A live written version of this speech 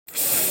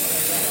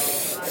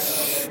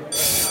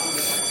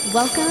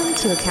Welcome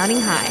to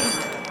Accounting High.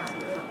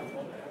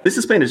 This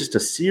has been just a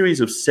series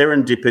of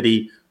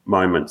serendipity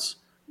moments.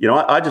 You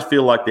know, I just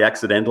feel like the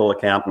accidental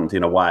accountant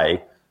in a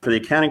way. For the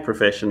accounting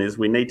profession is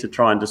we need to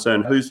try and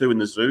discern who's who in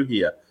the zoo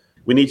here.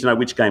 We need to know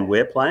which game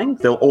we're playing.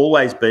 There'll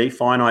always be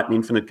finite and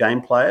infinite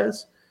game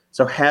players.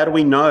 So how do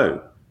we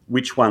know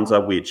which ones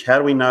are which? How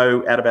do we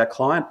know out of our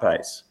client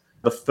base,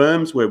 the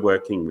firms we're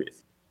working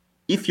with?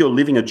 If you're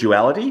living a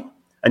duality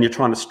and you're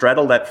trying to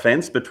straddle that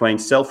fence between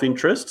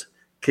self-interest,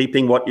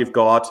 keeping what you've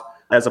got,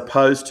 as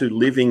opposed to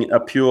living a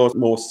pure,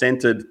 more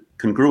centered,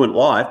 congruent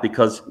life,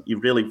 because you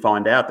really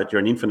find out that you're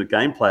an infinite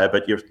game player,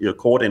 but you're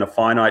caught in a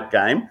finite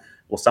game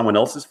or someone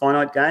else's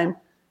finite game,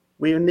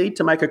 we need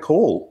to make a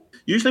call.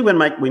 Usually when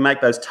we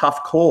make those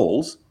tough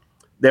calls,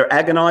 they're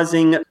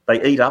agonizing,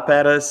 they eat up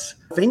at us.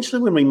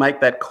 Eventually when we make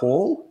that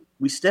call,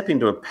 we step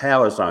into a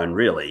power zone,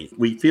 really.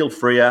 We feel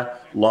freer,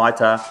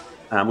 lighter.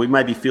 We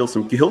maybe feel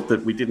some guilt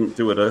that we didn't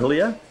do it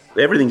earlier.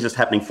 Everything's just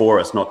happening for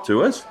us, not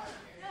to us.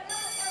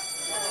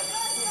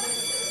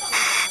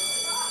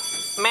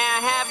 May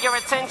I have your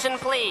attention,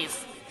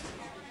 please?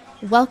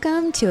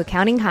 Welcome to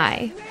Accounting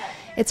High.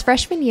 It's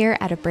freshman year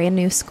at a brand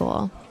new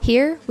school.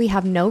 Here, we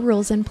have no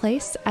rules in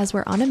place as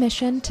we're on a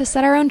mission to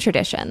set our own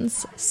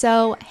traditions.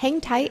 So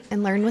hang tight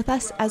and learn with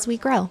us as we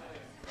grow.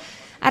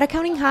 At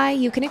Accounting High,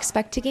 you can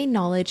expect to gain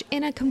knowledge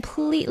in a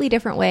completely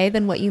different way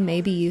than what you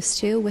may be used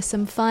to, with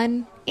some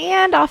fun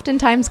and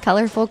oftentimes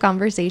colorful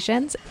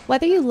conversations.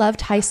 Whether you loved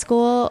high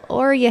school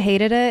or you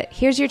hated it,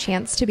 here's your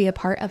chance to be a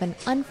part of an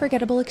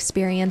unforgettable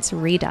experience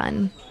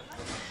redone.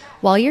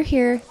 While you're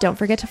here, don't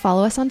forget to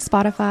follow us on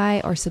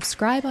Spotify or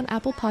subscribe on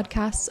Apple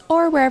Podcasts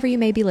or wherever you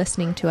may be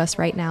listening to us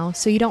right now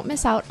so you don't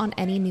miss out on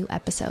any new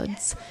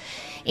episodes.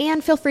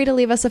 And feel free to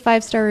leave us a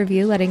 5-star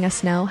review letting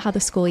us know how the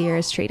school year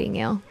is treating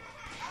you.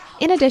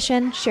 In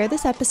addition, share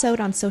this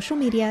episode on social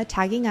media,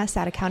 tagging us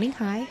at Accounting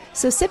High.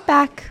 So sit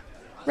back,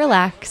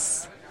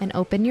 relax, and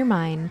open your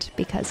mind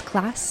because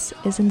class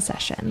is in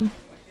session.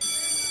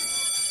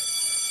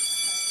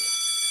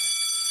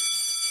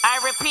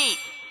 I repeat,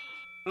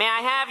 may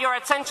I have your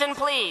attention,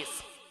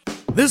 please?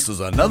 This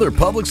is another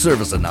public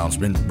service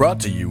announcement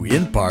brought to you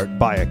in part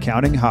by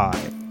Accounting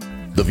High.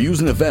 The views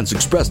and events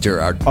expressed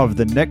here are of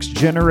the next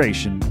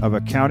generation of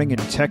accounting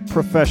and tech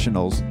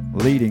professionals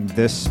leading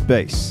this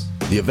space.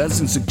 The events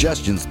and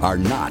suggestions are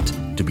not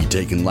to be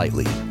taken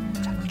lightly.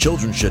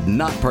 Children should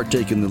not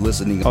partake in the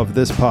listening of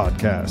this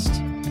podcast.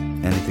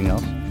 Anything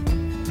else?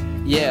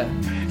 Yeah.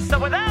 So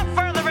without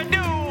further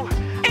ado,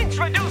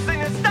 introducing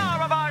the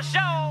star of our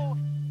show,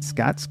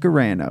 Scott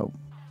Scarano.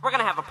 We're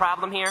gonna have a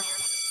problem here.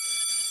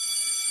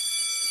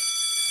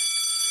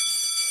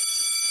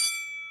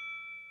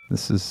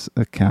 This is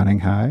Accounting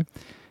High,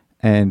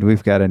 and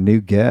we've got a new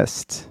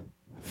guest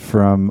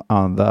from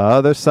on the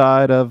other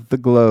side of the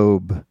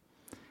globe.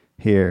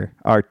 Here,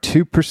 our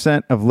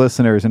 2% of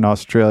listeners in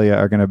Australia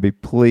are going to be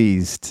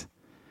pleased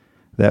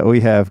that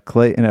we have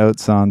Clayton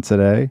Oates on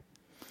today.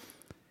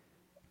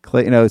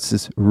 Clayton Oates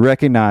is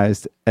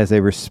recognized as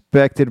a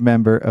respected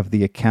member of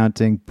the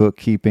accounting,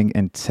 bookkeeping,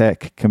 and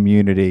tech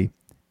community.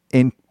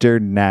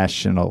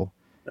 International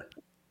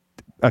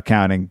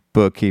accounting,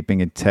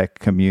 bookkeeping, and tech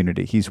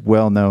community. He's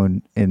well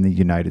known in the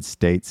United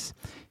States.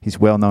 He's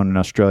well known in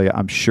Australia.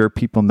 I'm sure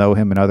people know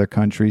him in other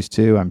countries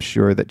too. I'm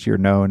sure that you're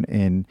known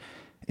in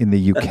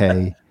the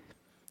UK,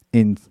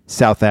 in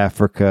South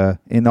Africa,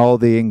 in all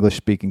the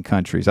English-speaking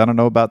countries. I don't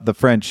know about the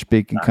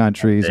French-speaking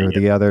countries or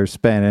the other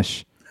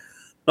Spanish.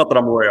 Not that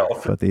I'm aware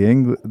of. But the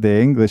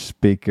English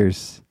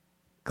speakers.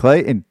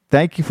 Clayton,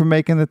 thank you for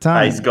making the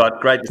time. Hey,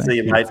 Scott, great to see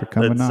you, mate.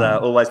 It's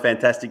always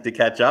fantastic to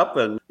catch up.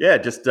 And yeah,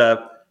 just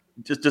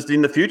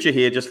in the future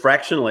here, just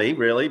fractionally,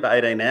 really, but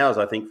 18 hours,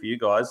 I think, for you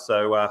guys.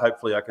 So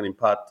hopefully I can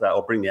impart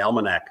or bring the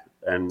almanac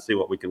and see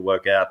what we can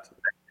work out.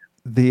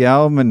 The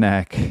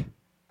almanac.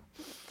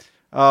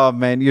 Oh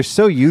man, you're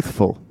so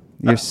youthful.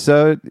 You're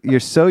so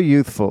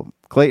youthful.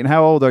 Clayton,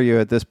 how old are you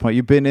at this point?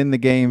 You've been in the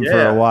game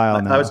for a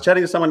while now. I was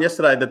chatting to someone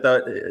yesterday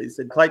that he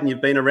said, Clayton,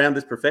 you've been around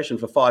this profession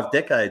for 5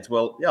 decades.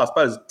 Well, yeah, I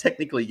suppose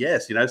technically,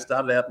 yes,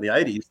 started out in the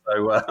 80s.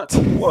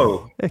 So,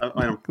 whoa,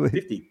 I'm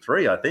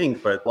 53, I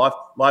think, but life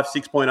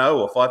 6.0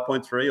 or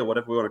 5.3 or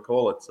whatever we want to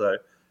call it. So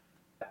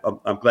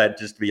I'm glad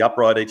just to be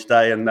upright each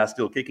day and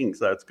still kicking.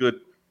 So it's good.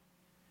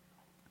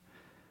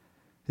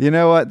 You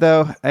know what,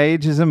 though?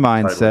 Age is a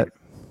mindset. Totally.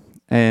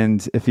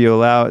 And if you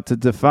allow it to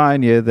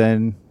define you,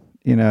 then,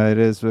 it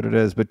is what it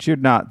is. But you're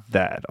not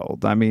that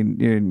old. I mean,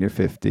 you're in your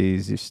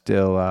 50s. You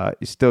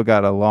still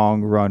got a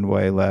long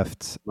runway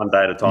left. One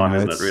day at a time,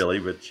 isn't it, really?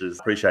 Which is,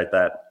 appreciate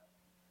that.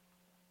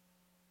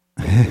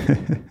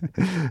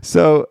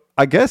 So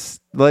I guess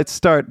let's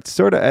start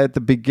sort of at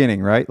the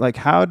beginning, right? Like,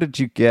 how did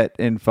you get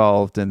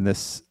involved in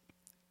this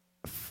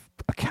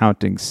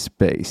accounting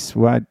space?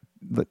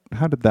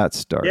 How did that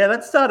start? Yeah,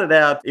 that started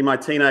out in my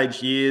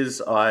teenage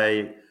years.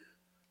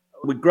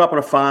 We grew up on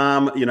a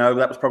farm.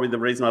 That was probably the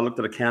reason I looked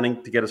at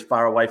accounting, to get as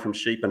far away from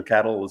sheep and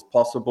cattle as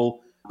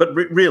possible. But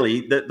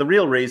really, the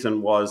real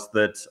reason was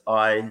that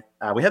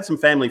we had some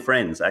family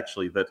friends,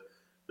 actually, that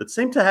that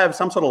seemed to have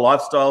some sort of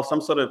lifestyle, some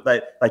sort of,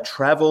 they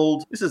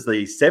traveled. This is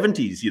the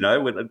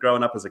 70s, when I'd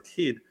grown up as a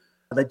kid.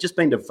 They'd just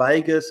been to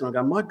Vegas, and I'm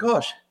going, my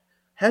gosh,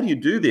 how do you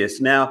do this?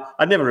 Now,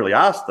 I never really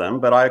asked them,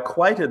 but I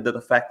equated the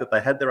fact that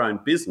they had their own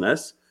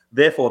business,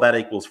 therefore that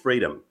equals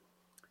freedom.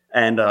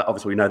 And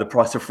obviously we know the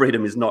price of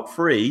freedom is not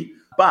free,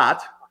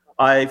 but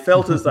I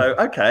felt as though,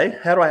 okay,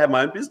 how do I have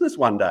my own business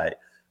one day?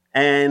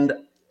 And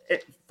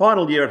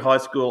final year at high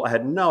school, I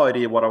had no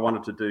idea what I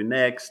wanted to do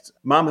next.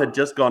 Mum had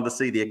just gone to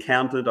see the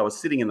accountant. I was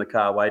sitting in the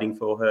car waiting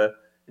for her.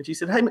 And she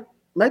said, hey,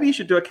 maybe you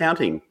should do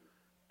accounting.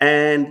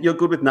 And you're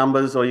good with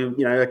numbers, or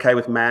you're okay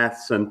with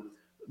maths. And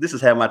this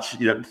is how much,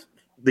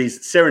 these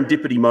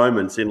serendipity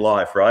moments in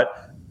life, right?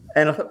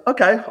 And I thought,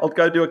 okay, I'll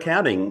go do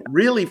accounting.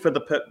 Really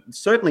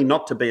certainly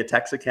not to be a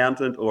tax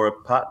accountant or a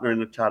partner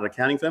in a chartered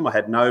accounting firm. I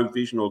had no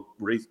vision or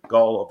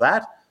goal of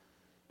that.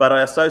 But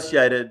I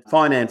associated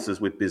finances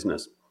with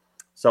business.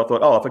 So I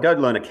thought, if I go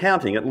to learn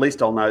accounting, at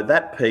least I'll know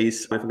that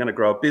piece. If I'm going to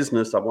grow a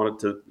business, I want it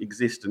to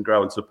exist and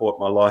grow and support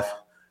my life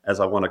as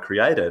I want to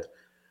create it.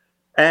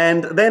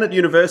 And then at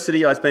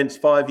university, I spent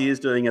 5 years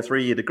doing a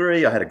 3-year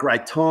degree. I had a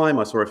great time.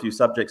 I saw a few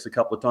subjects a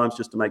couple of times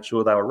just to make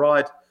sure they were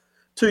right.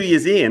 2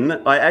 years in,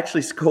 I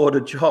actually scored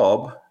a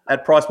job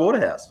at Price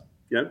Waterhouse,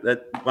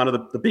 at one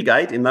of the big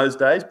 8 in those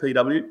days,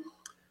 PW.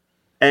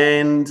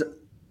 And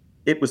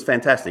it was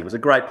fantastic. It was a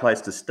great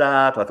place to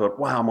start. I thought,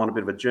 wow, I'm on a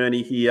bit of a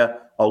journey here.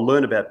 I'll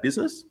learn about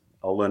business.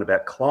 I'll learn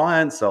about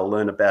clients. I'll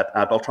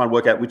try and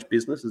work out which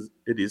businesses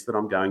it is that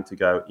I'm going to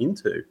go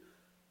into.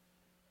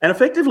 And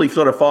effectively,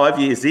 sort of 5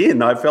 years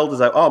in, I felt as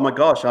though, oh my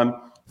gosh, I'm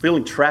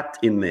feeling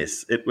trapped in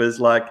this. It was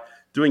like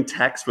doing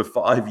tax for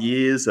 5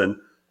 years. And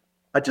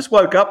I just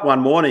woke up one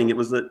morning. It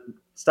was the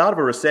start of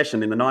a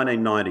recession in the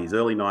 1990s,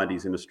 early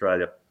 90s in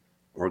Australia,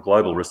 or a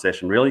global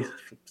recession, really,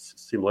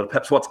 similar to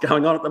perhaps what's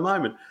going on at the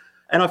moment.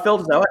 And I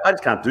felt as though I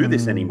just can't do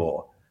this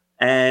anymore.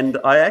 And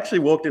I actually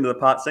walked into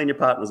the senior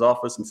partner's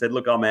office and said,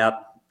 look, I'm out,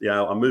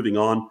 I'm moving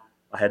on.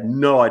 I had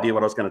no idea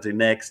what I was going to do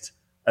next.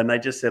 And they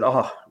just said,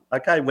 oh,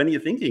 okay, when are you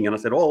thinking? And I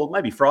said, oh,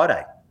 maybe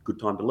Friday. Good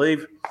time to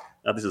leave.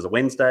 This is a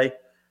Wednesday.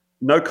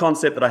 No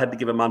concept that I had to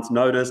give a month's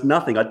notice,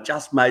 nothing. I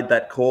just made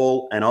that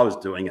call and I was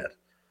doing it.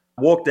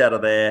 Walked out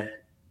of there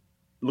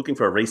looking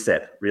for a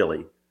reset,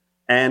 really.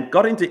 And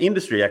got into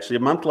industry, actually.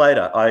 A month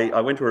later, I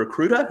went to a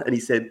recruiter and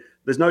he said,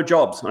 there's no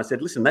jobs. And I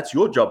said, listen, that's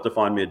your job to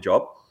find me a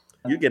job.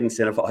 You get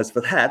incentivized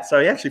for that.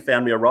 So he actually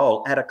found me a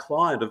role at a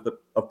client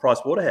of Price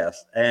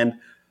Waterhouse and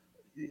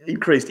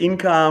increased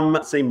income,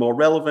 seemed more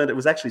relevant. It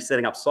was actually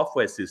setting up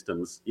software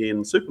systems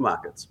in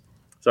supermarkets,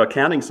 so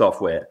accounting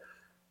software.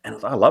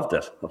 And I loved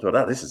it. I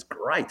thought, this is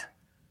great.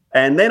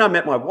 And then I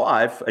met my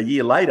wife a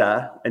year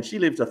later, and she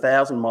lived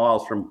 1,000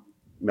 miles from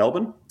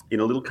Melbourne in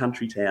a little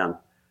country town.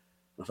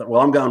 I thought,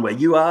 well, I'm going where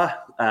you are.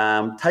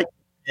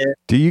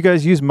 Do you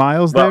guys use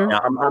miles there?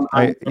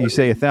 You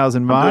say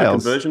 1,000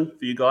 miles. Conversion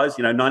for you guys,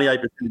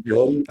 98% of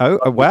your.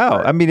 Oh,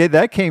 wow. I mean,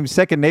 that came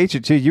second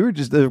nature too. You were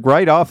just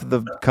right off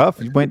the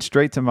cuff. You went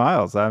straight to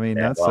miles. I mean,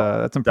 that's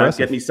impressive. Don't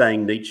get me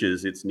saying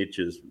niches. It's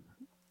niches.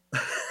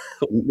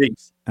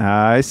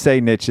 I say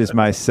niches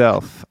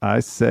myself. I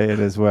say it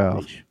as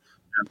well.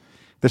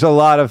 There's a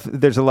lot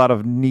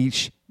of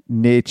niche.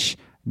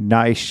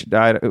 Nice.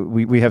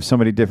 We have so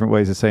many different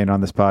ways of saying it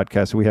on this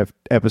podcast. We have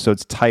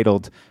episodes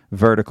titled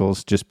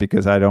verticals just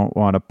because I don't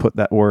want to put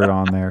that word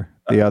on there,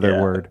 the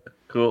other word.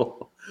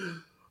 Cool.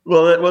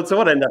 Well, so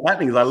what ended up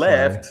happening is I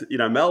left,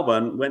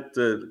 Melbourne, went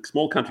to a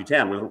small country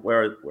town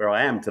where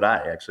I am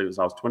today. Actually,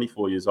 I was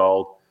 24 years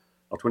old,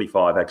 or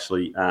 25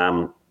 actually,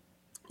 in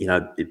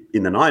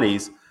the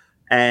 90s.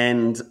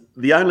 And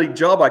the only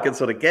job I could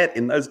sort of get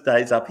in those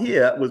days up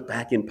here was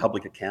back in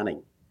public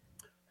accounting.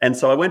 And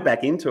so I went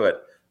back into it.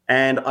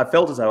 And I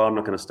felt as though I'm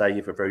not going to stay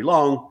here for very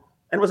long.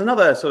 And it was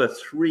another sort of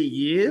 3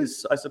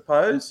 years, I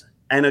suppose.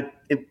 And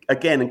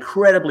again,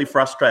 incredibly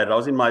frustrated. I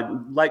was in my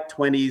late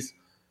 20s.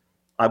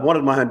 I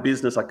wanted my own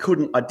business. I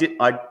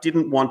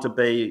didn't want to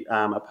be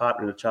a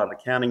partner in a chartered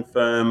accounting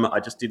firm. I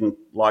just didn't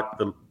like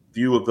the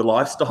view of the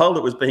lifestyle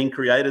that was being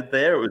created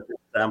there. It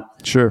was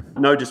sure.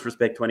 No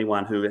disrespect to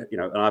anyone who,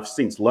 and I've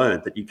since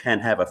learned that you can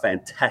have a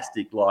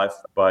fantastic life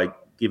by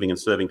giving and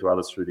serving to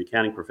others through the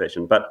accounting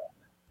profession. But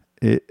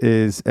it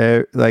is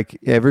like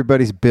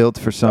everybody's built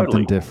for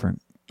something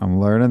different. I'm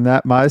learning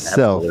that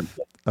myself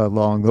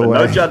along the way.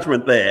 No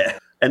judgment there.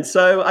 And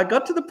so I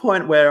got to the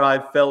point where I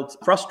felt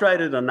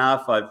frustrated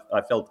enough.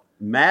 I felt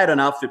mad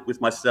enough with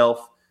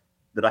myself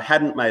that I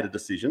hadn't made a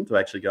decision to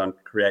actually go and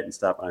create and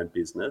start my own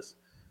business.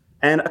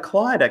 And a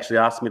client actually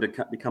asked me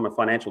to become a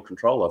financial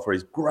controller for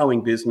his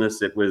growing business.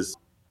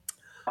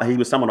 He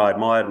was someone I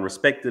admired and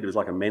respected. He was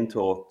like a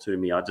mentor to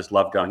me. I just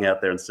loved going out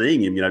there and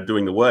seeing him,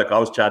 doing the work. I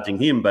was charging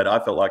him, but I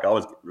felt like I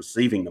was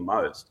receiving the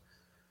most.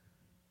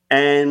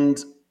 And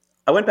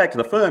I went back to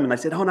the firm and they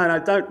said, oh, no,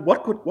 don't.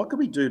 What could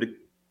we do to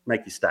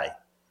make you stay?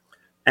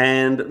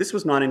 And this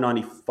was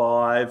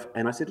 1995.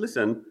 And I said,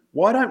 listen,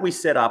 why don't we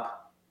set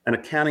up an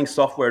accounting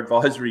software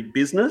advisory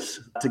business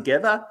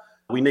together?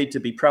 We need to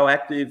be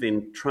proactive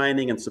in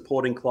training and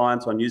supporting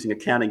clients on using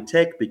accounting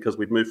tech because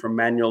we've moved from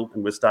manual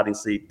and we're starting to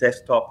see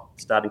desktop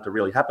starting to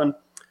really happen.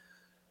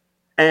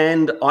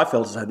 And I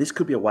felt as though this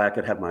could be a way I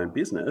could have my own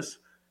business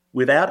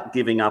without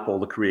giving up all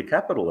the career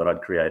capital that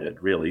I'd created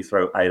really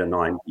through 8 or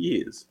 9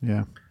 years.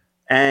 Yeah.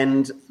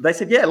 And they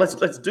said, yeah, let's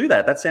do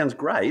that. That sounds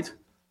great.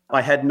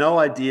 I had no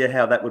idea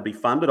how that would be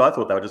funded. I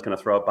thought they were just going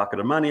to throw a bucket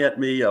of money at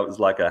me. I was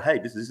like,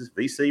 hey, is this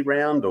VC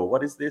round or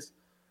what is this?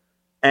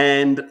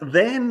 And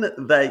then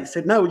they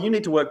said, no, you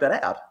need to work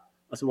that out.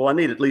 I said, well, I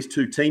need at least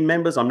 2 team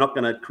members. I want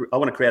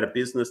to create a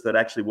business that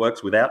actually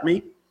works without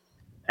me.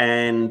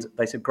 And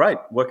they said, great,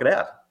 work it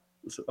out.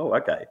 I said, oh,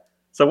 okay.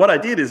 So what I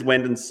did is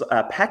went and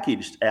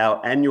packaged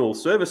our annual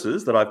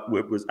services that I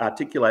was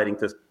articulating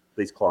to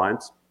these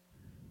clients.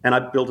 And I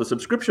built a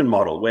subscription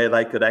model where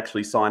they could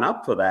actually sign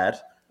up for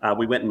that.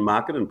 We went and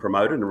marketed and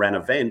promoted and ran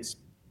events.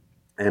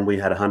 And we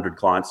had 100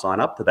 clients sign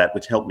up to that,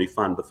 which helped me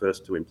fund the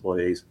first 2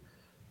 employees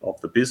of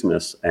the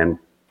business. And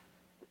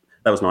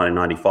that was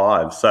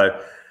 1995.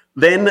 So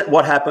then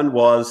what happened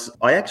was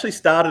I actually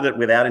started it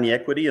without any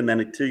equity. And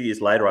then 2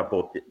 years later, I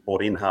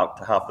bought in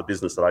half the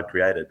business that I'd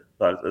created.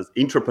 So as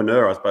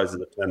entrepreneur, I suppose,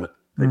 is a term that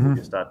people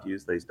can start to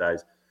use these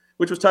days,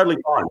 which was totally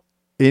fine.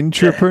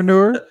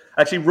 Entrepreneur? Yeah.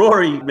 Actually,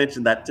 Rory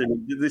mentioned that to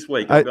me this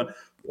week. I've gone,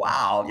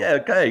 wow, yeah,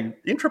 okay.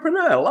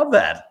 Entrepreneur, I love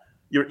that.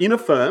 You're in a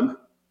firm.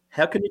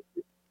 How can you...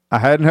 I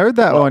hadn't heard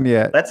that one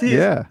yet. That's it.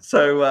 Yeah.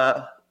 So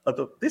I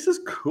thought, this is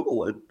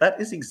cool. That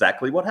is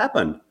exactly what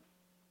happened.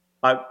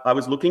 I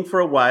was looking for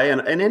a way,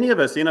 and any of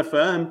us in a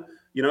firm,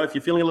 if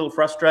you're feeling a little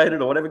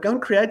frustrated or whatever, go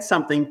and create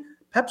something,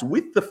 perhaps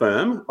with the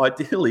firm.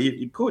 Ideally, if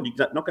you could,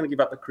 you're not going to give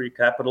up the career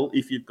capital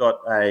if you've got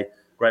a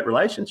great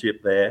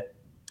relationship there,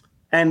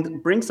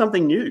 and bring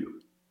something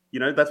new.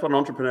 That's what an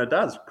entrepreneur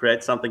does,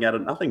 create something out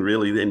of nothing,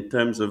 really, in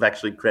terms of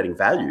actually creating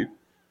value.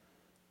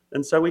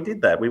 And so we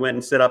did that. We went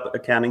and set up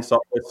accounting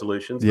software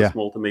solutions for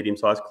small to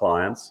medium-sized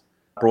clients,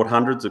 brought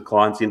hundreds of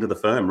clients into the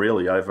firm,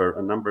 really, over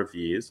a number of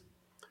years.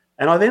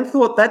 And I then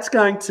thought,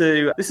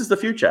 this is the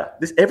future.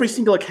 Every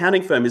single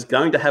accounting firm is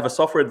going to have a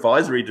software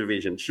advisory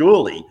division,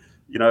 surely.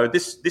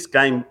 This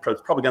game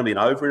is probably going to be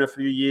over in a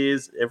few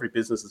years. Every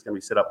business is going to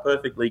be set up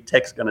perfectly.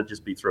 Tech's going to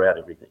just be throughout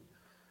everything.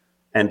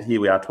 And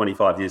here we are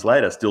 25 years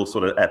later, still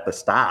sort of at the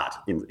start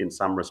in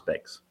some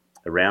respects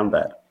around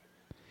that.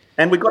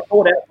 And we got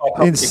bought out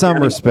by... In some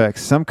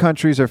respects. Some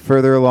countries are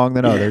further along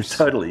than others.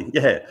 Totally,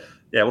 yeah.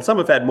 Yeah, well, some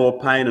have had more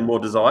pain and more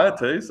desire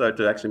too, so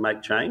to actually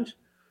make change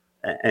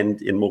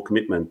and in more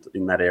commitment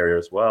in that area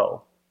as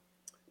well.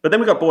 But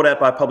then we got bought out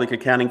by a public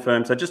accounting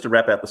firm. So just to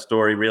wrap out the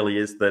story really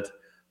is that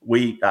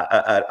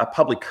a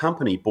public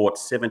company bought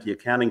 70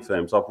 accounting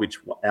firms, of which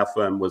our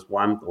firm was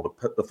one, or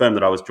the firm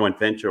that I was joint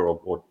venture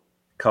or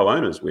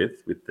co-owners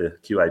with the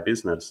QA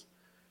business.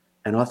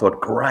 And I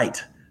thought,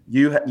 great,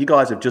 you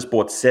guys have just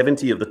bought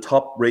 70 of the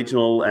top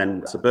regional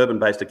and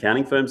suburban-based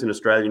accounting firms in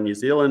Australia and New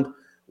Zealand.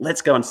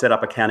 Let's go and set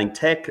up accounting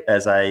tech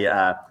as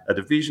a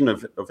division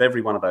of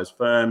every one of those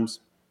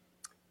firms.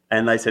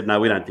 And they said, no,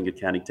 we don't think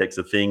accounting tech's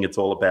a thing. It's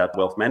all about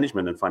wealth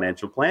management and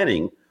financial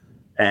planning.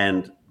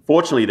 And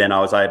fortunately, then I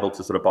was able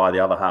to sort of buy the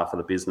other half of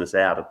the business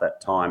out at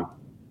that time,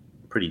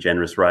 pretty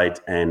generous rate.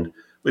 And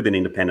we've been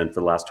independent for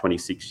the last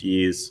 26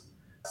 years,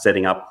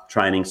 setting up,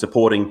 training,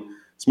 supporting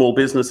small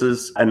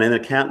businesses, and then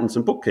accountants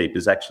and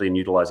bookkeepers actually in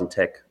utilising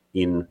tech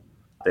in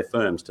their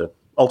firms to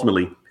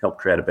ultimately help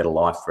create a better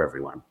life for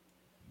everyone.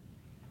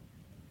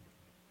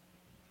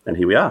 And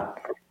here we are.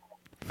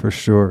 For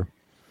sure.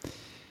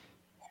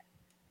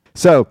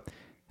 So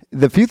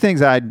the few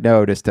things I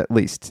noticed, at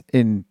least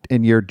in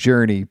your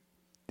journey,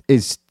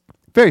 is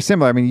very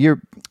similar. I mean,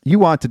 you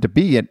wanted to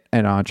be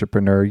an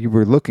entrepreneur. You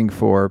were looking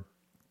for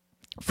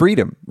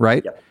freedom,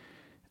 right? Yep.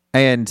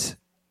 And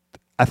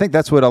I think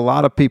that's what a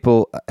lot of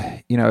people,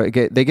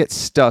 they get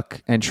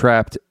stuck and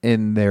trapped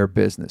in their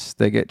business.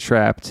 They get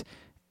trapped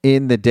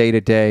in the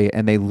day-to-day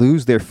and they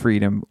lose their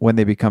freedom when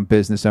they become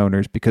business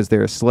owners because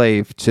they're a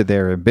slave to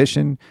their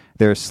ambition.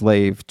 They're a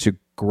slave to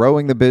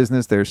growing the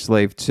business. They're a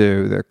slave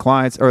to their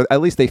clients, or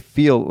at least they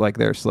feel like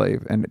they're a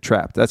slave and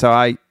trapped. That's how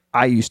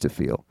I used to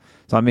feel.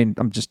 So, I mean,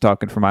 I'm just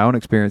talking from my own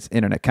experience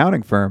in an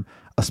accounting firm,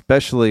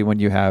 especially when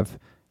you have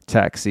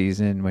tax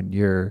season, when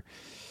you're,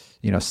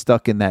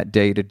 stuck in that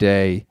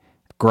day-to-day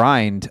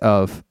grind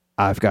of,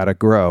 I've got to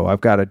grow.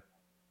 I've got to,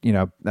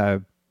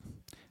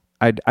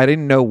 I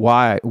didn't know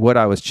what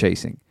I was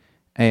chasing.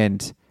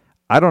 And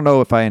I don't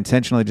know if I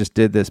intentionally just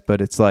did this,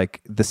 but it's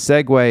like the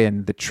segue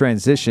and the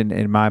transition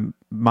in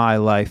my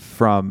life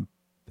from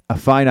a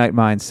finite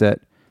mindset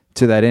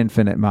to that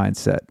infinite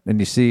mindset. And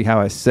you see how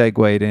I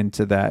segued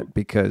into that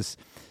because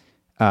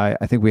I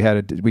think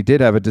we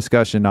did have a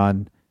discussion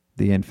on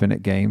the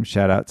Infinite Game.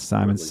 Shout out to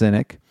Simon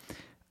Sinek.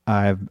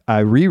 I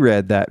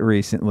reread that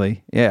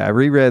recently. Yeah, I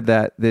reread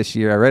that this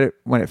year. I read it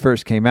when it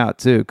first came out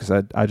too, because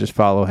I just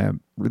follow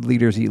him.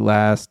 Leaders Eat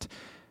Last,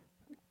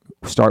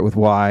 Start with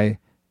Why.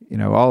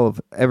 All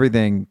of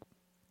everything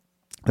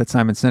that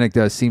Simon Sinek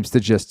does seems to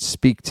just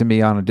speak to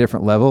me on a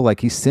different level. Like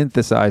he's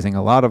synthesizing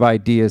a lot of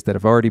ideas that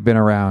have already been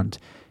around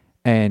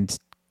and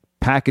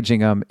packaging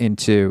them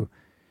into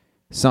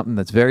something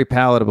that's very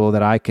palatable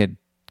that I could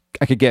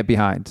get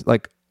behind,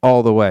 like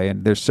all the way.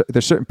 And there's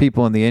certain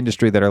people in the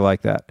industry that are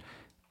like that,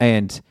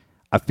 and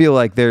I feel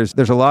like there's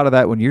a lot of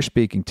that when you're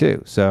speaking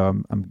too.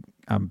 So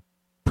I'm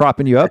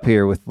propping you up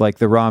here with like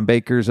the Ron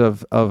Bakers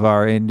of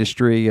our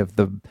industry, of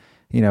the,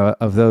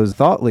 of those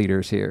thought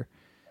leaders here.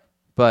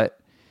 But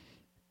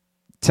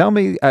tell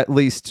me at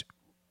least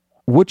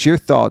what your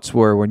thoughts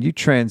were when you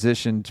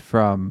transitioned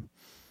from,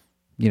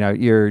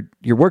 you're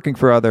working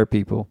for other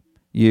people,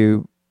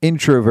 you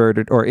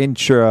introverted or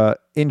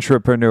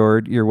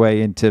intrapreneured your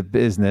way into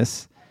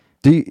business.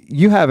 Do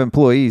you have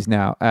employees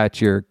now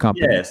at your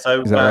company? Yeah,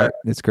 so is that right?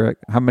 That's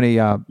correct. How many?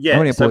 How many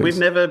employees? So we've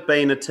never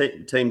been a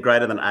team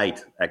greater than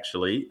 8.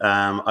 Actually,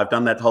 I've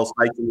done that whole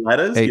snakes and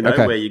ladders. 8,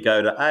 where you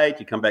go to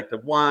 8, you come back to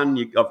 1.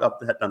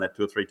 I've done that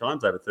 2 or 3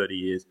 times over 30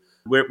 years.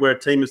 We're a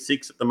team of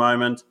 6 at the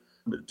moment,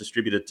 a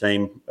distributed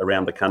team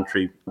around the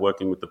country,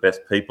 working with the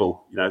best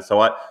people.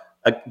 So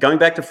going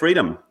back to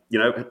freedom.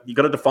 You've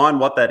got to define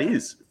what that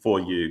is for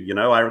you.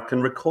 I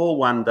can recall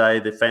one day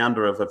the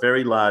founder of a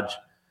very large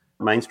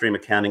mainstream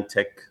accounting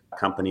tech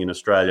company in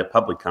Australia,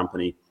 public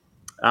company,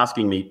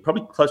 asking me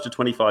probably close to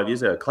 25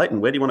 years ago,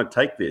 Clayton, where do you want to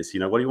take this?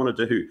 What do you want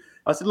to do?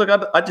 I said, look,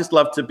 I just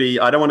love to be,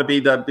 I don't want to be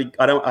the big,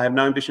 I have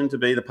no ambition to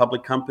be the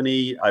public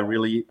company. I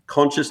really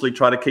consciously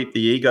try to keep the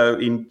ego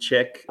in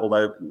check,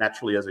 although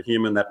naturally as a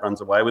human that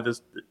runs away with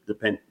us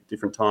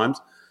different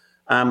times.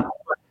 I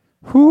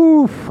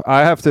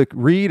have to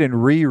read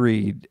and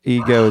reread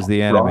Ego is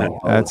the Enemy. Right.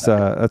 That's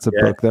a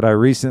book that I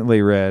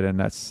recently read,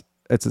 and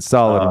it's a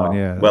solid one.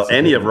 Yeah. Well,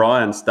 any of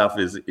Ryan's stuff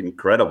is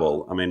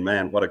incredible. I mean,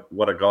 man, what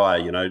a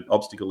guy,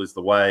 Obstacle is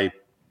the Way,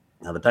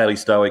 the Daily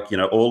Stoic,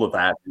 all of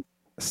that.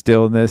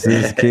 Stillness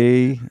is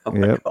key.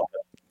 Yep.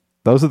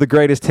 Those are the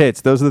greatest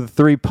hits. Those are the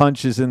 3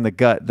 punches in the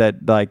gut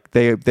that like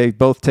they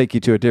both take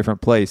you to a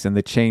different place and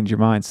they change your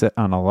mindset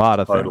on a lot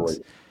of things.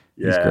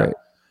 Yeah. He's great.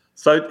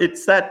 So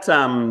it's that,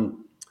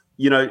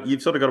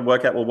 you've sort of got to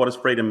work out, well, what does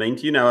freedom mean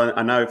to you?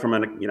 I know from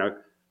an,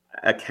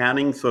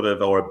 accounting sort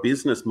of or a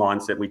business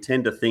mindset, we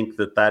tend to think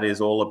that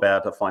is all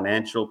about a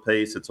financial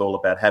piece. It's all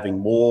about having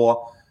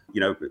more.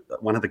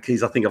 One of the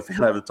keys I think I've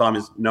found over the time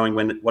is knowing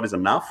what is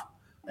enough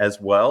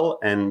as well,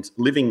 and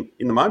living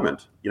in the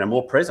moment,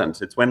 more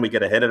present. It's when we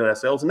get ahead of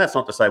ourselves. And that's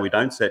not to say we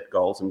don't set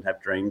goals and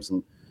have dreams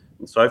and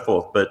so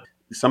forth, but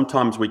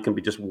sometimes we can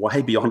be just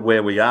way beyond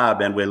where we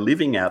are and we're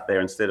living out there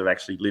instead of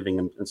actually living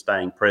and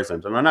staying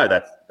present. And I know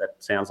that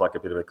sounds like a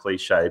bit of a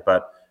cliche,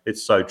 but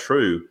it's so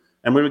true.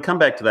 And when we come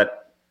back to that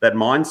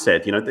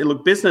mindset,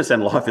 look, business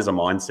and life is a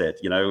mindset.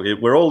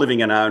 We're all living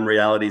in our own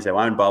realities, our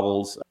own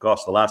bubbles.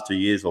 Gosh, the last 2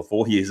 years or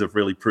 4 years have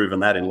really proven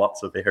that in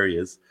lots of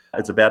areas.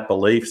 It's about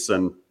beliefs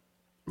and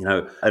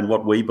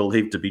what we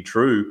believe to be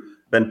true,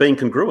 and being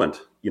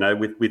congruent,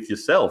 with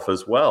yourself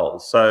as well.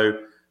 So,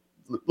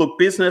 look,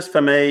 business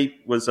for me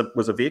was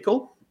a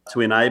vehicle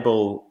to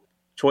enable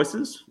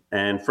choices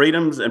and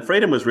freedoms, and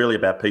freedom was really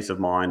about peace of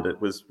mind. It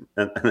was,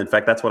 and in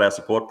fact, that's what our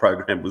support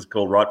program was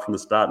called right from the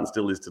start, and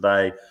still is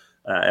today.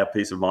 Our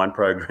Peace of Mind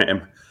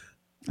program.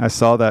 I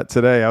saw that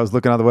today. I was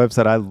looking on the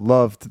website. I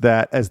loved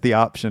that as the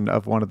option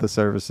of one of the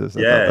services.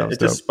 It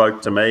just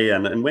spoke to me.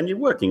 And when you're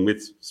working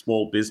with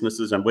small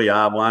businesses, and we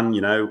are one,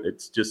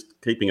 it's just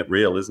keeping it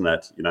real, isn't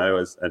it?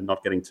 And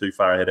not getting too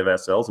far ahead of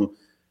ourselves. And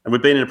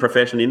we've been in a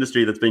profession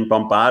industry that's been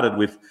bombarded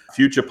with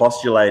future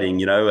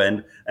postulating,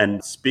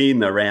 and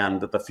spin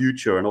around the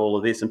future and all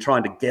of this, and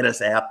trying to get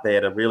us out there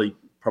to really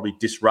probably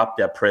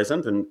disrupt our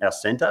present and our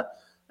center.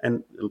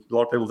 And a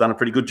lot of people have done a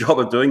pretty good job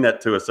of doing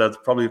that to us. So it's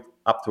probably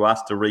up to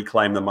us to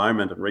reclaim the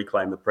moment and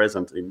reclaim the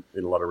present in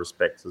a lot of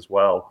respects as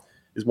well,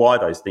 is why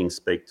those things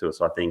speak to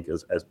us, I think,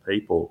 as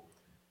people.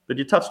 But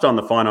you touched on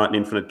the finite and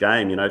infinite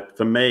game.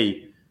 For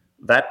me,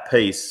 that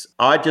piece,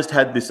 I just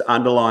had this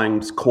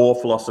underlying core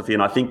philosophy,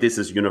 and I think this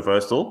is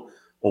universal,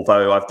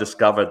 although I've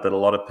discovered that a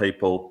lot of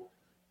people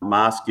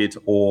mask it,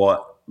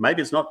 or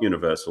maybe it's not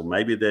universal.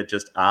 Maybe there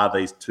just are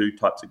these 2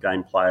 types of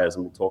game players,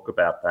 and we'll talk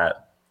about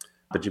that.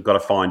 But you've got to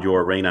find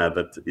your arena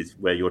that is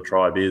where your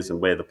tribe is and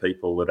where the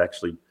people that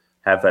actually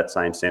have that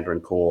same centre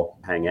and core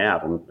hang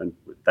out. And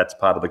that's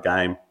part of the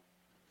game.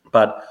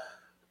 But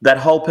that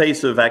whole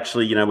piece of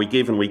actually, we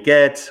give and we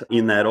get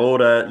in that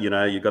order,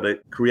 you've got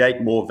to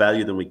create more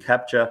value than we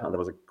capture. There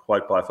was a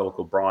quote by a fellow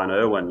called Brian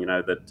Irwin,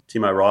 that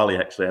Tim O'Reilly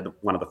actually had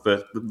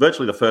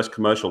virtually the first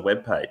commercial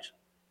webpage,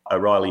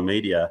 O'Reilly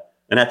Media.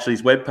 And actually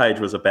his webpage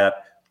was about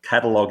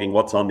cataloguing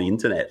what's on the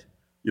internet.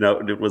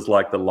 It was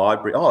like the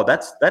library. Oh,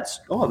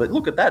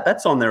 look at that.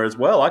 That's on there as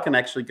well. I can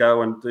actually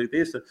go and do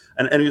this.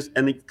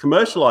 And he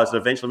commercialized it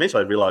eventually.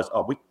 Eventually I realized,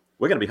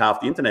 we're going to be half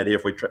the internet here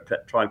if we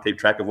try and keep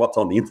track of what's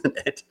on the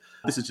internet.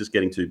 This is just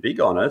getting too big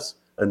on us.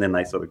 And then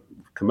they sort of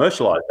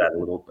commercialized that a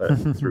little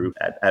through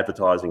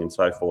advertising and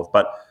so forth.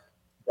 But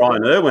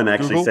Brian Irwin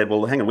actually said,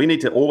 well, hang on, we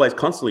need to always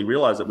constantly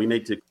realize that we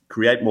need to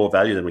create more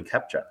value than we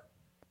capture.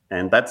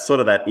 And that's sort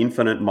of that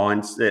infinite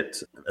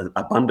mindset,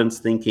 abundance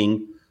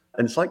thinking.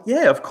 And it's like,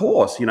 yeah, of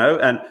course,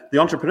 and the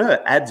entrepreneur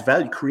adds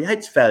value,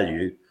 creates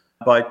value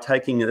by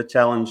taking the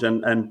challenge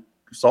and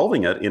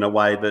solving it in a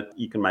way that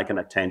you can make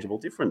a tangible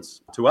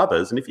difference to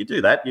others. And if you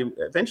do that,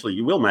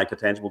 you will make a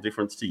tangible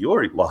difference to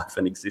your life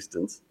and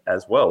existence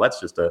as well. That's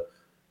just a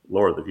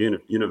law of the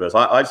universe.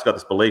 I just got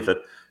this belief that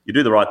you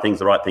do the right things,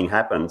 the right thing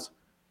happens.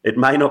 It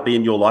may not be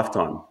in your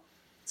lifetime.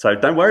 So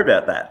don't worry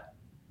about that.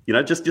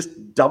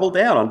 Just double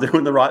down on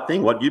doing the right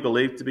thing, what you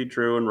believe to be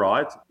true and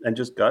right, and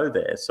just go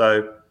there.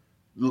 So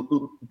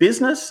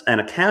business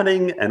and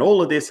accounting and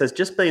all of this has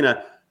just been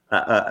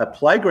a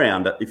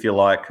playground, if you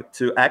like,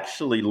 to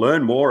actually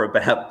learn more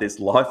about this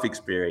life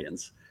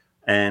experience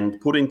and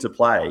put into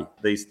play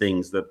these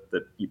things that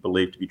you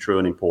believe to be true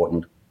and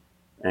important.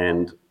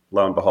 And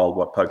lo and behold,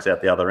 what pokes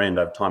out the other end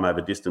over time,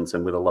 over distance,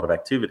 and with a lot of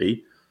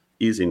activity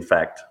is, in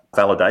fact,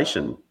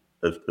 validation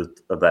of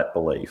that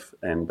belief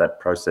and that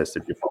process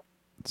that you follow.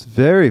 It's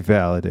very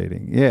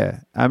validating.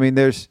 Yeah. I mean,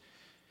 there's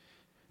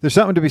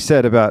something to be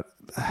said about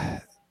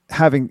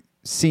having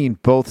seen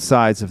both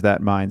sides of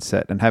that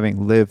mindset and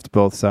having lived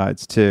both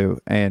sides too.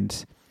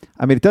 And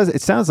I mean,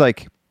 it sounds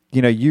like,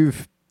 there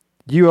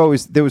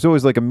was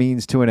always like a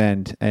means to an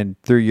end, and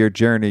through your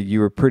journey, you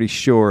were pretty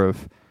sure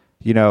of,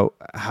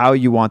 how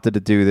you wanted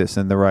to do this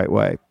in the right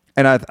way.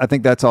 And I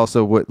think that's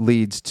also what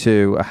leads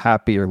to a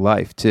happier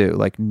life too,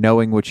 like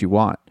knowing what you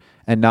want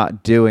and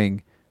not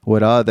doing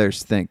what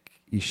others think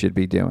you should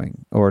be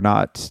doing, or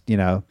not,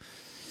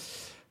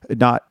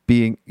 not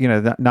being,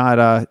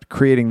 not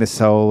creating this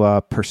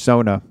whole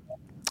persona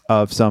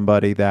of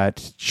somebody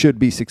that should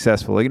be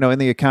successful. In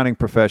the accounting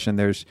profession,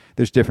 there's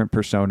different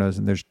personas,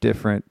 and there's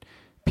different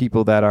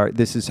people that are,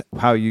 this is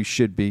how you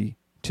should be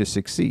to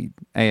succeed,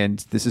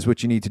 and this is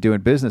what you need to do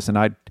in business. And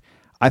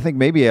I think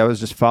maybe I was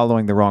just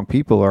following the wrong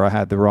people, or I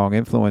had the wrong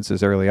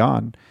influences early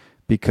on,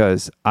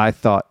 because I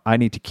thought I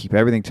need to keep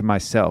everything to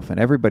myself, and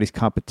everybody's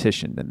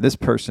competition, and this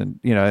person,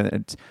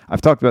 and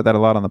I've talked about that a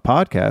lot on the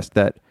podcast,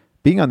 that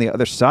being on the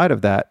other side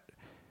of that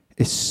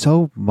is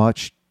so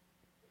much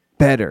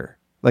better.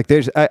 Like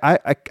I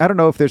don't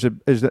know if there's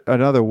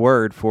another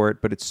word for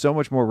it, but it's so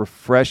much more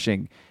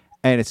refreshing,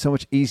 and it's so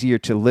much easier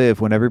to live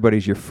when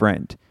everybody's your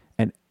friend,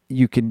 and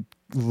you can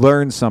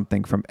learn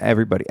something from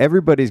everybody.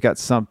 Everybody's got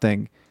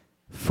something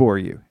for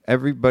you.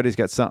 Everybody's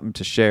got something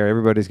to share.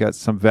 Everybody's got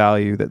some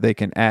value that they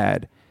can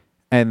add,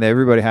 and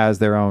everybody has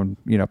their own,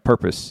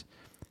 purpose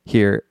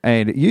here.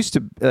 And it used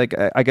to, like,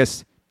 I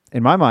guess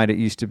in my mind, it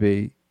used to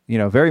be,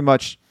 very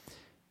much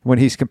when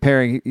he's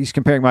comparing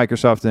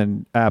Microsoft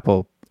and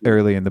Apple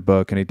early in the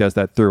book, and he does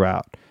that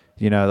throughout,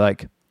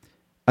 like,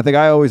 I think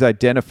I always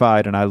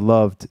identified and I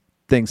loved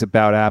things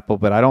about Apple,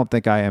 but I don't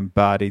think I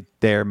embodied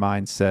their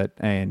mindset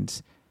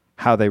and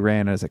how they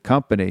ran as a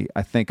company.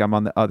 I think I'm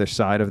on the other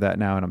side of that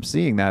now, and I'm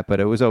seeing that, but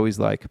it was always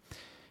like,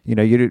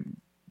 you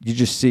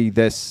just see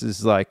this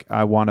as like,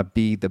 I want to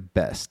be the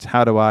best.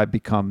 How do I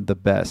become the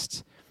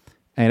best?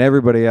 And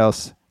everybody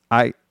else,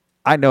 I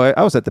know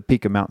I was at the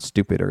peak of Mount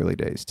Stupid early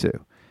days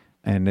too.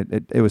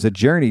 And it was a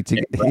journey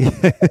to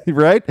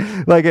right?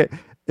 Like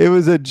it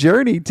was a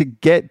journey to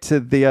get to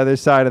the other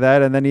side of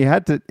that. And then you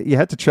had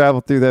to travel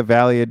through that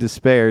valley of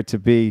despair to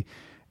be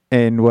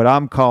in what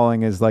I'm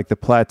calling is like the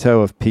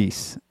plateau of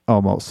peace.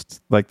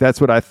 Almost like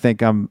that's what I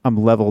think I'm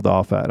leveled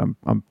off at.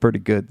 I'm pretty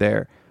good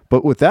there.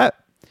 But with that,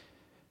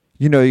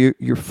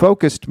 you're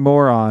focused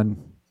more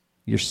on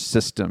your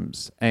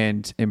systems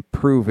and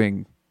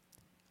improving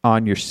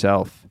on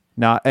yourself.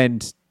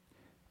 And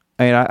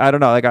I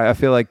don't know, like I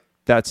feel like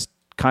that's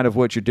kind of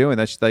what you're doing.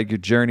 That's like your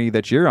journey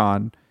that you're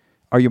on.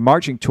 Are you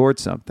marching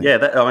towards something?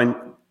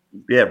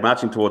 Yeah,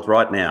 marching towards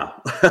right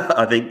now.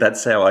 I think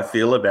that's how I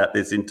feel about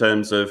this in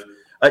terms of,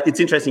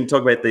 it's interesting to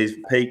talk about these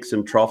peaks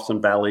and troughs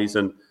and valleys,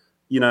 and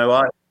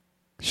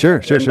Sure.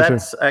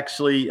 That's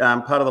actually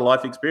part of the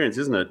life experience,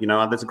 isn't it?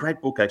 There's a great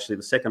book, actually,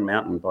 The Second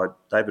Mountain by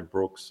David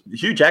Brooks.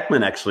 Hugh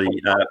Jackman, actually.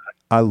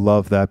 I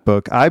love that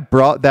book. I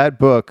brought that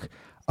book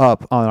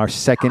up on our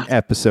second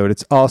episode.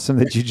 It's awesome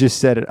that you just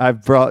said it. I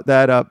brought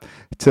that up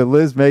to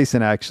Liz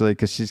Mason, actually,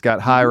 because she's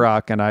got High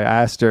Rock, and I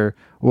asked her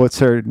what's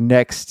her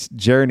next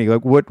journey.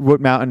 Like,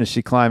 what mountain is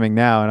she climbing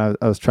now? And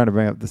I was trying to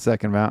bring up The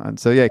Second Mountain.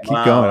 So, yeah, keep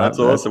going. That's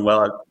awesome.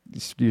 Well,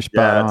 you're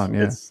spot on.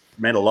 Yeah. It's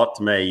meant a lot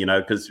to me,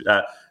 because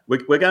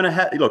we're going to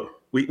have, look,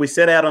 we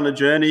set out on a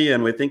journey,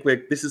 and we think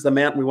this is the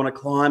mountain we want to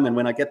climb, and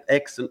when I get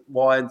X and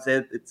Y and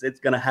Z, it's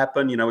going to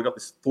happen. We've got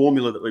this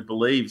formula that we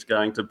believe is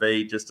going to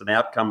be just an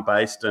outcome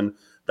based, and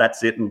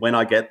that's it. And when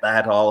I get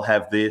that, I'll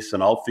have this,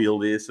 and I'll feel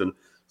this, and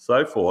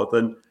so forth.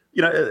 And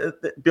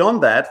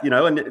beyond that,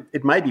 and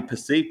it may be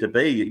perceived to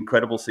be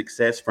incredible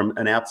success from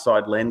an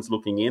outside lens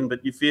looking in,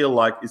 but you feel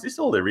like, is this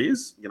all there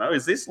is?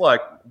 Is this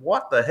like,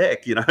 what the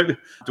heck?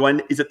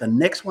 Is it the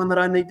next one that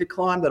I need to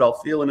climb that I'll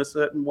feel in a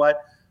certain way?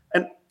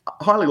 And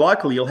highly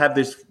likely you'll have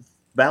this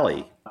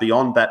valley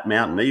beyond that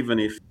mountain, even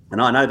if, and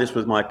I know this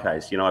was my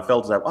case, I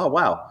felt as though, oh,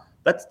 wow,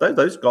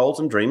 those goals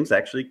and dreams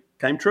actually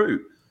came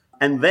true.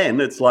 And then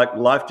it's like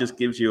life just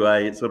gives you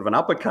a sort of an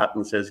uppercut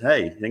and says,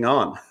 hey, hang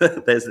on,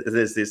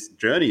 there's this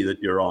journey that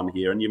you're on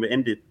here, and you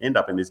end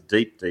up in this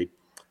deep, deep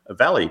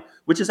valley,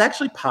 which is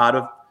actually part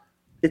of,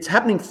 it's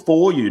happening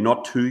for you,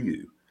 not to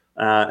you.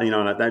 And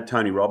I know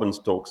Tony Robbins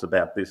talks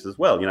about this as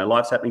well.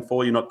 Life's happening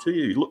for you, not to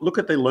you. Look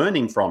at the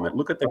learning from it.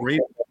 Look at the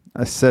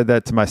I said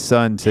that to my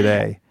son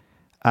today.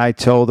 I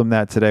told him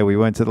that today. We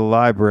went to the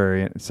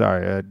library.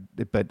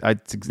 But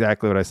it's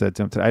exactly what I said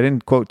to him today. I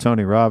didn't quote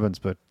Tony Robbins,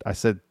 but I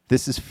said,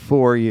 this is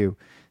for you.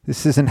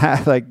 This isn't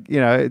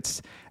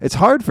it's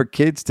hard for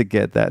kids to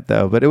get that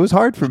though, but it was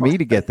hard for me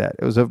to get that.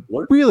 It was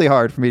really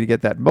hard for me to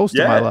get that most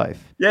of my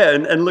life. Yeah.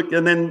 And look,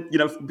 and then,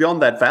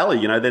 beyond that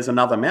valley, there's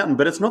another mountain,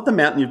 but it's not the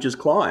mountain you've just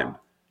climbed,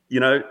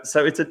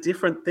 so it's a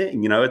different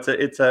thing. Look,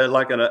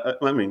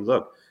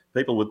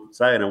 people would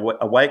say an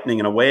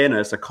awakening, an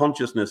awareness, a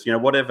consciousness,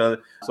 whatever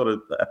sort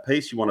of a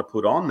piece you want to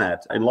put on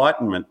that,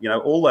 enlightenment,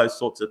 all those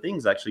sorts of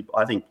things actually,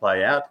 I think,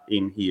 play out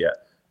in here.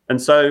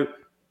 And so,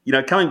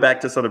 coming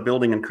back to sort of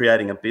building and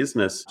creating a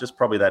business, just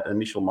probably that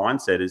initial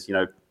mindset is,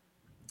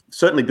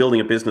 certainly building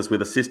a business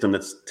with a system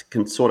that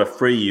can sort of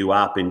free you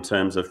up in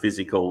terms of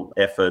physical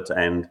effort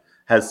and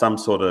has some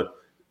sort of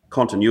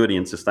continuity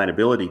and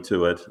sustainability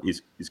to it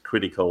is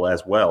critical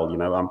as well.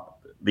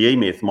 The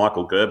E-Myth,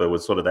 Michael Gerber,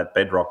 was sort of that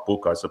bedrock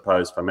book, I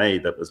suppose, for me,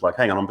 that was like,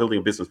 hang on, I'm building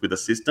a business with a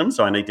system,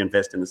 so I need to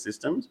invest in the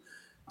systems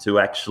to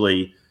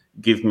actually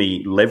give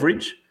me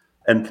leverage.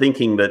 And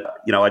thinking that,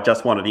 I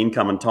just wanted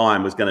income and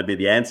time was going to be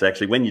the answer.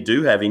 Actually, when you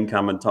do have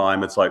income and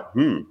time, it's like,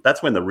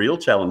 that's when the real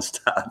challenge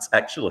starts,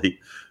 actually,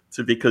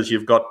 because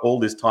you've got all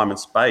this time and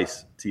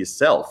space to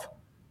yourself.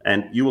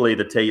 And you will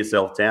either tear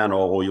yourself down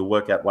or you'll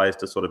work out ways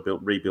to sort of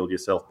rebuild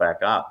yourself back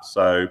up.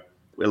 So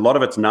a lot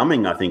of it's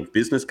numbing, I think.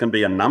 Business can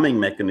be a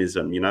numbing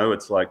mechanism.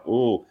 It's like,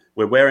 we're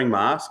wearing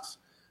masks,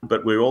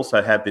 but we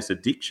also have this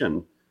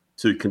addiction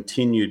to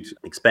continued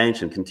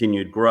expansion,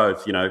 continued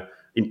growth,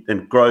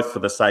 and growth for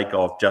the sake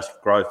of just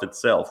growth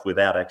itself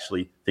without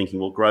actually thinking,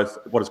 well, growth,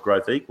 what does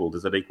growth equal?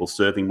 Does it equal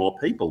serving more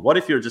people? What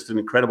if you're just an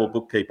incredible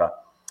bookkeeper,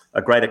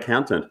 a great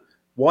accountant?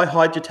 Why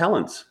hide your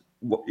talents?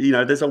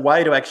 There's a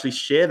way to actually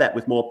share that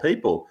with more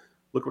people.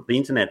 Look what the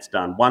internet's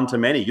done, one to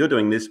many. You're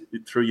doing this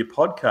through your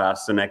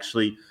podcasts, and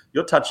actually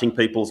you're touching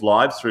people's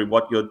lives through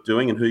what you're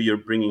doing and who you're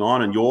bringing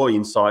on and your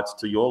insights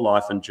to your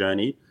life and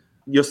journey.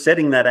 You're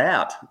setting that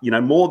out,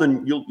 more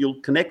than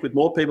you'll connect with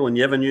more people than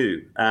you ever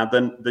knew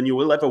than you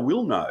will ever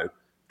know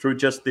through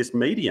just this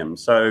medium.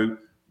 So,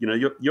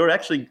 you're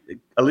actually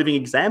a living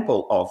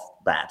example of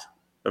that,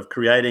 of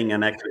creating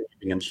and actually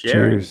giving and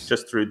sharing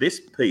just through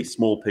this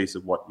small piece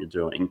of what you're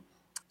doing.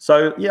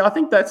 So, yeah, I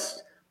think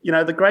that's,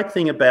 the great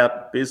thing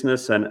about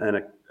business or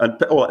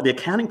the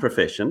accounting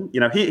profession.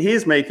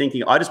 Here's me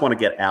thinking, I just want to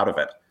get out of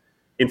it.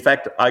 In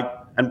fact,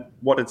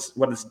 what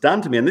it's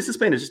done to me, and this has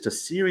been just a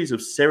series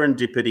of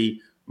serendipity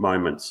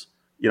moments.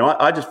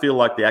 I just feel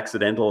like the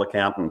accidental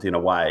accountant in a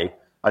way.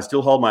 I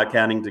still hold my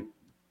accounting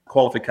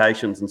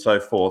qualifications and so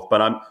forth,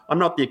 but I'm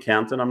not the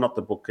accountant. I'm not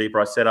the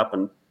bookkeeper. I set up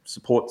and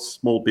support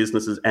small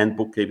businesses and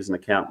bookkeepers and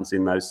accountants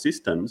in those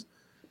systems.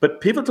 But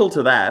pivotal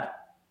to that,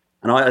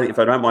 and if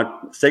I don't mind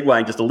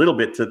segueing just a little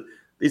bit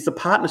is the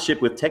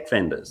partnership with tech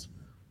vendors.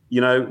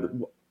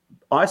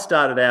 I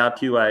started out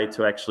QA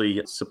to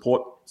actually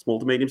support small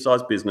to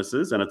medium-sized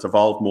businesses, and it's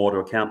evolved more to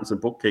accountants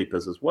and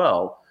bookkeepers as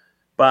well.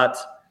 But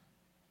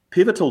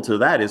pivotal to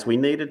that is we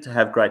needed to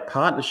have great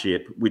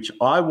partnership, which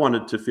I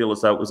wanted to feel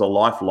as though it was a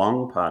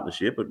lifelong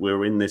partnership, but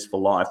we're in this for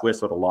life. We're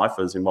sort of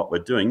lifers in what we're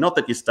doing. Not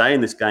that you stay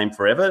in this game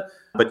forever,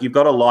 but you've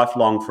got a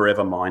lifelong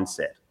forever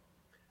mindset.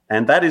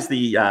 And that is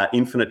the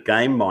infinite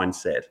game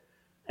mindset.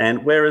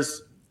 And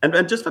whereas,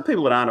 and just for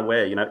people that aren't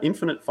aware,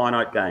 infinite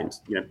finite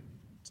games,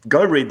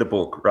 go read the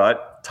book, right?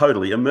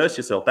 Totally immerse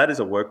yourself. That is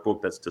a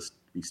workbook that's to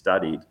be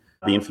studied,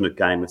 The Infinite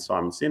Game with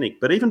Simon Sinek.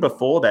 But even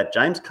before that,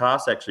 James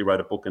Cass actually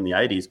wrote a book in the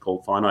 80s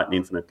called Finite and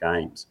Infinite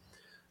Games.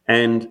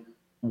 And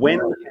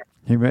when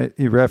he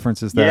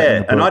references that.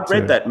 Yeah, and I'd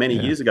read that many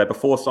years ago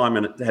before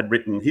Simon had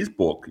written his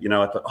book.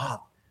 I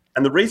thought,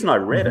 and the reason I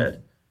read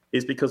it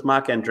is because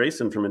Mark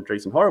Andreessen from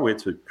Andreessen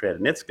Horowitz, who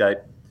created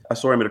Netscape, I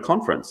saw him at a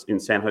conference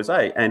in San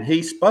Jose, and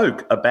he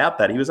spoke about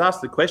that. He was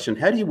asked the question,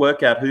 how do you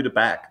work out who to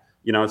back,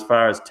 as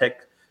far as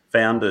tech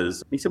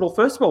founders? He said, well,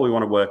 first of all, we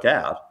want to work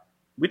out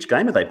which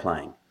game are they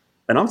playing?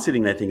 And I'm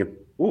sitting there thinking,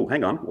 oh,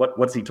 hang on,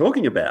 what's he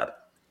talking about?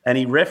 And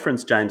he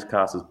referenced James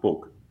Cass's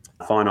book,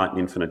 Finite and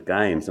Infinite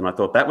Games. And I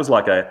thought that was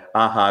like a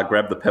aha,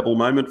 grab the pebble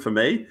moment for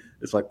me.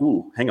 It's like,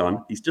 ooh, hang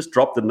on, he's just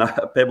dropped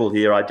a pebble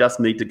here. I just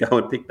need to go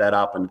and pick that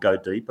up and go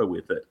deeper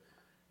with it.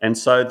 And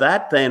so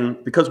that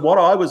then, because what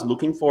I was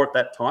looking for at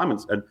that time,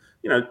 and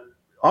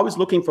I was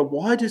looking for,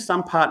 why do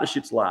some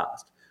partnerships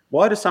last?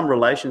 Why do some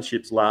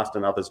relationships last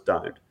and others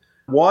don't?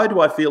 Why do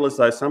I feel as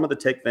though some of the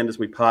tech vendors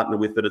we partner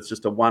with, that it's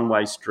just a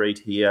one-way street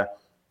here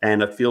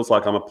and it feels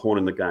like I'm a pawn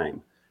in the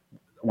game?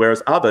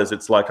 Whereas others,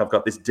 it's like I've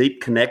got this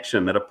deep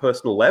connection at a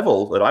personal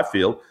level that I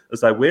feel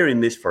as though we're in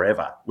this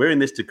forever. We're in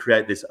this to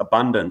create this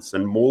abundance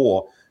and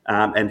more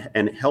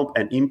and help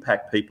and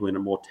impact people in a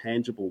more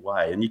tangible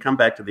way. And you come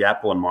back to the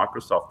Apple and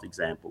Microsoft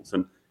examples.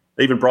 And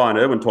even Brian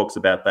Irwin talks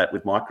about that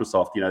with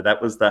Microsoft.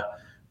 That was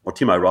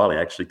Tim O'Reilly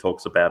actually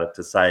talks about it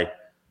to say,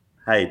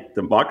 hey,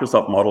 the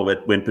Microsoft model,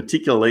 when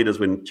particular leaders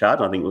were in charge,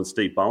 I think when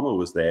Steve Ballmer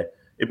was there,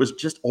 it was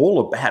just all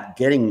about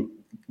getting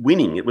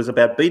winning. It was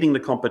about beating the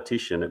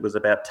competition. It was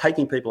about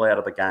taking people out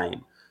of the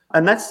game.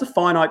 And that's the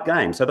finite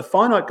game. So the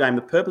finite game,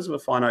 the purpose of a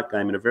finite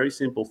game in a very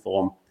simple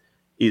form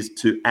is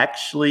to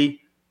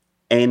actually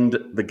end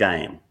the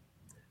game.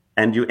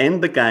 And you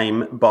end the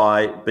game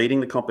by beating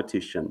the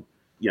competition,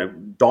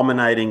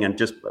 dominating and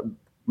just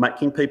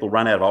making people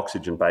run out of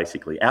oxygen,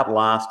 basically,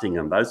 outlasting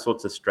them, those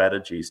sorts of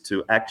strategies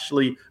to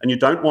actually, and you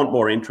don't want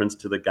more entrants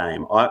to the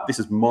game. This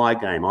is my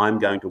game. I'm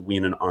going to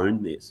win and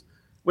own this.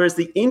 Whereas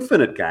the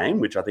infinite game,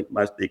 which I think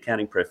most of the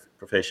accounting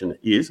profession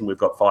is, and we've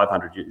got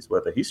 500 years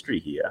worth of history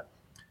here,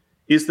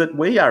 is that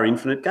we are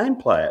infinite game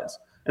players.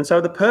 And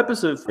so the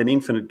purpose of an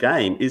infinite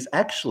game is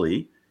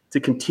actually to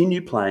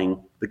continue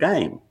playing the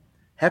game.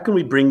 How can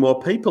we bring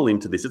more people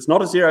into this? It's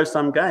not a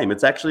zero-sum game.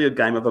 It's actually a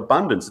game of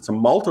abundance. It's a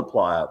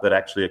multiplier that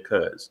actually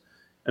occurs.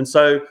 And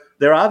so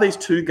there are these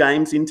two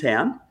games in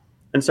town.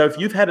 And so if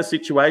you've had a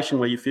situation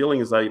where you're feeling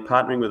as though you're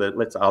partnering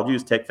with I'll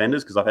use tech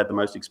vendors because I've had the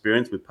most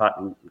experience with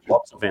partnering with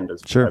lots of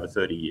vendors for over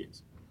 30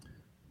 years.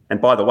 And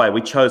by the way,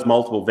 we chose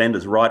multiple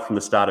vendors right from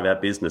the start of our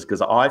business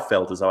because I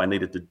felt as though I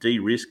needed to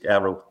de-risk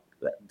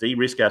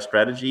our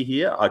strategy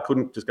here. I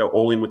couldn't just go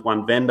all in with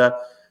one vendor.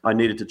 I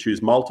needed to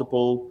choose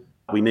multiple.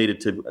 We needed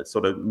to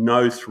sort of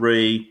know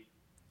three,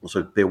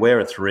 so beware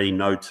of three,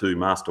 know two,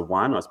 master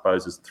one, I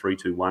suppose is the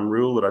 3-2-1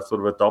 rule that I sort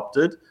of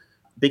adopted.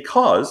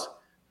 Because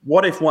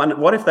what if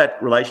that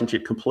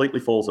relationship completely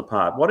falls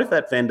apart? What if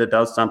that vendor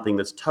does something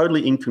that's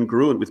totally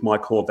incongruent with my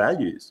core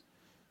values?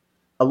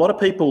 A lot of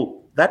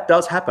people, that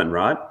does happen,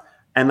 right?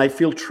 And they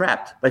feel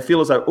trapped. They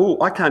feel as though,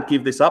 I can't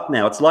give this up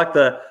now. It's like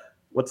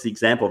what's the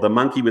example? The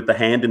monkey with the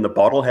hand in the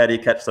bottle. How do you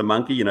catch the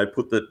monkey?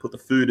 Put the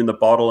food in the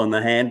bottle and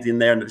the hand in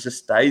there and it just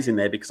stays in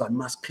there because I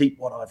must keep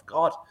what I've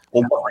got.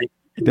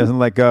 It doesn't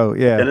let go,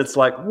 yeah. And it's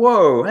like,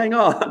 whoa, hang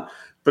on.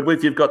 But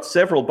if you've got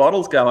several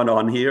bottles going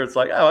on here, it's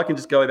like, I can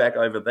just go back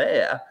over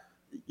there.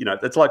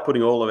 It's like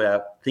putting all of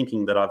our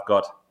thinking that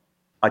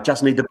I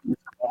just need to.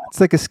 It's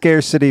like a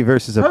scarcity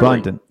versus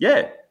abundant.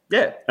 Yeah.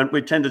 Yeah, and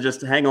we tend to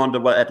just hang on to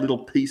that little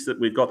piece that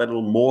we've got, that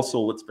little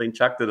morsel that's been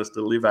chucked at us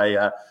to live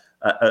a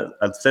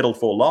settled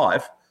for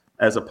life,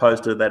 as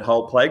opposed to that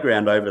whole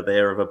playground over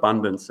there of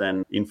abundance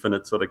and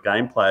infinite sort of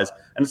game players.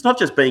 And it's not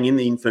just being in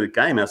the infinite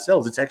game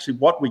ourselves, it's actually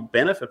what we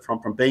benefit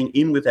from being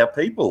in with our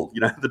people,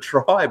 the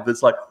tribe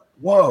that's like,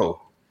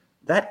 whoa,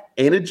 that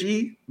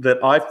energy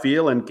that I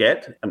feel and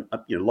get, and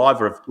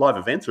live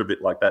events are a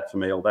bit like that for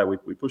me, although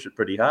we push it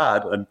pretty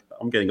hard and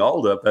I'm getting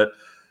older, but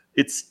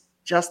it's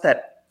just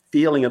that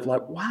feeling of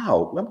like,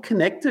 wow, I'm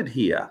connected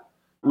here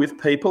with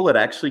people that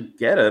actually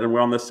get it and we're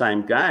on the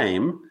same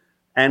game.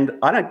 And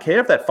I don't care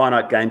if that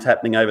finite game's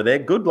happening over there.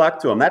 Good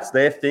luck to them. That's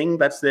their thing.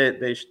 That's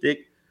their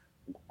shtick.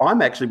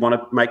 I'm actually want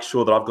to make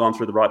sure that I've gone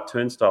through the right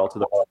turnstile to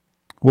the right.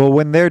 Well,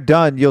 when they're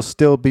done, you'll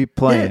still be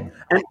playing.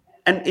 Yeah.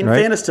 And in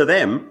fairness to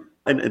them,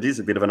 and it is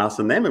a bit of an us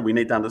and them, and we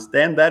need to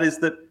understand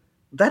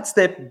that's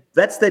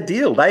their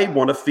deal. They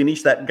want to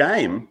finish that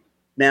game.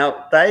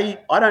 Now, I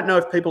don't know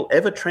if people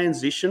ever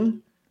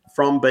transition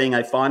from being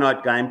a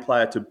finite game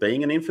player to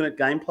being an infinite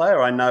game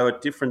player. I know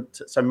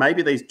so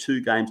maybe these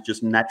two games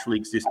just naturally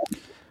exist.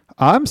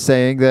 I'm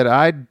saying that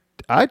I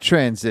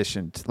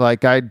transitioned.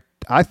 Like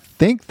I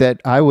think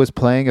that I was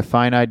playing a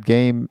finite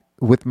game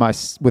with my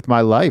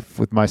life,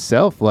 with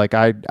myself. Like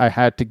I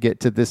had to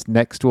get to this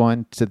next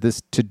one, to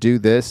do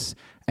this,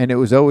 and it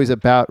was always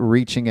about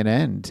reaching an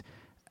end.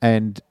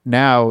 And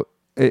now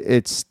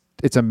it's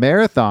a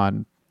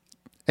marathon.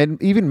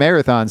 And even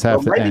marathons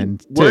have to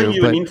end too. Were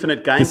you an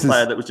infinite game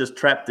player that was just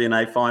trapped in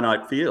a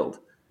finite field?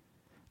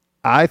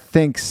 I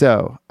think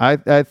so. I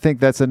think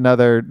that's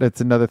another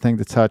thing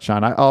to touch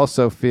on. I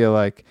also feel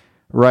like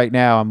right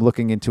now I'm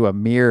looking into a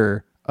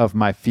mirror of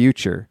my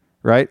future,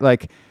 right?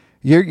 Like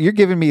you're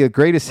giving me the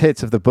greatest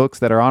hits of the books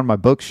that are on my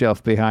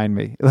bookshelf behind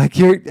me. Like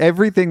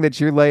everything that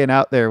you're laying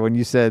out there when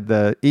you said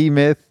the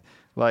E-Myth,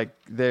 like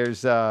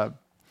there's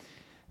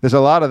a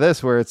lot of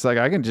this where it's like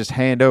I can just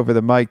hand over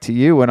the mic to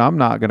you and I'm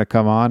not going to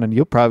come on and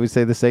you'll probably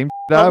say the same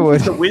I would.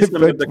 The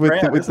wisdom of the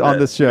crowd on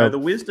this show. The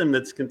wisdom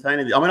that's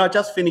contained in it. I mean, I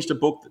just finished a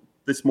book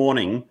this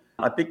morning.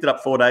 I picked it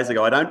up 4 days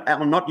ago.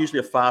 I'm not usually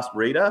a fast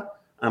reader.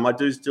 I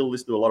do still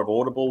listen to a lot of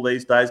Audible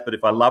these days, but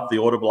if I love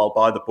the Audible, I'll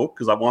buy the book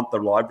because I want the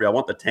library. I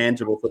want the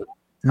tangible for the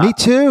Me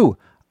too.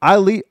 I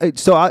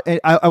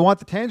want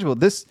the tangible.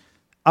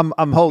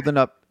 I'm holding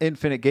up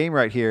Infinite Game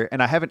right here,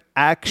 and I haven't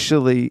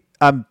actually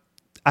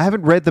I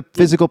haven't read the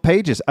physical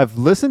pages. I've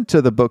listened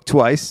to the book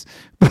twice,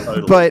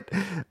 totally. But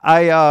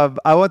I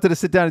wanted to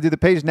sit down and do the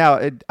page. Now,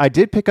 I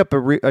did pick up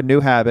a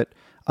new habit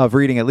of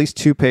reading at least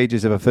 2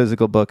 pages of a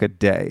physical book a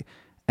day.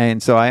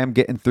 And so I am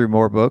getting through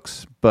more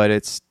books, but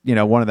it's,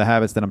 one of the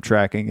habits that I'm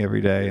tracking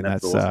every day. And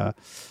that's awesome.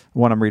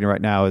 One I'm reading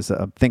right now is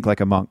Think Like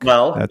a Monk.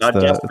 Well, I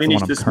just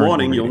finished this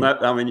morning. You'll know,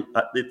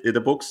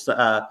 the book's,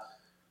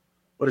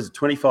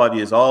 25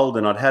 years old,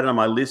 and I'd had it on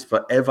my list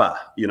forever,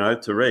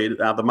 to read.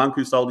 The Monk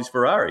Who Sold His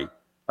Ferrari.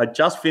 I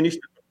just finished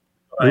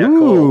it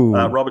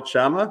called Robin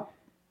Sharma,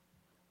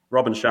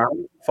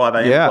 5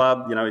 a.m.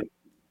 Club,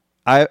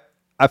 I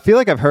feel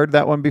like I've heard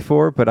that one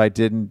before, but I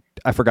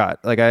forgot.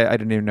 Like I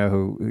didn't even know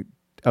who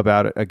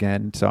about it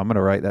again. So I'm going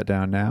to write that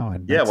down now.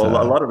 And Yeah,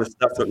 well, a lot of the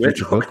stuff that we're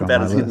future book talking on about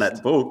my is in list.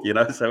 that book,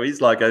 So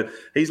he's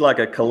like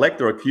a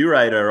collector, a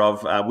curator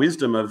of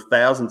wisdom of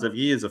thousands of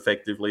years,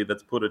 effectively,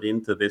 that's put it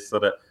into this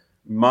sort of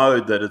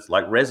mode that it's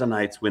like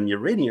resonates when you're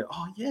reading it.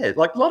 Oh yeah,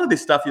 like a lot of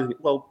this stuff, you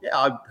think, well, yeah,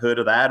 I've heard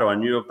of that, or I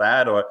knew of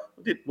that, or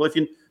well, if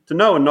you to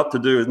know and not to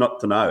do is not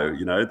to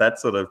know. That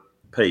sort of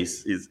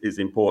piece is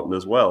important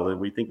as well. And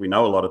we think we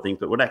know a lot of things,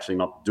 but we're actually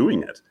not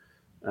doing it.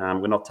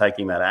 We're not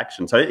taking that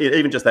action. So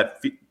even just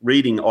that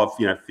reading of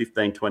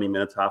 15, 20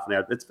 minutes, half an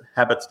hour, it's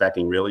habit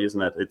stacking, really,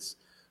 isn't it?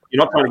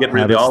 You're not trying to get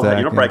rid of the old habit.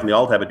 You're not breaking the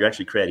old habit. You're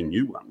actually creating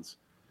new ones,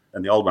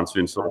 and the old one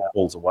soon sort of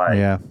falls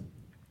away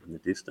in the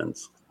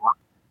distance.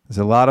 There's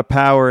a lot of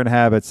power in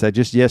habits. I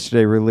just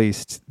yesterday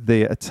released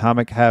the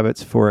Atomic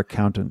Habits for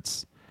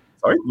Accountants.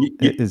 Sorry,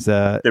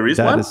 there is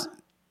one.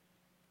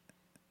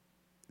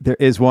 There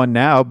is one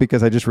now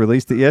because I just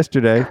released it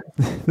yesterday.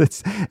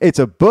 It's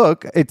a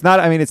book. It's not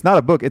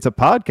a book. It's a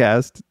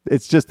podcast.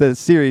 It's just a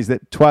series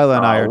that Twyla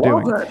and I are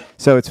doing. That.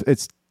 So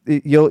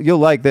you'll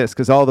like this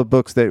because all the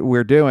books that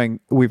we're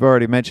doing, we've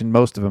already mentioned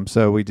most of them.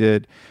 So we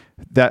did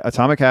that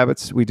Atomic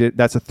Habits.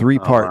 That's a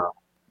 3-part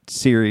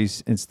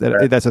series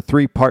instead. That's a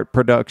 3-part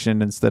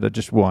production instead of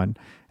just one.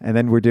 And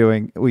then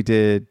we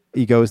did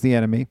Ego is the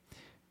Enemy,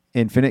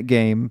 Infinite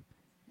Game.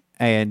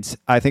 And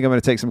I think I'm going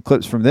to take some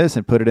clips from this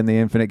and put it in the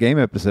Infinite Game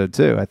episode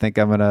too. I think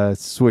I'm going to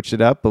switch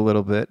it up a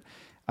little bit.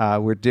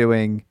 We're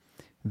doing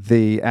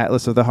the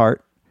Atlas of the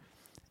Heart,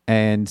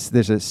 and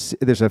there's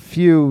a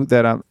few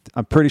that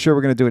I'm pretty sure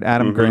we're going to do an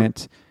Adam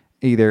Grant,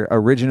 either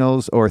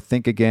originals or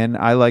Think Again.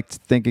 I liked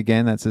Think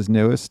Again. That's his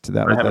newest.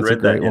 That's a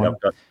great one.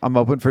 I'm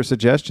open for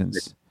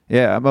suggestions.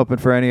 Yeah, I'm open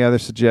for any other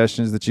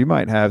suggestions that you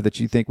might have that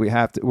you think we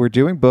have to. We're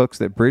doing books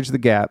that bridge the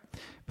gap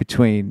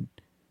between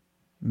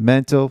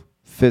mental,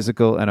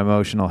 physical, and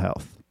emotional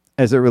health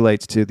as it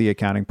relates to the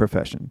accounting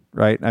profession,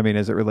 right? I mean,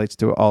 as it relates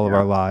to all of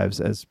our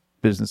lives as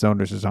business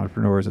owners, as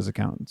entrepreneurs, as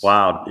accountants.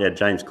 Wow. Yeah.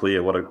 James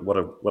Clear. What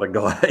a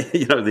guy,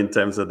 in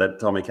terms of that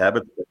Atomic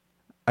Habit.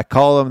 I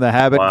call him the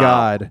habit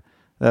god.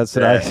 That's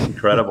what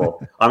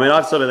incredible. I mean,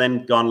 I've sort of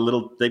then gone a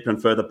little deeper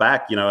and further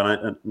back, and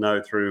I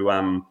know through,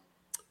 I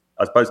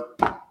suppose,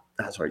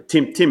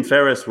 Tim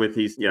Ferriss with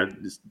his,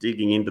 just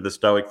digging into the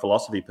Stoic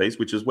philosophy piece,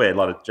 which is where a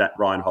lot of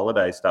Ryan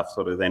Holiday stuff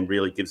sort of then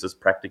really gives us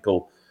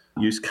practical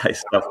use case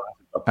stuff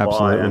to apply.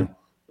 Absolutely. And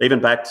even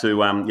back to,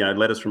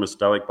 Letters from a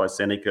Stoic by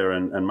Seneca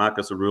and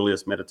Marcus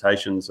Aurelius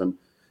Meditations and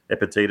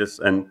Epictetus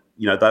and,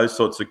 those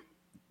sorts of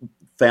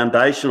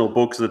foundational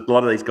books that a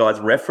lot of these guys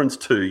reference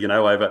to,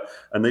 over,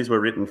 and these were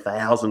written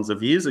thousands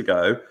of years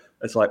ago.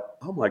 It's like,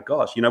 oh my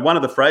gosh. One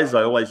of the phrases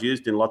I always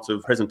used in lots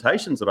of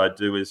presentations that I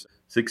do is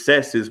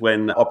success is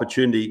when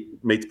opportunity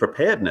meets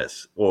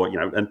preparedness,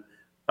 and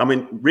I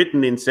mean,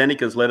 written in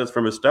Seneca's Letters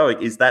from a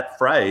Stoic is that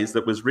phrase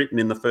that was written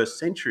in the 1st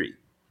century.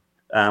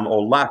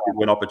 Or luck is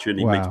when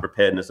opportunity meets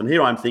preparedness. And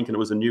here I'm thinking it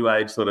was a new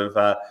age sort of,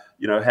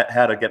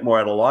 how to get more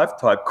out of life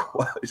type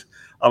quote.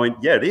 I mean,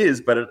 yeah, it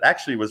is, but it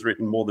actually was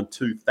written more than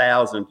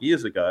 2,000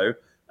 years ago.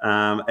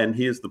 And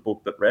here's the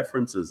book that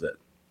references it.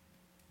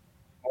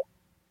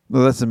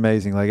 Well, that's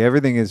amazing. Like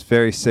everything is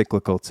very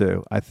cyclical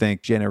too. I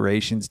think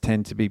generations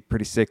tend to be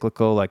pretty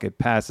cyclical. Like it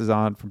passes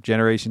on from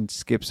generation,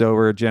 skips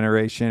over a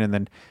generation, and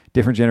then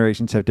different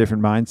generations have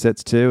different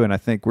mindsets too. And I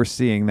think we're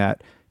seeing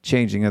that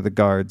changing of the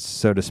guards,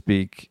 so to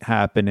speak,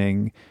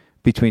 happening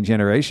between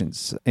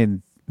generations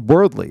in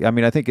worldly. I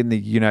mean, I think in the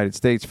United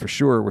States for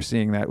sure, we're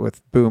seeing that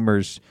with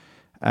boomers,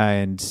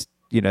 and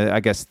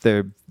I guess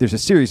there's a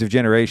series of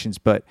generations,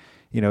 but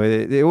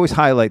they always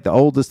highlight the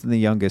oldest and the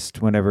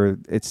youngest whenever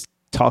it's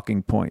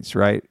talking points,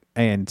 right?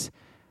 And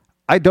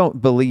I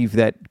don't believe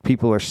that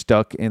people are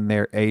stuck in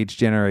their age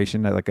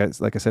generation. Like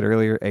I said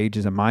earlier, age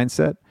is a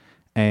mindset,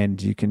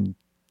 and you can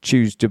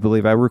choose to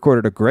believe. I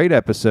recorded a great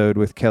episode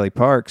with Kelly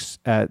Parks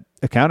at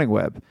Accounting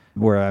Web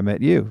where I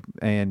met you,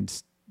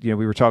 and we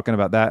were talking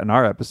about that in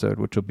our episode,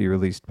 which will be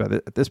released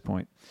at this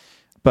point.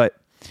 But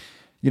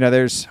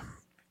there's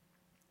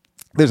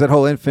that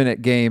whole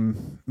infinite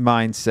game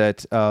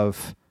mindset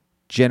of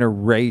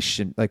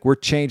generation. Like we're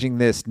changing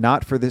this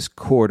not for this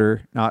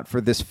quarter, not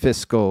for this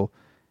fiscal.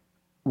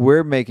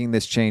 We're making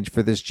this change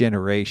for this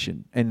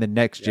generation and the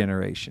next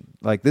generation.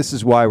 Like this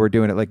is why we're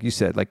doing it. Like you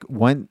said, like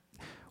when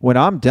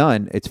I'm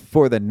done, it's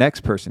for the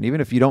next person.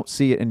 Even if you don't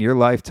see it in your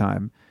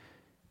lifetime,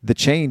 the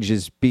change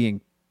is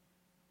being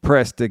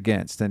pressed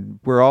against, and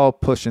we're all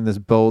pushing this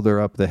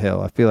boulder up the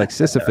hill. I feel like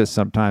Sisyphus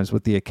sometimes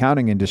with the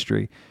accounting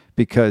industry,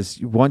 because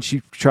once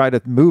you try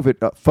to move it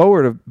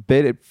forward a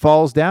bit, it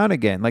falls down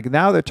again. Like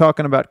now they're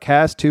talking about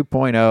CAS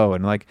 2.0,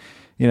 and like,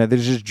 they're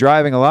just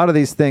driving a lot of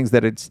these things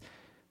that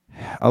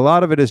a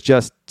lot of it is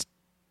just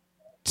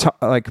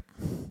I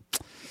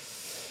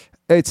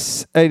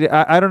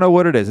don't know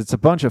what it is. It's a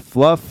bunch of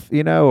fluff,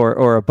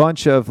 or a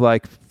bunch of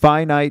like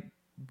finite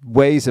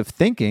ways of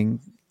thinking.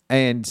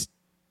 And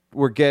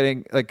we're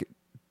getting, like,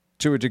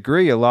 to a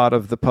degree, a lot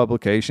of the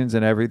publications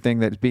and everything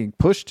that's being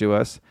pushed to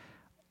us,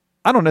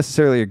 I don't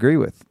necessarily agree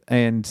with.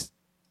 And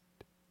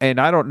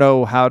I don't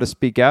know how to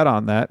speak out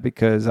on that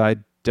because I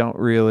don't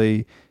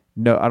really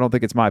no, I don't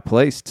think it's my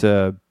place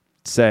to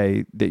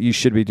say that you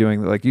should be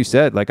doing, like you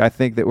said, like I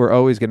think that we're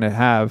always going to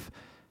have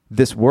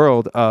this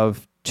world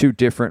of two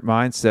different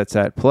mindsets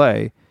at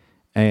play.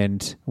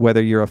 And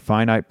whether you're a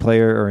finite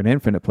player or an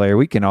infinite player,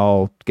 we can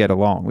all get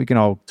along. We can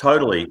all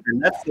totally.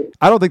 And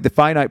I don't think the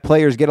finite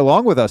players get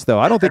along with us, though.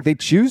 I don't think they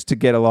choose to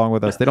get along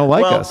with us. They don't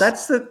like us.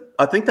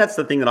 I think that's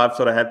the thing that I've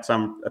sort of had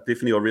some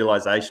epiphany or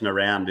realization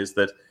around, is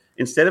that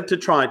instead of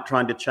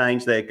trying to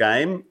change their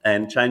game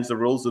and change the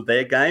rules of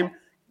their game,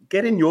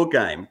 get in your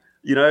game,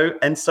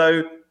 And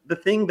so the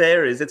thing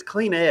there is it's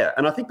clean air.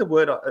 And I think the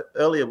word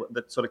earlier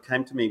that sort of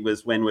came to me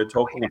was when we're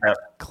talking about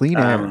clean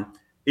air.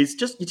 It's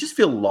just, you just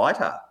feel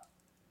lighter.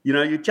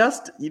 You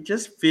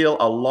just feel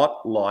a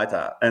lot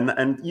lighter.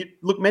 And you,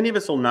 look, many of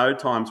us will know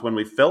times when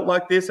we felt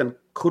like this and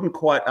couldn't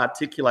quite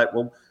articulate,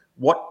 well,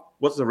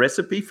 what's the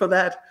recipe for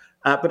that?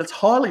 But it's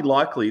highly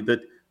likely that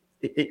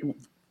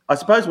I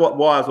suppose why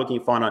I was looking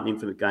at finite and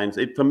infinite games,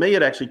 for me,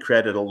 it actually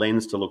created a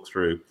lens to look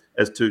through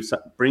as to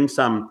bring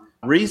some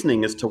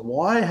reasoning as to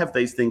why have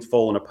these things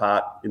fallen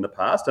apart in the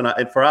past. And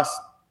for us,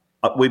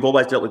 we've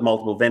always dealt with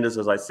multiple vendors,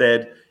 as I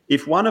said.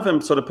 If one of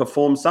them sort of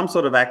performs some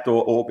sort of act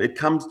or it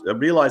comes a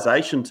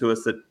realization to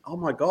us that, oh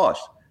my gosh,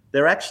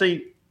 they're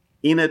actually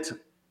in it.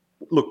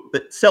 Look,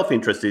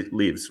 self-interest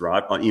lives,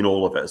 right, in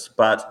all of us,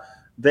 but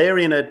they're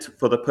in it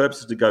for the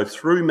purposes to go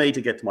through me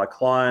to get to my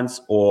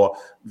clients, or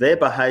their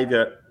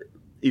behavior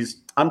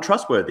is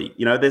untrustworthy.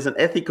 There's an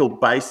ethical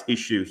base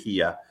issue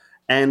here.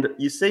 And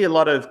you see a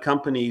lot of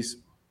companies,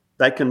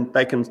 they can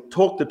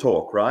talk the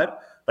talk, right?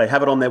 They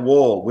have it on their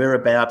wall. We're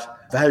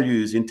about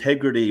values,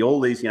 integrity, all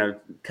these,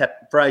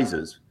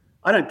 phrases.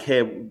 I don't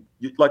care.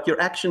 Like,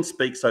 your actions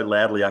speak so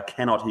loudly, I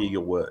cannot hear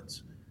your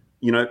words.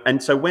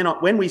 And so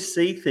when we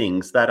see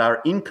things that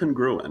are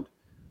incongruent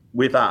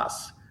with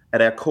us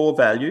at our core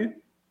value,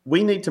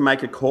 we need to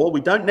make a call.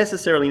 We don't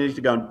necessarily need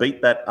to go and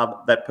beat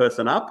that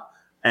person up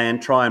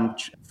and try and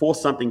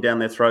force something down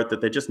their throat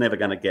that they're just never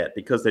going to get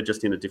because they're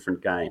just in a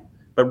different game.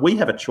 But we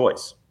have a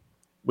choice.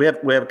 We have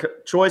a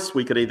choice.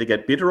 We could either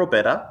get bitter or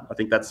better. I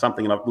think that's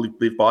something that I've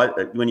lived by.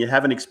 When you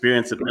have an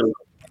experience that really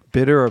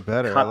bitter or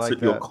better, cuts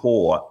at your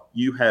core,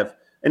 you have.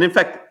 And in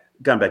fact,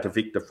 going back to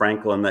Viktor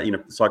Frankl and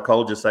that,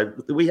 psychologists say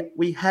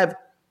we have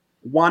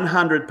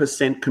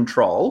 100%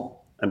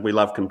 control, and we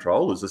love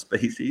control as a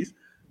species.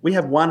 We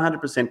have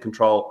 100%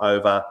 control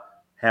over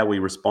how we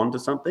respond to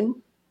something.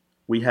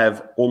 We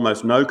have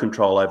almost no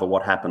control over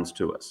what happens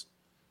to us.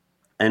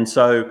 And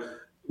so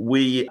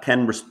we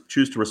can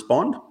choose to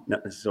respond,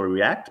 not necessarily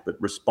react, but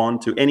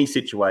respond to any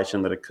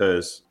situation that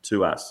occurs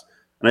to us.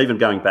 And even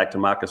going back to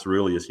Marcus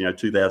Aurelius,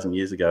 2,000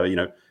 years ago,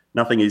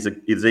 nothing is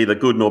either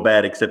good nor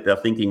bad except our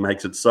thinking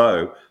makes it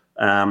so.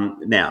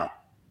 Now,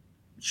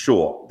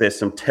 sure, there's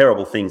some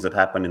terrible things that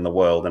happen in the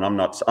world, and I'm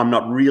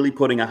not really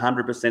putting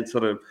 100%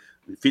 sort of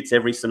fits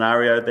every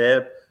scenario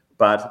there,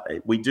 but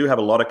we do have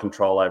a lot of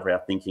control over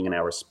our thinking and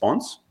our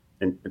response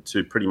and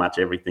to pretty much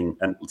everything.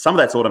 And some of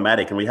that's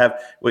automatic, and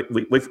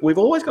we've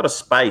always got a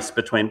space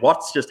between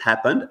what's just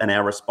happened and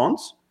our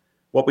response.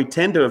 What we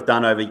tend to have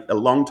done over a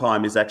long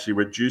time is actually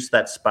reduce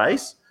that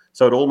space,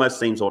 so it almost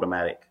seems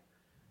automatic.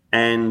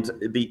 And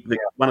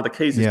one of the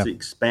keys is to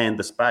expand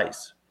the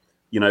space,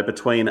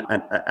 between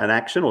an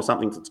action or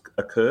something that's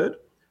occurred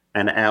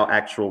and our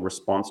actual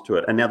response to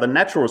it. And now the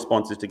natural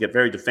response is to get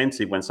very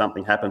defensive when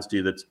something happens to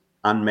you that's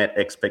unmet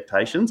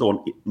expectations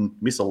or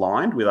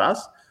misaligned with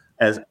us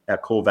as our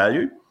core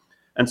value.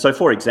 And so,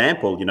 for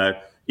example,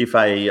 if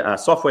a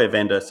software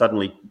vendor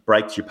suddenly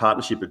breaks your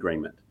partnership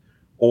agreement,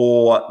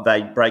 or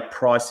they break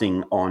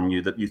pricing on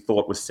you that you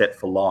thought was set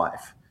for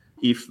life,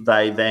 if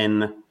they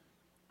then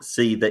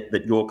see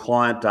that your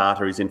client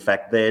data is in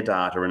fact their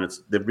data and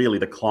really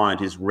the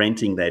client is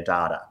renting their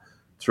data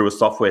through a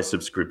software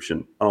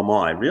subscription. Oh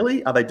my,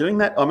 really? Are they doing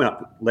that? I mean,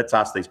 let's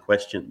ask these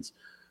questions.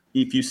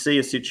 If you see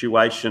a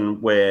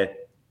situation where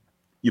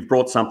you've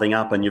brought something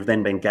up and you've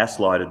then been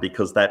gaslighted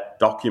because that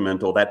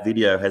document or that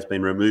video has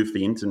been removed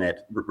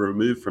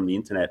from the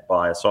internet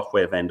by a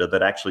software vendor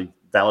that actually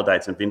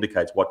validates and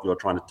vindicates what you're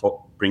trying to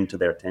bring to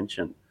their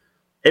attention.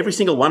 Every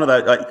single one of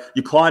those,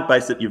 your client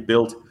base that you've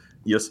built,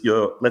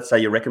 let's say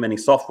you're recommending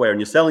software and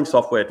you're selling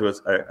software to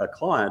a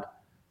client,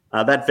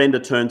 that vendor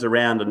turns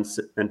around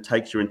and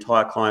takes your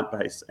entire client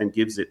base and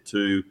gives it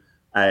to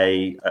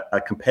a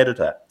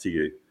competitor to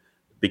you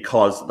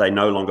because they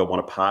no longer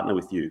want to partner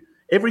with you.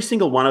 Every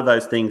single one of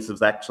those things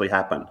has actually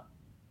happened,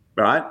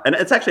 right? And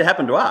it's actually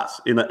happened to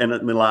us in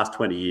the last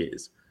 20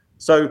 years.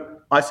 So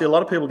I see a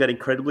lot of people get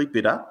incredibly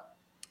bitter.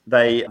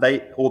 They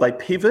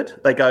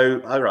pivot. They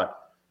go, all right,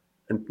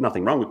 and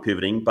nothing wrong with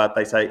pivoting, but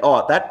they say,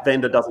 oh, that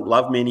vendor doesn't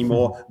love me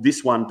anymore.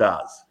 This one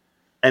does.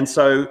 And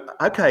so,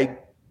 okay,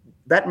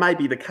 that may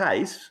be the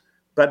case,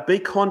 but be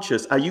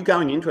conscious. Are you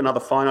going into another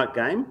finite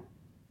game,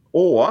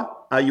 or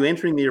are you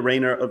entering the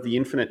arena of the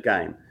infinite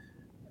game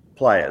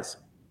players?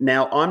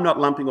 Now, I'm not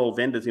lumping all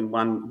vendors in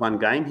one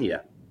game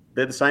here.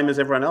 They're the same as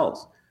everyone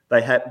else.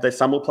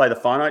 Some will play the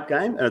finite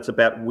game, and it's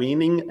about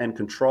winning and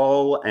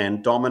control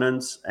and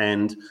dominance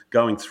and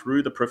going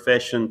through the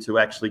profession to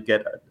actually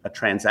get a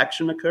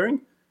transaction occurring.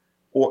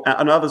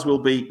 and others will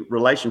be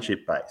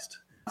relationship-based.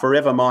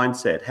 Forever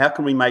mindset. How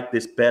can we make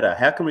this better?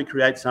 How can we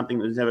create something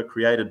that was never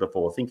created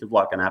before? Think of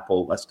like an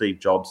Apple, a Steve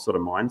Jobs sort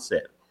of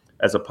mindset,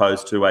 as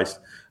opposed to a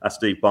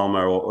Steve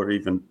Ballmer or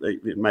even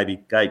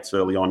maybe Gates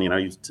early on.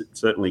 He's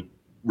certainly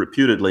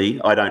reputedly,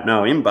 I don't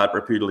know him, but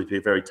reputedly to be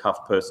a very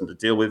tough person to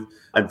deal with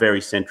and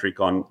very centric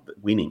on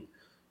winning.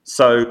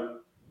 So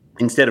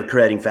instead of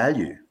creating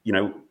value,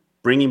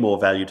 bringing more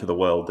value to the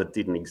world that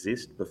didn't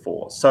exist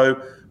before.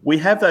 So we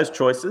have those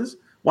choices.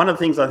 One of the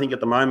things I think at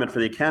the moment for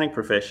the accounting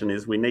profession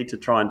is we need to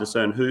try and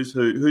discern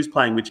who's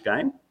playing which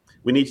game.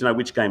 We need to know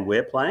which game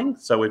we're playing,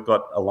 so we've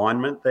got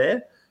alignment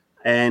there.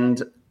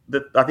 And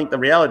I think the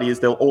reality is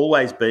there'll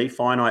always be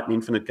finite and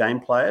infinite game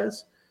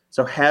players.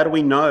 So how do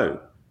we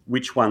know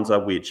which ones are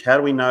which? How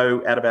do we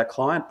know out of our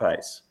client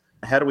base?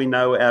 How do we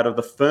know out of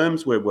the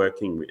firms we're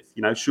working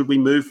with? Should we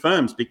move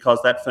firms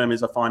because that firm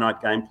is a finite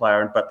game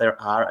player, but there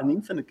are an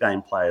infinite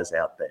game players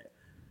out there?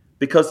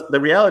 Because the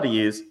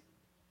reality is,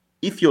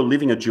 if you're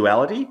living a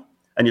duality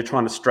and you're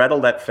trying to straddle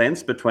that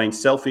fence between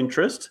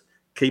self-interest,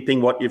 keeping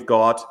what you've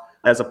got,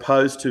 as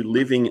opposed to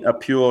living a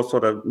pure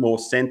sort of more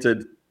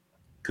centered,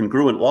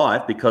 congruent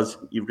life, because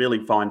you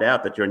really find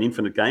out that you're an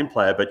infinite game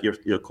player, but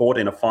you're caught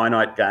in a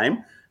finite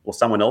game or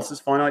someone else's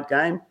finite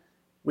game,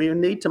 we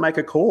need to make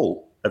a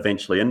call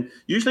eventually. And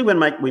usually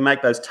when we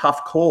make those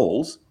tough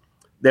calls,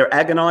 they're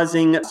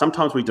agonizing.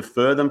 Sometimes we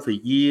defer them for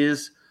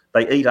years.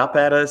 They eat up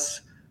at us.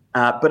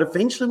 But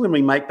eventually when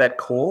we make that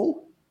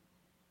call,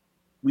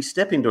 we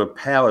step into a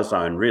power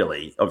zone,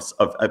 really.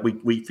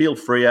 We feel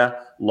freer,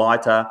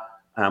 lighter.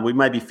 We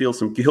maybe feel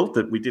some guilt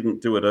that we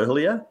didn't do it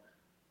earlier.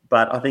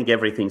 But I think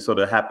everything sort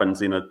of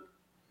happens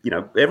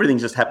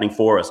everything's just happening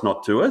for us,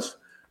 not to us.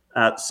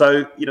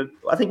 So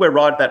I think we're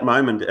right at that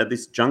moment, at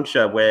this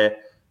juncture where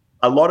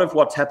a lot of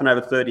what's happened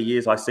over 30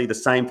 years, I see the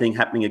same thing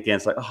happening again.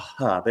 It's like,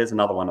 there's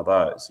another one of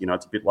those.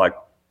 It's a bit like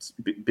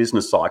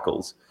business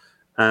cycles.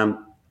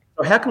 So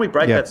how can we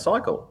break that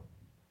cycle?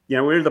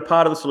 We're either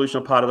part of the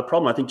solution or part of the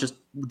problem. I think just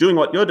doing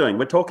what you're doing,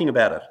 we're talking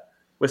about it.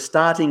 We're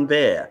starting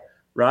there,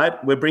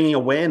 right? We're bringing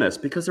awareness,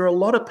 because there are a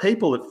lot of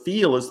people that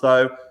feel as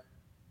though,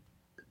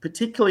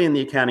 particularly in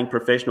the accounting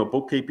profession or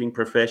bookkeeping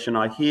profession,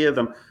 I hear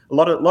them,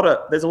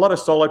 there's a lot of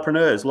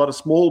solopreneurs, a lot of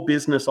small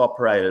business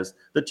operators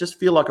that just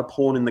feel like a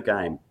pawn in the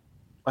game.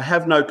 I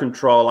have no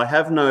control. I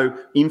have no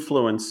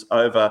influence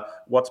over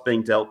what's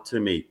being dealt to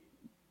me.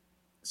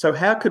 So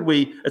how could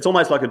it's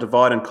almost like a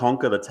divide and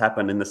conquer that's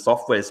happened in the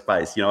software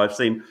space. I've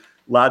seen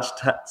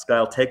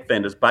large-scale tech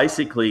vendors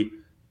basically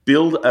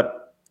build a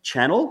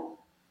channel,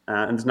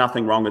 and there's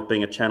nothing wrong with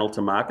being a channel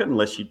to market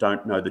unless you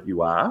don't know that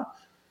you are,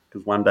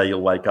 because one day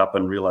you'll wake up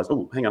and realize,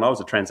 oh, hang on, I was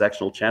a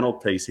transactional channel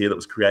piece here that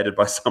was created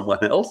by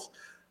someone else.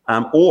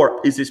 Or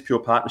is this pure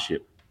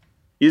partnership?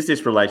 Is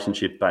this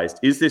relationship-based?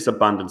 Is this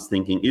abundance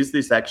thinking? Is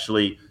this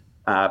actually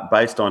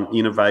based on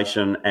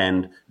innovation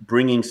and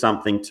bringing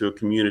something to a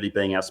community,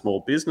 being our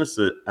small business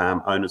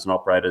owners and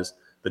operators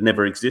that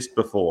never exist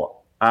before?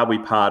 Are we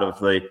part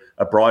of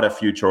a brighter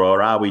future,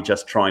 or are we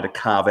just trying to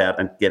carve out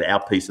and get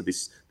our piece of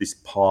this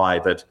pie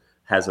that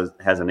has an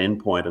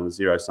endpoint and a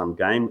zero-sum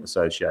game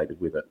associated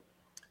with it?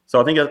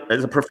 So I think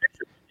as a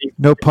profession...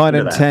 No pun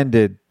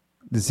intended,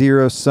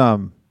 zero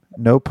sum.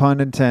 No pun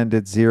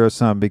intended, zero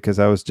sum, because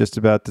I was just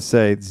about to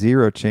say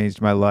zero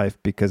changed my life,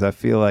 because I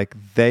feel like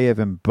they have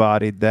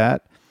embodied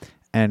that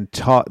and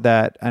taught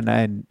that,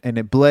 and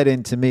it bled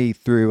into me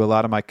through a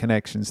lot of my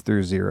connections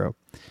through Zero.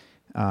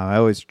 I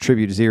always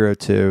attribute Zero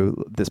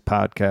to this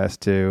podcast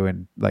too,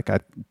 and I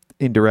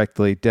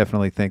indirectly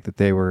definitely think that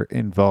they were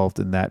involved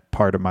in that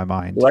part of my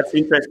mind. Well, that's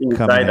interesting to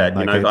say that.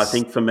 I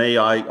think for me,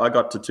 I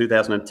got to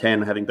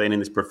 2010, having been in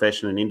this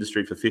profession and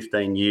industry for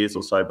 15 years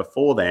or so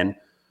before then.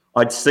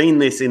 I'd seen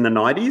this in the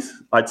 90s.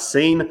 I'd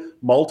seen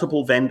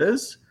multiple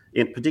vendors,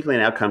 particularly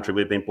in our country.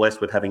 We've been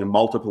blessed with having a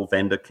multiple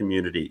vendor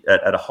community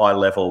at a high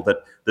level that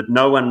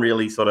no one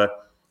really sort of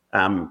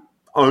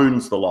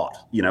owns the lot,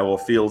 or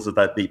feels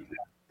that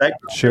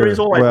Sure.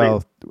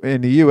 Well,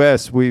 in the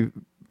U.S., we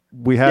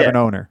have an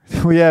owner.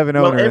 We have an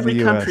owner. Well, every in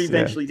the country US,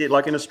 eventually did.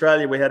 Like in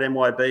Australia, we had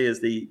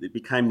MYB it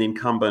became the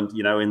incumbent,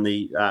 in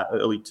the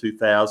early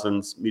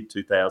 2000s, mid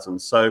 2000s.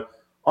 So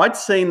I'd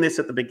seen this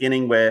at the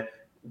beginning where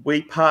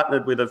we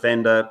partnered with a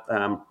vendor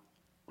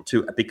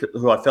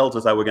who I felt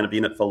as though we're going to be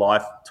in it for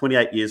life.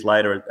 28 years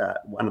later,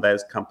 one of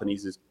those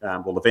companies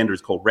the vendor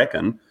is called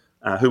Reckon,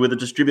 who were the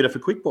distributor for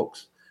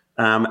QuickBooks.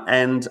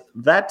 And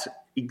that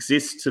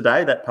exists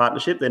today, that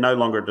partnership. They're no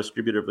longer a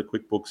distributor of the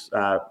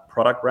QuickBooks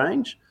product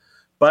range.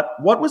 But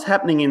what was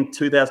happening in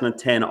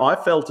 2010, I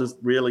felt as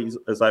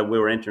though we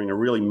were entering a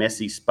really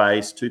messy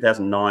space,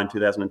 2009,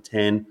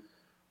 2010.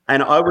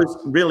 And I was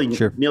really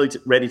nearly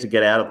ready to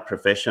get out of the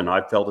profession.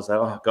 I felt as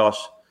though, oh gosh,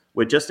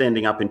 we're just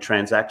ending up in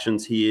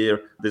transactions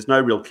here. There's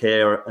no real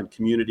care and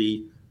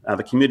community.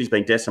 The community's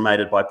been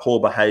decimated by poor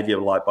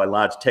behaviour, like by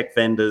large tech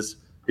vendors.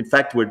 In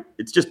fact,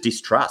 it's just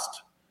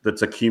distrust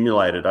that's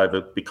accumulated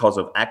because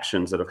of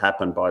actions that have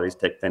happened by these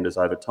tech vendors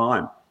over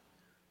time.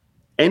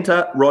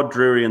 Enter Rod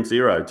Drury and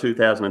Xero,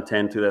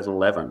 2010,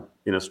 2011.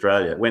 in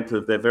Australia. Went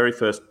to their very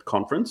first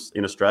conference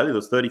in Australia. There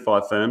was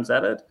 35 firms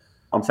at it.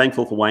 I'm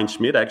thankful for Wayne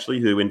Schmidt, actually,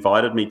 who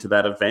invited me to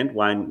that event.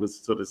 Wayne was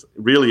sort of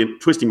really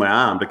twisting my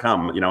arm to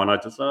come, and I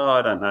just,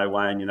 I don't know,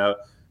 Wayne,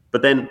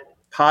 But then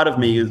part of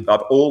me is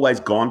I've always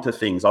gone to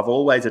things. I've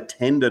always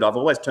attended. I've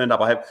always turned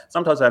up.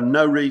 Sometimes I have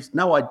no reason,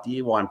 no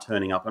idea why I'm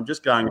turning up. I'm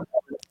just going.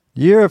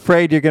 You're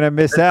afraid you're going to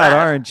miss out,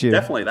 aren't you?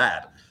 Definitely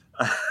that.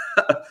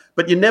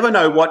 But you never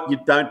know what you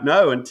don't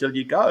know until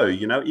you go.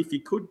 If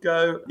you could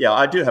go,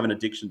 I do have an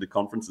addiction to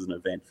conferences and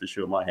events for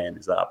sure. My hand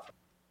is up.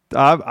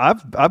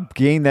 I've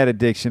gained that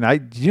addiction.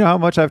 Do you know how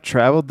much I've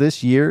traveled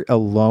this year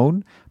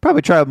alone?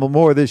 Probably traveled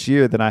more this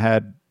year than I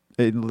had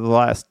in the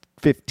last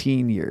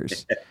 15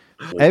 years.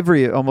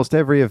 Almost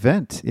every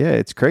event. Yeah,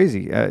 it's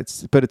crazy.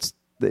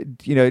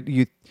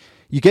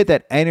 You get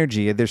that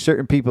energy, and there's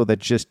certain people that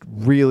just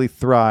really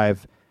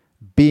thrive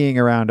being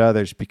around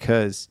others,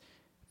 because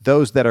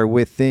those that are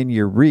within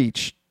your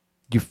reach,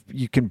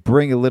 you can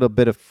bring a little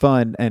bit of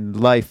fun and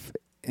life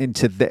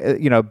into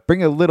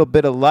bring a little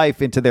bit of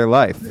life into their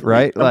life,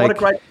 right? And what a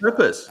great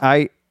purpose.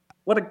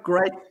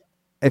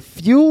 It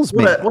fuels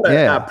me. What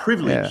a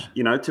privilege,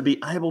 to be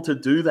able to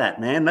do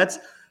that, man. That's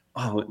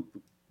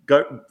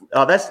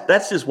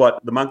just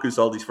what the monk who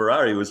sold his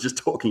Ferrari was just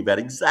talking about.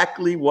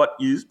 Exactly what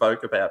you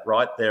spoke about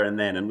right there and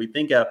then. And we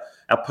think our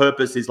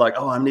purpose is like,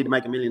 I need to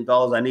make $1 million.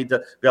 I need to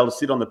be able to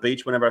sit on the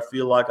beach whenever I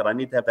feel like it. I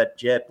need to have that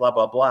jet, blah,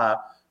 blah, blah.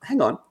 Hang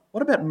on.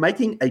 What about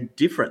making a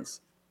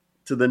difference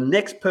to the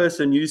next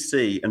person you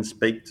see and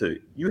speak to?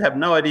 You have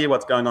no idea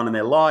what's going on in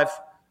their life,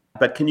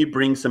 but can you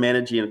bring some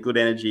energy and good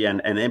energy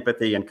and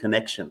empathy and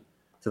connection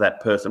to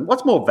that person?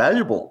 What's more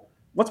valuable?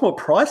 What's more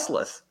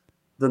priceless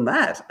than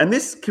that? And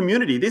this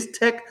community, this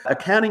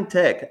accounting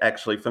tech,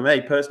 actually, for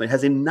me personally,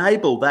 has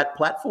enabled that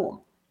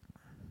platform.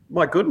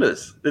 My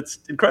goodness, it's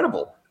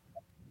incredible.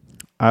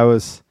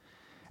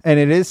 And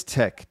it is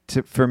tech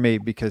for me,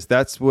 because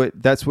that's what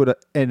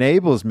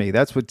enables me.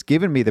 That's what's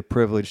given me the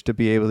privilege to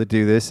be able to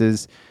do this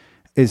is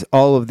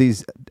all of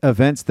these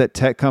events that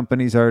tech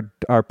companies are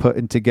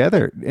putting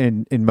together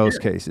in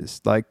most cases.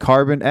 Like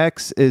Carbon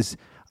X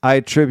I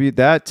attribute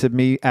that to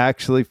me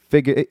actually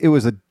it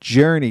was a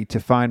journey to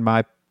find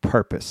my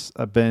purpose.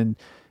 I've been,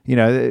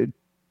 I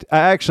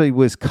actually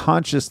was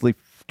consciously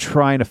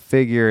trying to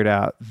figure it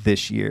out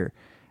this year,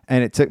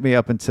 and it took me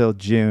up until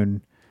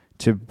June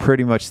to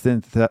pretty much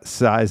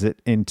synthesize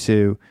it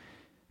into,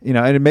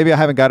 and maybe I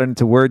haven't gotten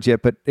into words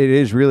yet, but it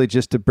is really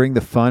just to bring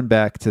the fun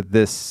back to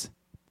this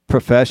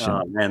profession.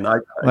 Oh man, I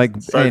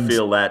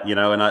feel that,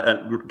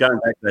 and going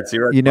back to that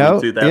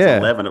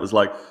 2011, it was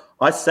like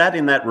I sat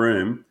in that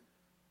room,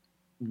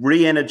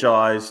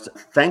 re-energized,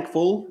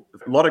 thankful,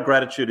 a lot of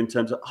gratitude in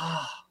terms of,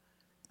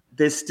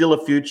 there's still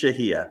a future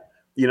here.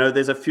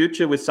 There's a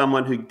future with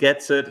someone who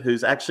gets it,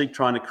 who's actually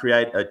trying to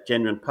create a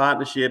genuine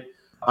partnership.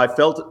 I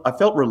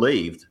felt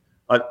relieved.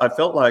 I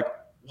felt like,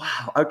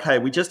 wow, okay,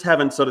 we just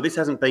haven't this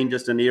hasn't been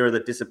just an era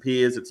that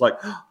disappears. It's like,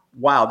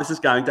 wow, this is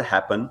going to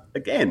happen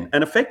again.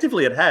 And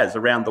effectively it has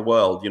around the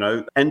world,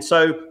 And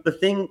so the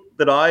thing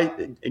that I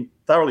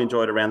thoroughly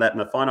enjoyed around that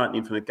and the finite and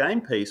infinite game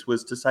piece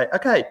was to say,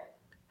 okay,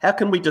 how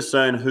can we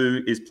discern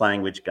who is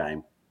playing which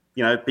game?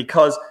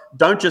 Because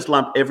don't just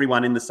lump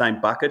everyone in the same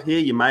bucket here.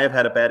 You may have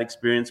had a bad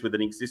experience with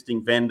an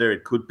existing vendor.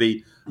 It could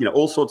be,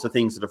 all sorts of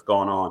things that have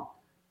gone on.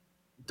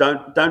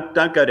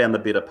 Don't go down the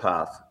bitter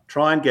path.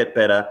 Try and get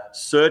better.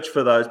 Search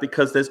for those,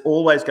 because there's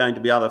always going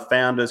to be other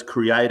founders,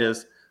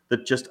 creators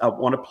that just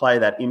want to play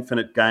that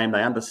infinite game.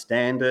 They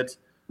understand it,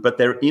 but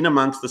they're in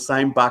amongst the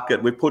same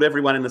bucket. We've put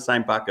everyone in the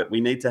same bucket. We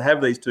need to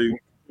have these two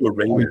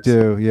arenas. We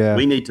do, yeah.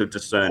 We need to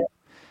discern.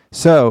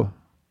 So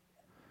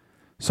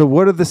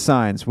what are the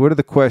signs? What are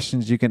the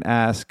questions you can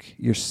ask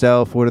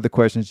yourself? What are the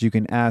questions you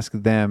can ask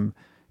them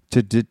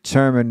to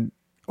determine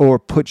or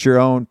put your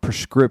own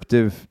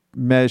prescriptive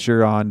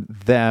measure on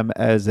them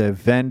as a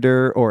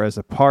vendor or as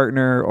a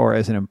partner or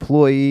as an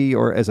employee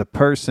or as a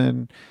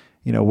person?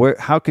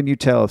 How can you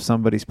tell if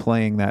somebody's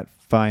playing that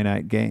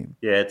finite game?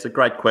 Yeah, it's a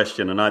great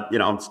question. And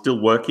I'm still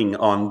working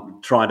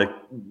on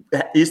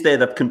is there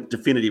the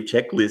definitive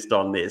checklist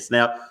on this?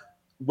 Now,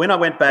 when I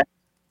went back,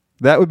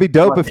 that would be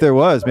dope if there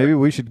was. Maybe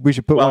we should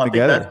put one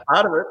together. That's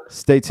part of it.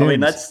 Stay tuned. I mean,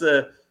 that's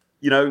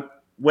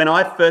when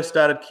I first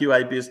started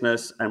QA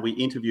business and we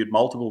interviewed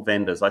multiple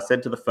vendors, I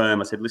said to the firm,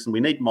 listen, we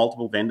need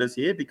multiple vendors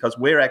here because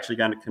we're actually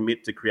going to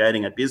commit to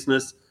creating a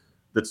business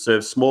that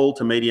serves small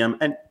to medium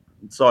and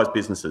size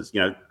businesses,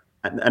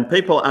 and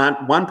people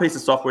aren't, one piece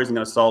of software isn't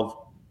going to solve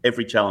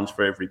every challenge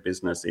for every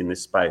business in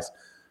this space.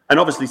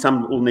 And obviously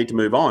some will need to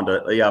move on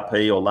to ERP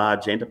or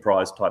large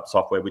enterprise type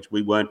software, which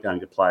we weren't going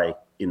to play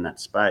in that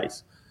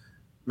space.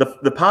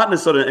 The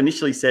partners sort of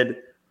initially said,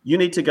 you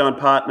need to go and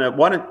partner.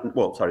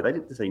 They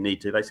didn't say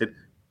need to. They said,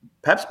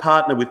 perhaps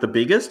partner with the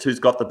biggest who's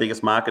got the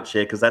biggest market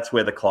share because that's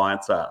where the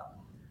clients are.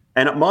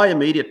 And my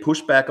immediate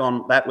pushback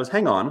on that was,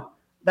 hang on,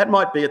 that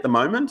might be at the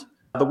moment.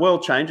 The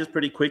world changes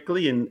pretty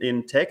quickly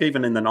in tech.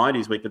 Even in the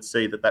 90s, we could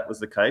see that was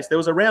the case. There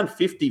was around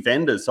 50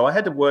 vendors. So I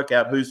had to work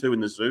out who's who in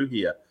the zoo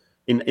here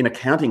in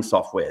accounting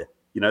software.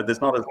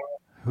 There's not a...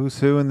 Who's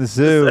who in the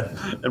zoo?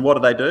 And what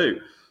do they do?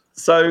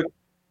 So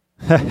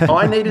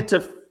I need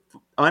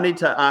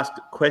to ask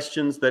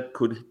questions that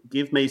could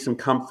give me some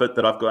comfort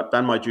that I've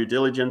done my due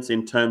diligence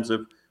in terms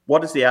of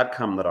what is the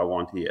outcome that I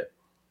want here.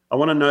 I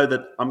want to know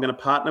that I'm going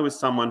to partner with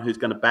someone who's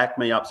going to back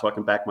me up so I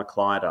can back my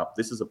client up.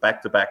 This is a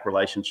back-to-back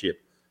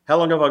relationship. How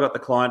long have I got the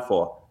client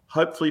for?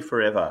 Hopefully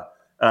forever.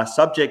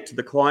 Subject to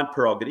the client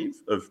prerogative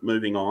of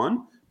moving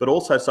on, but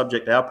also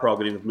subject to our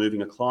prerogative of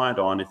moving a client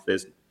on if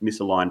there's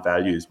misaligned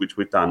values, which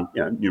we've done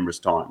numerous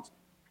times.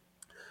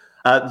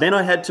 Then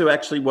I had to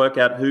actually work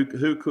out who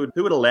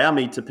would allow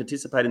me to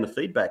participate in the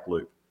feedback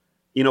loop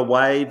in a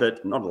way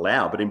that, not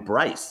allow, but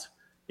embrace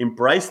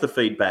the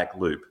feedback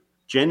loop.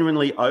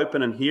 Genuinely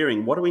open and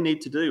hearing, what do we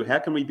need to do? How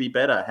can we be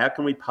better? How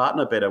can we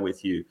partner better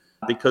with you?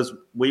 Because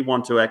we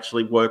want to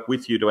actually work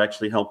with you to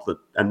actually help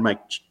and make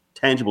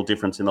tangible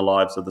difference in the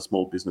lives of the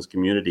small business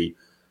community.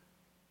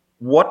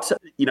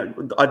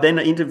 I then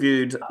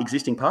interviewed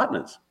existing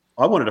partners.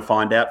 I wanted to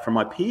find out from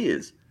my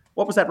peers,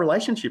 what was that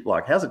relationship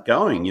like? How's it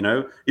going?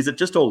 Is it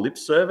just all lip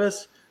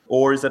service,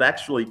 or is it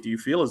actually, do you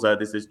feel as though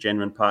there's this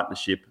genuine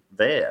partnership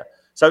there?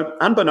 So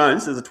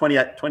unbeknownst, as a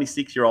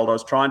 26-year-old, I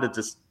was trying to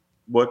just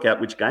work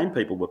out which game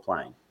people were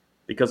playing,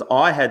 because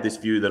I had this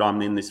view that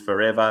I'm in this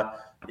forever,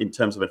 in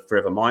terms of a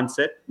forever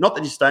mindset. Not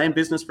that you stay in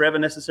business forever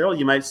necessarily.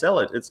 You may sell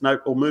it.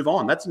 Or move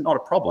on. That's not a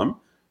problem.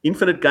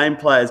 Infinite game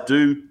players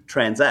do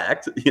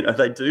transact.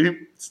 They do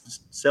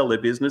sell their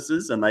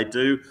businesses and they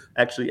do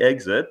actually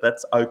exit.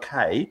 That's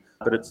okay,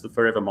 but it's the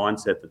forever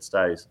mindset that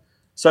stays.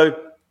 So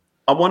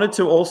I wanted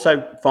to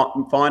also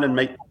find and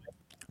meet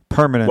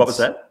permanence. What was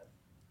that?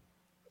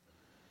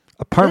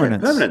 A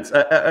permanence. Yeah, permanence.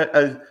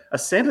 A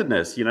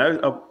centeredness,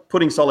 of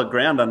putting solid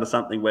ground under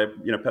something where,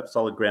 perhaps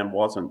solid ground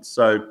wasn't.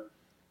 So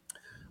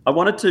I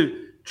wanted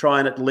to try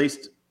and at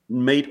least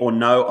meet or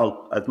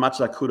know as much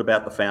as I could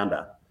about the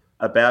founder,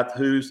 about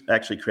who's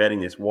actually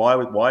creating this.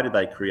 Why did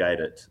they create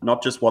it?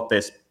 Not just what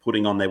they're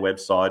putting on their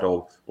website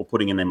or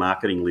putting in their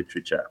marketing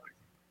literature.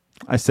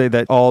 I say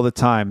that all the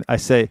time. I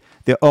say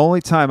the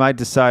only time I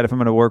decide if I'm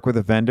going to work with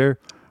a vendor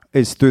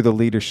is through the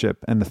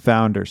leadership and the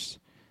founders.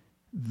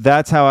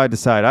 That's how I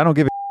decide. I don't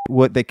give a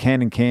what they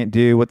can and can't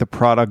do, what the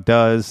product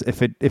does,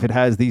 if it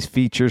has these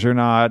features or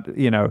not.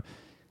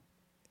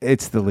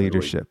 It's the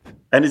leadership.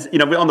 And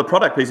on the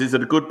product piece, is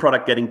it a good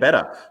product getting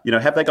better?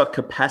 Have they got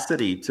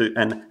capacity to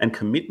and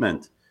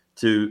commitment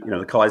to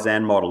the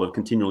Kaizen model of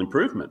continual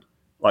improvement,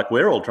 like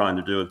we're all trying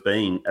to do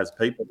as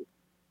people.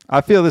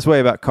 I feel this way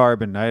about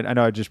Carbon. I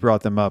know I just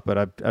brought them up, but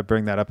I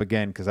bring that up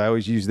again because I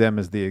always use them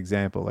as the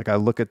example. Like I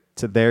look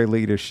to their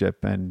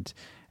leadership and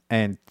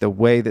the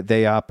way that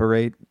they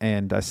operate,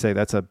 and I say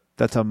that's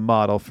a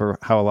model for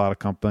how a lot of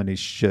companies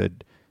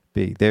should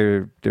be.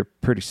 They're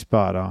pretty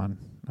spot on.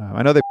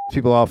 I know they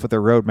people off with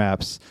their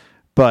roadmaps,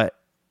 but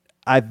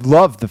I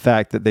love the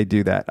fact that they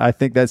do that. I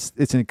think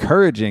it's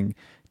encouraging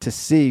to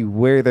see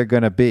where they're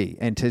going to be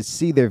and to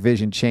see their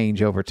vision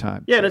change over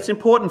time. Yeah, and it's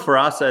important for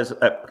us as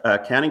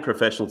accounting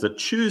professionals to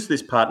choose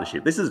this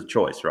partnership. This is a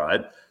choice,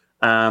 right?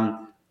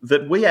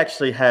 That we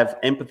actually have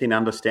empathy and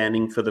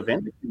understanding for the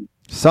vendor.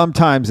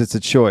 Sometimes it's a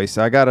choice.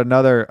 I got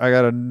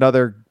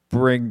another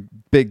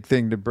big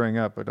thing to bring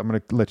up, but I'm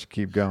going to let you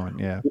keep going.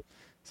 Yeah.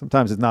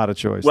 Sometimes it's not a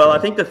choice. Well, I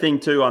think the thing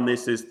too on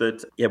this is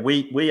that,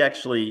 we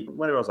actually,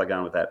 where was I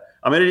going with that?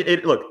 I mean,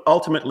 look,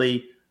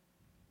 ultimately,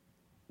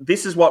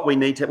 this is what we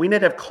need to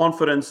have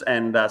confidence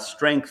and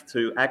strength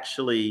to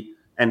actually,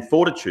 and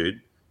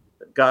fortitude,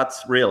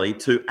 guts really,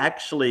 to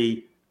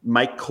actually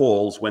make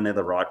calls when they're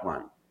the right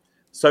one.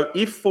 So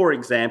if, for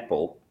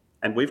example,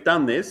 and we've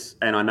done this,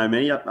 and I know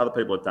many other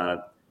people have done it,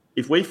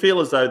 if we feel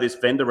as though this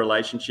vendor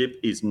relationship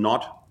is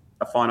not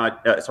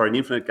an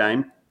infinite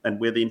game, and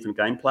we're the infinite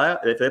game player,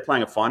 if they're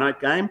playing a finite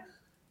game,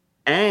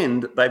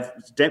 and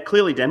they've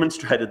clearly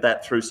demonstrated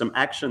that through some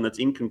action that's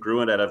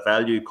incongruent at a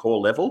value core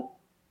level,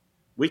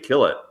 we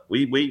kill it.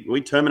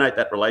 We terminate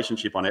that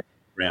relationship on every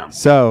round.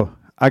 So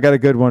I got a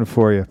good one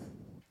for you.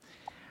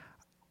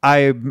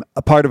 I'm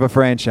a part of a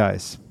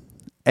franchise,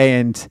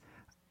 and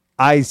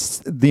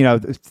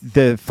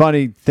the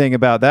funny thing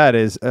about that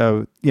is,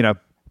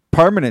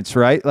 permanence,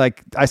 right?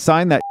 Like I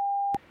signed that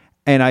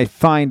and I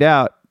find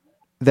out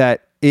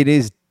that it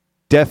is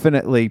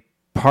definitely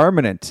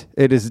permanent.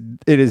 It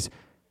is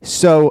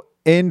so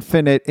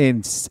infinite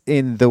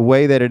in the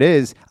way that it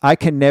is. I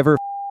can never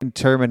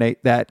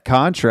terminate that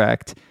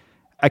contract.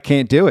 I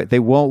can't do it. They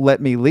won't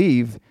let me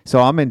leave. So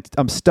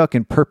I'm stuck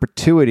in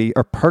perpetuity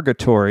or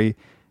purgatory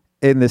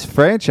in this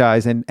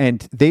franchise,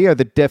 and they are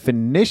the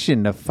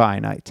definition of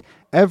finite.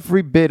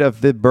 Every bit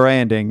of the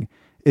branding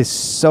is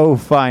so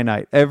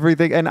finite.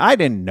 Everything, and I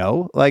didn't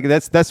know. Like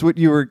that's what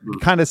you were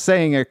kind of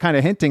saying or kind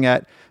of hinting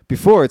at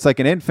before. It's like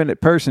an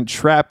infinite person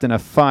trapped in a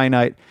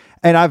finite.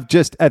 And I've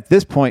just at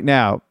this point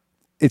now,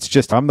 it's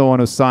just I'm the one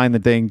who signed the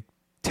thing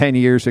 10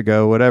 years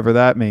ago, whatever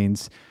that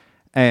means,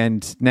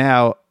 and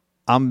now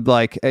I'm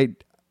like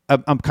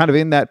I'm kind of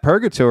in that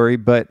purgatory,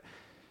 but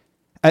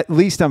at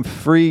least I'm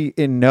free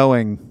in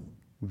knowing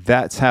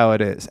that's how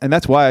it is. And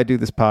that's why I do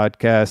this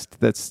podcast.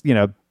 That's,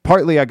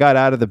 partly I got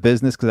out of the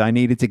business because I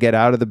needed to get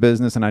out of the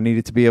business and I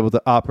needed to be able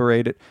to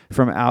operate it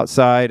from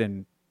outside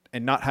and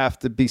not have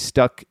to be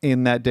stuck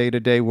in that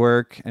day-to-day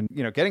work. And,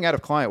 getting out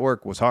of client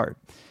work was hard.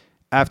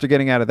 After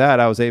getting out of that,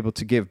 I was able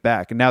to give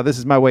back. And now this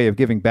is my way of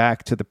giving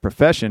back to the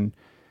profession.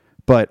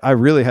 But I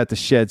really had to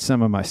shed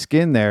some of my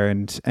skin there,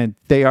 and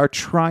they are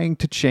trying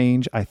to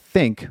change, I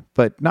think,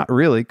 but not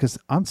really because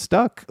I'm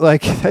stuck.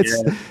 Like that's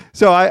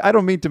So I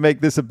don't mean to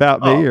make this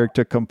about me or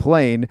to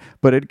complain,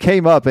 but it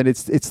came up, and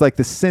it's like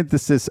the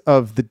synthesis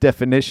of the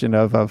definition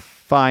of a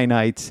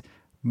finite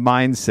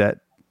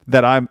mindset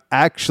that I'm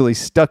actually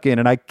stuck in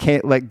and I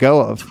can't let go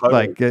of.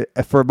 Totally.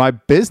 Like for my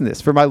business,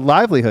 for my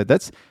livelihood,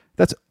 that's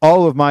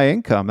all of my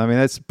income. I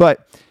mean,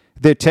 but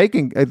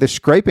they're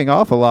scraping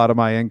off a lot of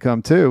my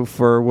income too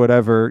for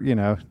whatever,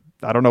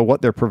 I don't know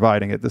what they're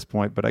providing at this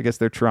point, but I guess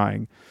they're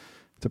trying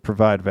to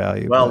provide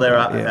value. Well, there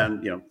are,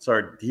 and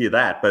sorry to hear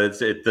that, but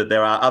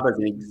there are others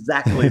in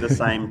exactly the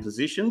same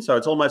position. So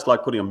it's almost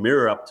like putting a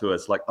mirror up to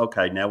us, like,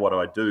 okay, now what do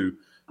I do?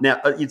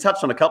 Now, you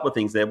touched on a couple of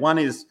things there. One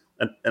is,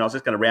 and I was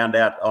just going to round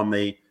out on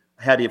the,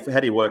 how do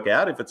you work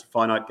out if it's a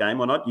finite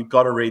game or not? You've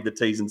got to read the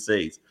T's and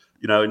C's,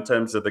 in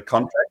terms of the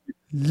contract.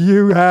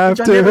 You have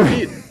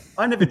to.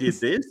 I never did this.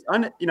 These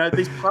partner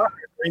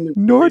agreements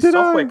Nor with did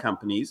software I.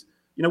 companies,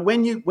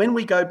 when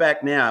we go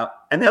back now,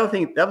 and the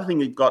other thing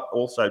you've got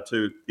also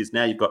too is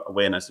now you've got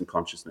awareness and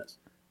consciousness,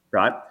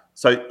 right?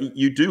 So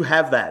you do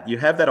have that. You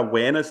have that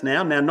awareness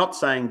now. Now, not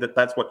saying that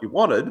that's what you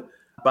wanted,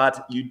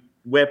 but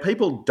where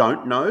people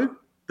don't know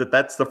that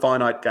that's the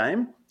finite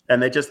game,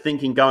 and they're just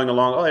thinking going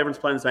along, oh, everyone's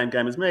playing the same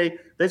game as me.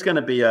 There's going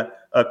to be a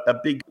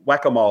big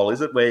whack-a-mole,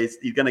 is it, where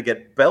you're going to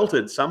get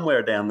belted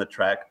somewhere down the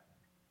track,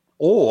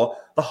 or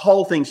the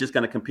whole thing's just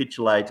going to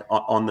capitulate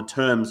on the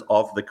terms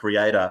of the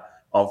creator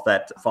of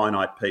that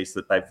finite piece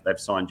that they've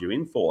signed you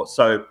in for.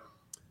 So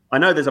I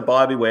know there's a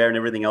buyer beware and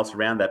everything else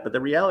around that, but the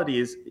reality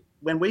is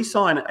when we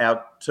sign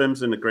our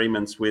terms and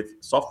agreements with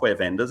software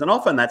vendors, and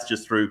often that's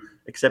just through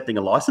accepting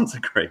a license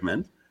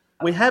agreement,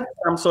 we have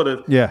some sort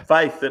of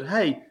faith that,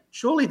 hey,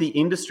 surely the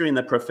industry and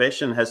the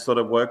profession has sort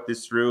of worked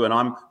this through, and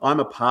I'm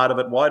a part of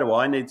it. Why do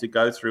I need to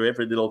go through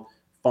every little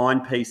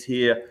fine piece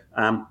here?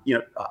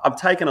 I've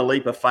taken a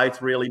leap of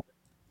faith, really.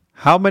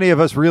 How many of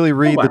us really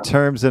read the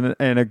terms and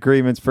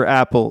agreements for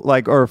Apple,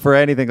 or for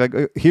anything? Like,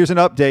 here's an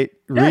update.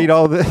 Read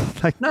all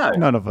the. No,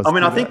 none of us. I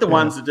mean, I think the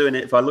ones that are doing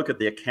it. If I look at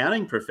the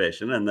accounting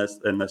profession and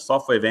the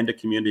software vendor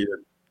community,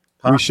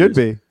 we should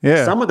be.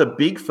 Yeah. Some of the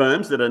big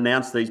firms that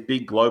announce these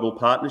big global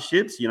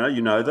partnerships, you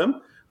know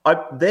them.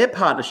 Their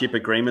partnership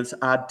agreements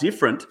are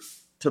different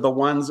to the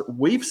ones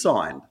we've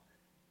signed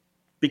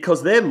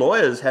because their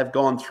lawyers have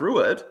gone through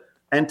it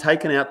and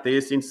taken out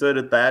this,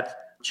 inserted that,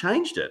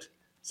 changed it.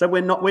 So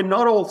we're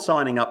not all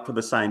signing up for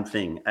the same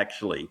thing,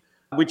 actually,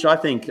 which I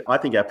think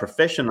our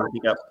profession,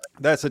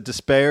 that's a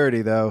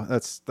disparity, though.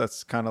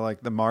 That's kind of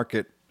like the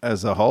market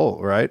as a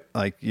whole, right?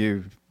 Like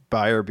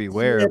buyer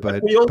beware,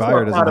 but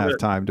buyer doesn't have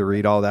time to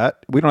read all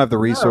that. We don't have the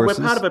resources.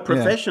 No, we're part of a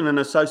profession and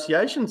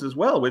associations as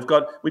well.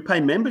 We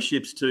pay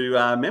memberships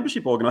to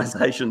membership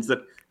organisations that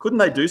couldn't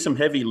they do some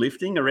heavy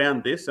lifting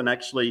around this and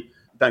actually,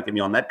 don't get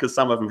me on that, because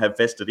some of them have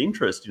vested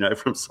interest,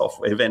 from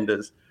software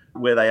vendors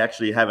where they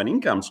actually have an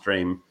income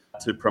stream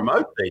to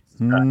promote these.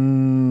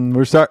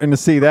 We're starting to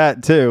see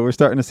that too. We're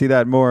starting to see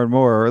that more and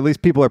more, or at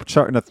least people are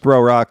starting to throw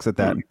rocks at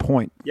that and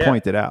point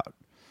it out.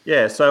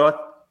 Yeah. So,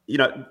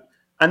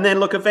 and then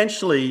look,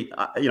 eventually,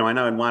 I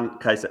know in one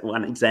case,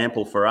 one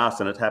example for us,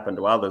 and it happened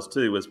to others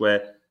too, was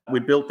where we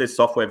built this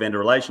software vendor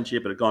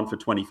relationship. It had gone for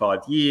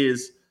 25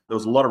 years. There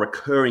was a lot of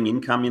recurring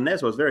income in there.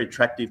 So it was a very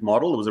attractive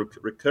model. It was a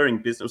recurring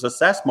business. It was a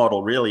SaaS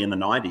model really in the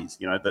 90s,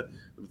 that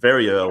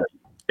very early.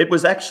 It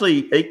was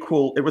actually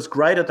equal. It was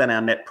greater than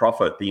our net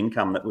profit, the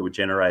income that we were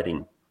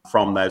generating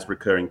from those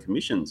recurring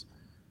commissions,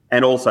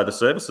 and also the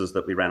services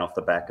that we ran off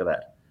the back of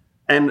that.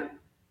 And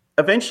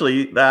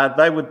eventually,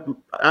 they would,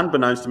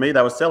 unbeknownst to me,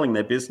 they were selling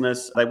their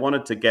business. They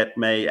wanted to get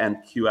me and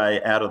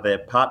QA out of their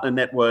partner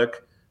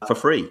network for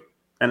free.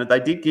 And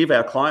they did give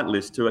our client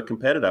list to a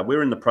competitor.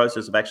 We're in the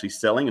process of actually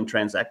selling and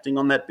transacting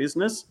on that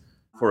business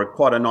for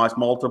quite a nice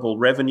multiple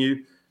revenue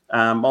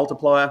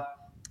multiplier.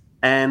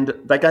 And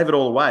they gave it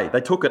all away.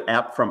 They took it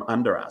out from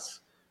under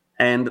us.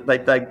 And they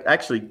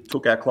actually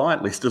took our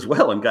client list as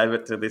well and gave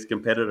it to this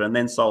competitor and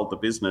then sold the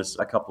business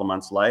a couple of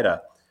months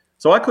later.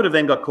 So I could have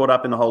then got caught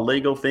up in the whole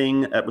legal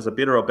thing. It was a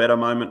bitter or better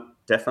moment,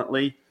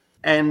 definitely.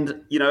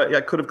 And,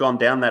 I could have gone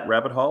down that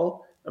rabbit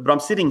hole. But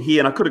I'm sitting here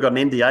and I could have got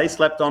an NDA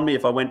slapped on me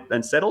if I went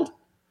and settled.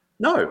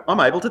 No,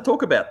 I'm able to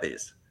talk about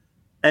this.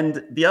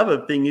 And the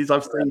other thing is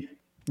I've seen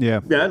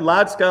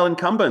large-scale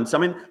incumbents. I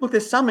mean, look,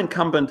 there's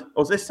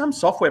some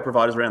software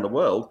providers around the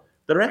world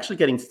that are actually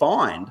getting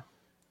fined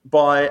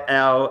by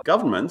our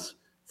governments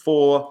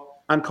for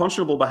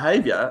unconscionable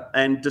behaviour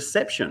and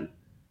deception.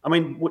 I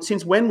mean,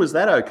 since when was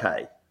that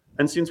okay?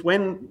 And since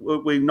when were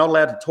we not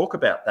allowed to talk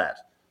about that?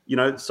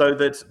 So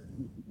that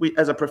we,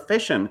 as a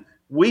profession,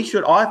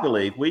 I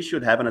believe we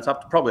should have, and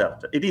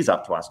it is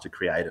up to us to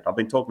create it. I've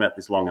been talking about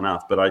this long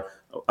enough, but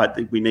I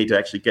think we need to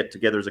actually get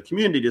together as a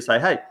community to say,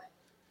 hey,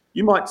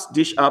 You might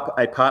dish up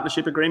a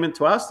partnership agreement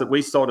to us that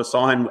we sort of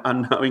sign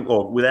unknowing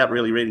or without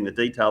really reading the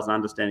details and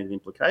understanding the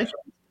implications.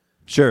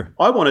 Sure.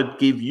 I want to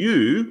give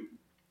you,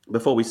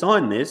 before we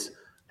sign this,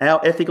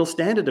 our ethical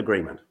standard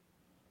agreement.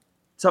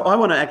 So I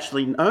want to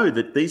actually know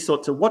that these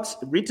sorts of what's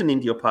written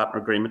into your partner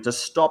agreement to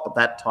stop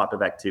that type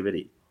of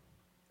activity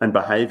and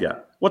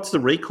behaviour. What's the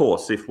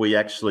recourse if we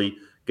actually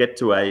get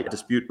to a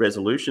dispute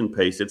resolution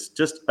piece? It's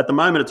just, at the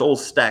moment, it's all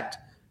stacked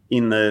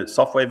in the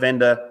software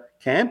vendor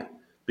camp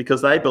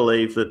because they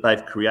believe that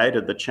they've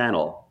created the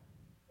channel,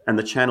 and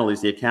the channel is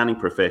the accounting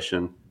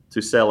profession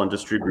to sell and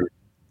distribute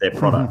their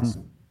products.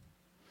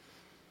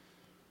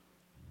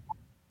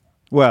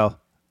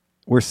 Well,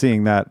 we're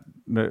seeing that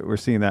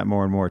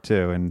more and more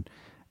too,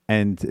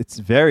 and it's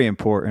very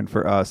important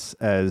for us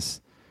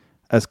as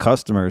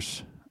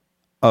customers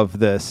of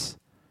this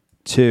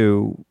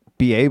to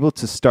be able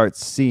to start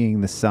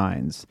seeing the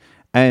signs.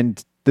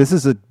 And this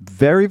is a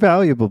very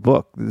valuable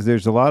book.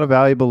 There's a lot of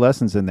valuable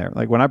lessons in there.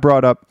 Like when I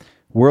brought up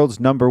world's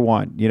number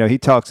one, he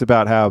talks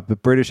about how the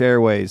British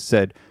Airways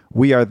said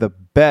we are the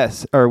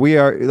best, or we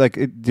are like,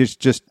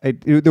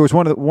 there was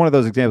one of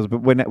those examples, but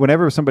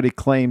whenever somebody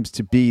claims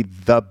to be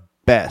the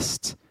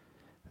best,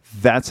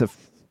 that's a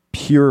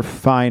pure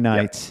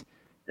finite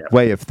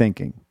way of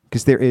thinking,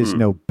 because there is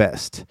no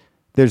best.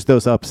 There's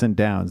those ups and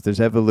downs, there's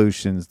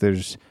evolutions,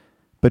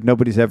 but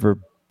nobody's ever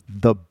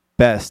the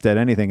best at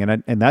anything.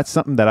 And that's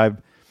something that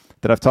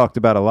I've talked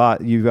about a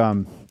lot.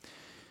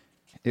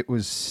 It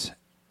was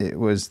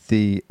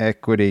the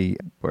equity.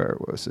 Where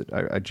was it?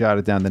 I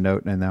jotted down the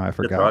note and now I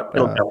forgot.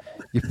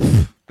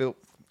 Bill,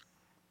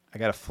 I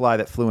got a fly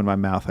that flew in my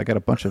mouth. I got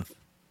a bunch of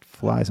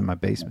flies in my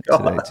basement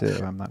today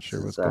too. I'm not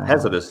sure what's going on.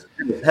 Hazardous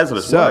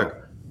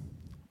work.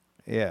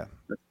 Yeah.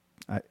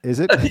 Is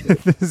it?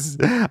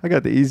 I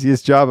got the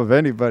easiest job of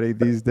anybody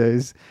these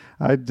days.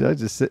 I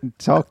just sit and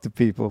talk to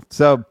people.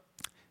 So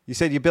you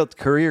said you built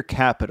career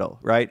capital,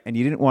 right? And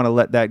you didn't want to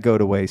let that go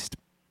to waste.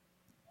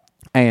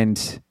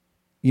 And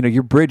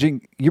you're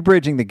bridging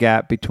the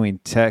gap between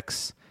tech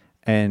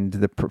and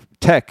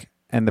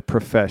the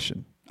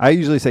profession. I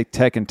usually say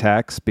tech and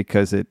tax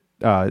because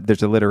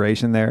there's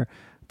alliteration there,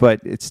 but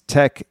it's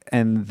tech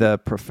and the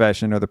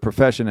profession, or the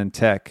profession and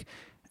tech,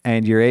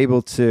 and you're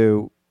able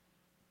to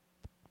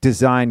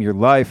design your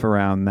life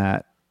around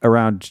that,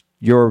 around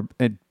your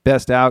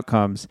best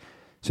outcomes.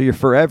 So you're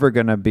forever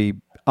going to be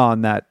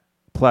on that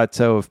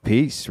plateau of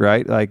peace,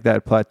 right? Like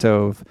that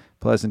plateau of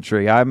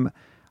pleasantry. I'm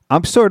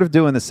sort of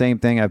doing the same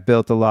thing. I've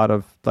built a lot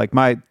of, like,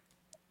 my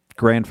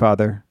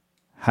grandfather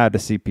had a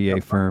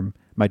CPA firm.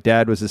 My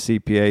dad was a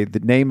CPA. The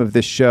name of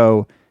this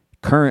show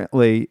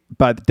currently,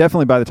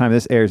 definitely by the time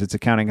this airs, it's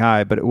Accounting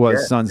High, but it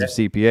was Sons of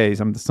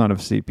CPAs. I'm the son of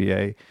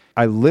CPA.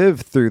 I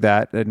lived through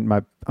that, and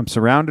I'm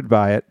surrounded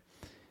by it.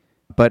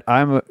 But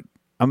I'm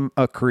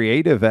a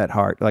creative at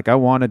heart. Like, I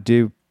want to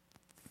do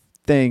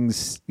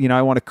things,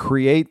 I want to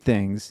create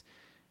things.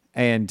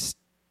 And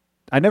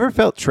I never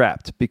felt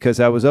trapped,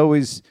 because I was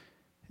always,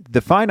 the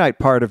finite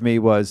part of me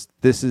was,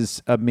 this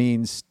is a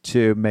means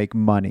to make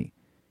money.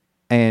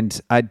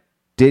 And I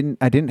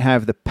didn't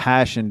have the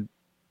passion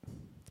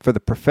for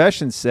the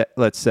profession,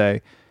 let's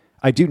say.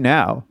 I do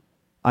now.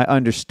 I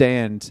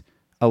understand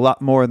a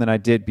lot more than I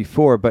did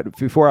before, but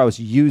before I was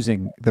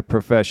using the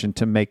profession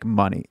to make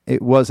money. I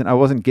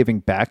wasn't giving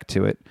back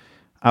to it.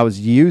 I was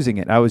using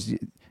it.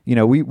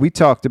 We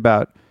talked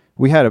about,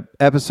 we had an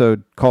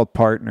episode called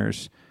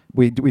Partners.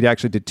 We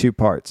actually did 2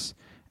 parts.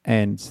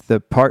 And the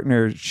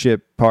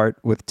partnership part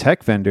with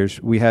tech vendors,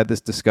 we had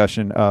this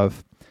discussion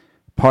of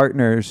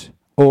partners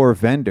or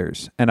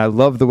vendors. And I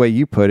love the way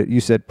you put it. You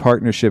said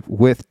partnership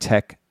with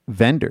tech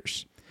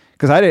vendors.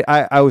 Because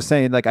I was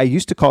saying, like, I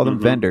used to call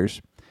them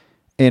vendors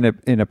in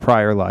a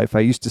prior life. I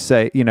used to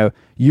say,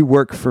 you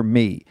work for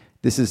me.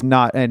 This is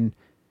not, and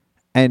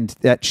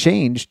that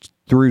changed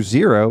through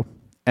Xero,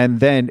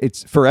 and then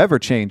it's forever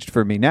changed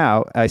for me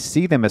now. I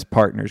see them as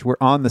partners. We're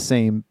on the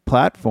same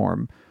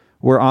platform.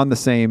 We're on the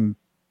same,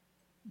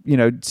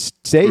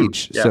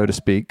 stage, so to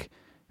speak,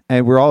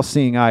 and we're all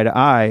seeing eye to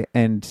eye.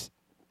 And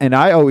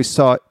I always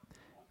thought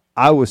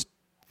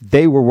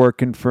they were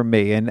working for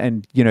me.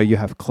 And you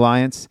have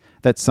clients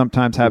that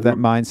sometimes have that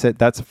mindset.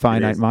 That's a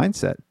finite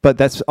mindset. But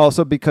that's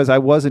also because I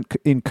wasn't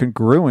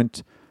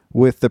incongruent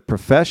with the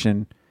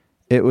profession.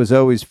 It was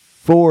always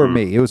for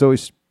me. It was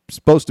always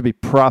supposed to be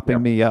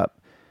propping me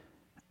up.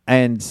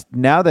 And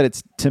now that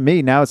it's, to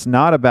me, now it's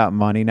not about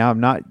money. Now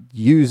I'm not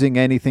using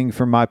anything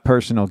for my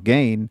personal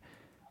gain.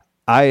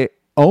 I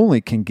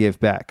only can give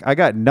back. I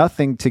got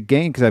nothing to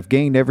gain because I've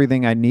gained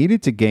everything I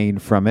needed to gain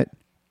from it.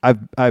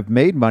 I've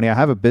made money. I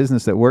have a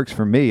business that works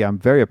for me. I'm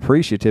very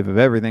appreciative of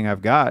everything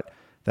I've got,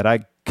 that I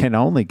can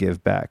only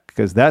give back,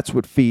 because that's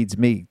what feeds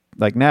me.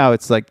 Like, now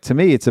it's like, to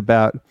me, it's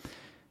about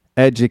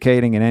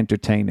educating and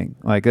entertaining.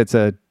 Like, it's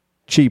a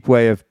cheap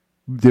way of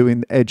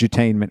doing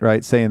edutainment,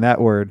 right? Saying that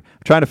word.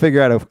 I'm trying to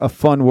figure out a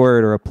fun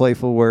word or a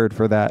playful word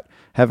for that.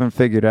 Haven't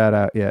figured that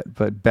out yet,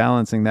 but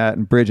balancing that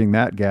and bridging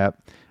that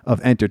gap of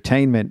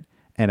entertainment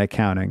and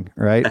accounting,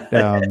 right?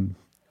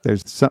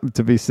 There's something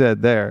to be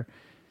said there.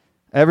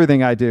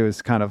 Everything I do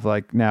is kind of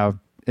like now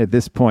at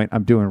this point,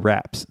 I'm doing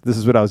raps. This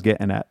is what I was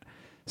getting at.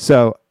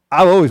 So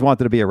I've always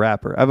wanted to be a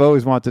rapper. I've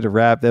always wanted to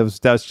rap.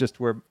 That's just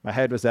where my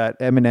head was at.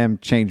 Eminem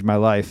changed my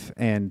life,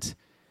 and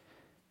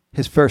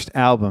his first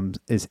album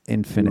is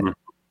Infinite.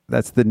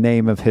 That's the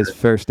name of his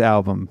first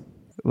album,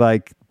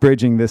 like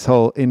bridging this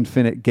whole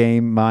infinite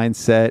game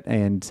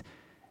mindset.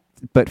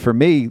 But for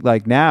me,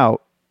 like now,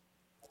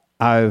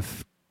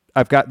 I've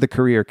got the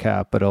career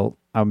capital.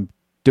 I'm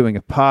doing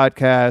a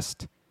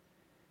podcast,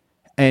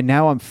 and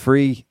now I'm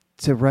free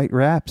to write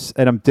raps,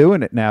 and I'm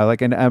doing it now.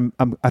 Like, and I think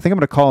I'm going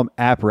to call them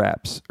app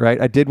raps, right?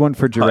 I did one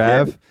for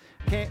Giraffe.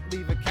 Can't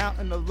leave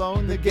accounting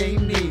alone, the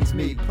game needs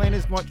me.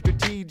 Planets want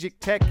strategic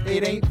tech,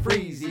 it ain't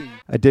freezy.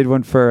 I did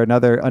one for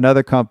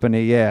another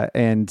company, yeah,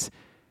 and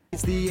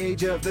It's the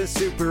age of the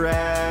super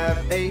app,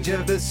 age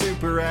of the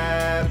super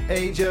app,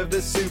 age of the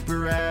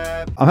super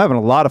app. I'm having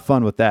a lot of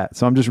fun with that.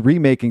 So I'm just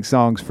remaking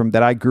songs from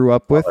that I grew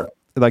up with,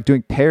 like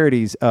doing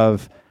parodies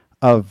of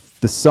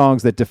the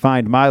songs that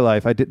defined my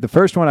life. The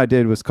first one I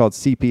did was called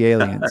CP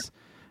Aliens.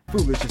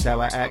 Foolish is how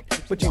I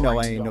act, but you know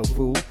I ain't no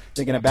fool.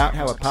 Thinking about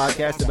how a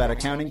podcast about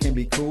accounting can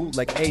be cool,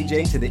 like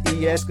AJ to the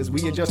ES, cause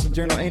we adjust the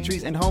journal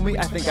entries, and homie,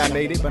 I think I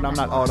made it, but I'm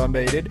not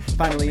automated.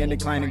 Finally ended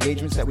client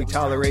engagements that we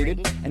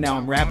tolerated, and now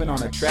I'm rapping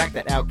on a track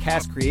that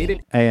Outkast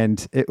created.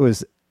 And it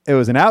was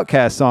an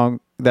Outkast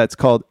song that's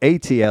called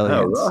AT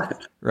Aliens,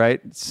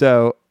 right?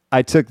 So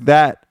I took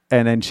that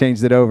and then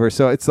changed it over.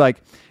 So it's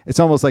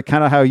almost like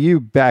kind of how you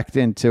backed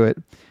into it.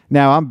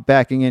 Now I'm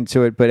backing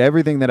into it, but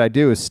everything that I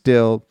do is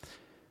still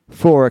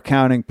for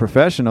accounting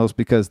professionals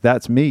because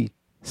that's me.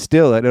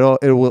 Still, it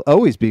will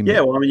always be me.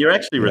 Yeah, well, I mean, you're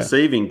actually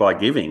receiving by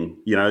giving.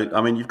 You know,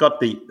 I mean, you've got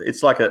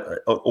it's like a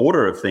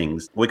order of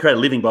things. We create a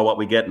living by what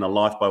we get and a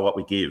life by what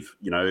we give.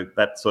 You know,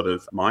 that sort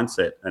of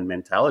mindset and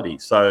mentality.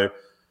 So,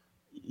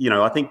 you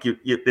know, I think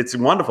it's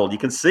wonderful. You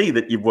can see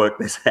that you've worked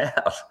this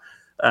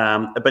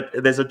out. But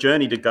there's a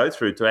journey to go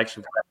through to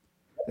actually.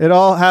 It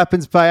all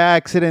happens by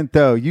accident,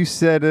 though. You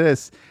said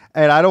this,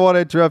 and I don't want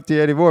to interrupt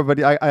you anymore,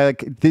 but I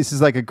this is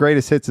like a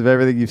greatest hits of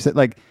everything you've said.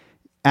 Like,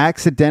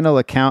 accidental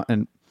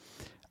accountant.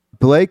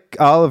 Blake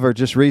Oliver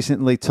just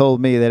recently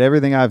told me that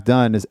everything I've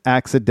done is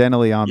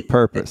accidentally on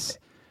purpose.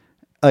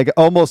 Like,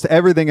 almost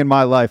everything in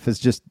my life has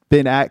just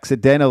been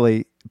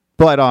accidentally,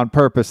 but on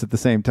purpose at the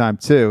same time,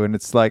 too. And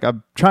it's like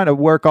I'm trying to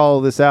work all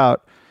of this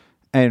out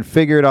and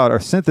figure it out or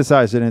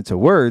synthesize it into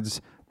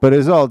words, but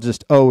it's all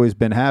just always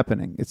been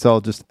happening. It's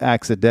all just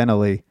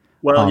accidentally.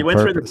 Well, you went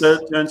purpose, through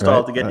the turnstile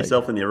right? to get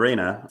yourself in the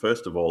arena,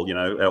 first of all, you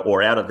know,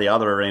 or out of the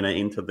other arena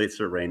into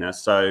this arena.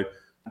 So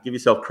give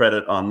yourself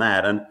credit on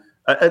that. And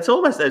it's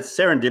almost a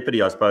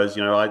serendipity, I suppose.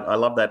 You know, I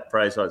love that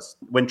phrase.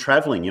 When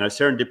traveling, you know,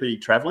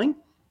 serendipity traveling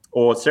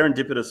or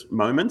serendipitous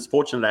moments,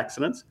 fortunate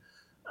accidents.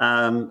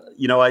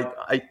 You know,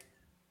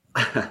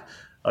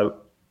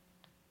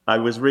 I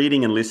was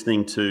reading and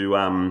listening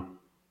to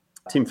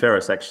Tim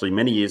Ferriss actually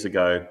many years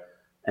ago.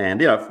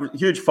 And, you know,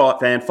 huge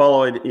fan,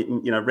 followed,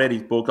 you know, read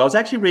his book. I was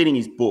actually reading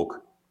his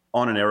book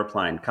on an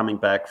aeroplane coming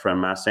back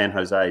from San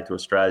Jose to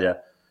Australia.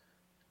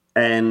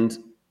 And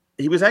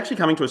he was actually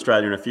coming to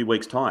Australia in a few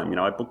weeks' time. You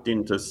know, I booked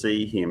in to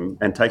see him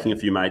and taking a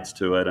few mates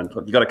to it. And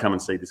you got to come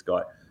and see this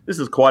guy. This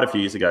is quite a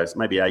few years ago,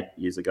 maybe 8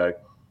 years ago.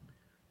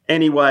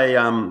 Anyway.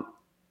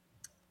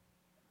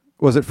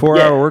 Was it 4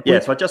 hour work week? Yeah,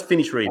 so I just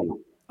finished reading.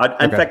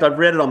 In fact, I've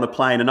read it on the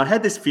plane. And I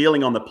had this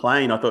feeling on the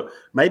plane. I thought,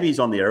 maybe he's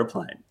on the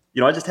aeroplane.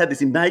 You know, I just had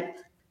this innate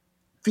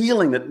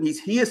feeling that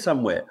he's here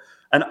somewhere.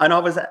 And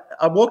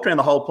I walked around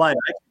the whole plane.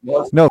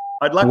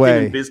 I'd lucked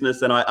him in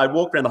business, and I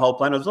walked around the whole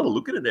plane. I was sort of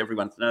looking at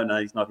everyone.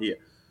 No, he's not here.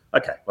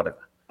 Okay, whatever.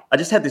 I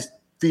just had this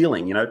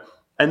feeling, you know.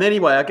 And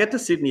anyway, I get to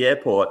Sydney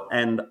Airport,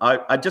 and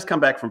I just come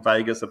back from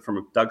Vegas from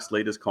a Doug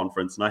Sleater's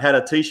conference, and I had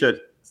a T-shirt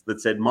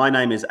that said, "My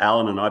name is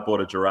Alan, and I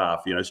bought a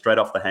giraffe," you know, straight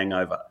off The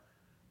Hangover.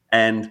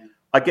 And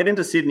I get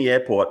into Sydney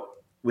Airport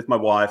with my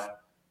wife,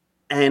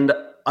 and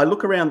I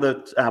look around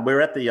we're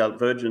at the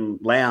Virgin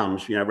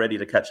Lounge, you know, ready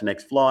to catch the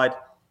next flight.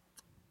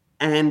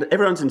 And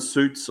everyone's in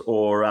suits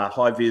or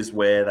high-vis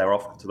wear. They're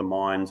off to the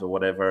mines or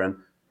whatever. And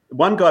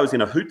one guy was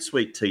in a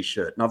Hootsuite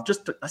T-shirt. And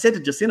I said to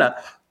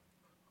Jacinta,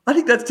 I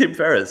think that's Tim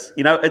Ferriss.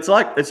 You know, it's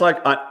like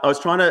I was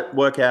trying to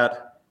work out,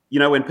 you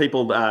know, when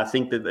people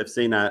think that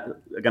they've are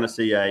going to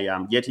see a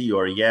Yeti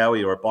or a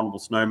Yowie or a abominable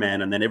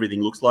snowman, and then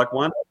everything looks like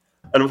one.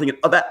 And I'm thinking,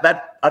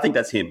 I think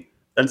that's him.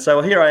 And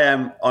so here I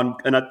am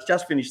and I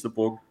just finished the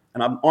book.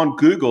 And I'm on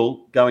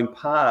Google going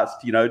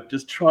past, you know,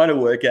 just trying to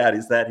work out,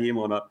 is that him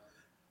or not?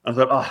 And I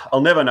thought,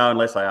 I'll never know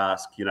unless I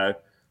ask, you know.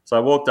 So I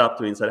walked up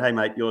to him and said, "Hey,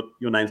 mate, your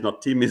name's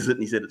not Tim, is it?"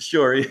 And he said, "It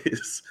sure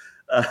is.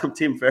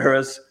 Tim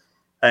Ferriss."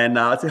 And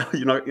I said,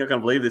 "You're not going to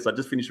believe this. I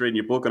just finished reading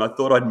your book and I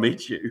thought I'd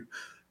meet you."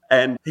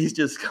 And he's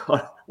just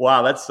gone,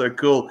 "Wow, that's so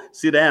cool.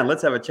 Sit down.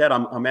 Let's have a chat.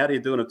 I'm out here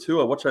doing a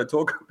tour. What should I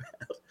talk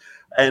about?"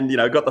 And, you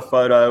know, got the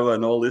photo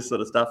and all this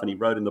sort of stuff. And he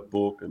wrote in the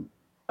book. And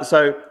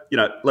so, you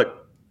know,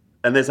 look,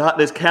 and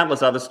there's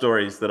countless other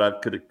stories that I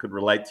could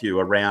relate to you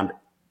around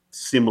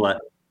similar.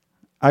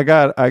 I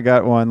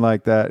got one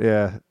like that.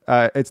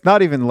 Yeah. It's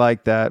not even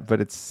like that, but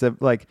it's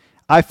like,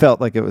 I felt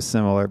like it was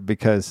similar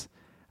because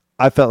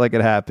I felt like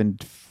it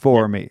happened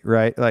for me,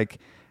 right? Like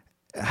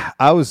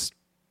I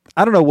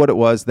don't know what it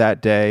was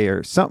that day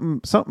or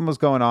something was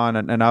going on.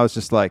 And I was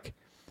just like,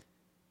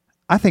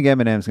 I think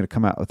Eminem's going to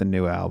come out with a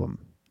new album.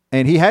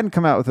 And he hadn't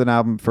come out with an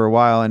album for a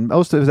while. And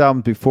most of his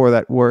albums before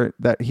that were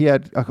that he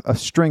had a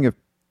string of,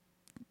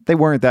 they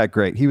weren't that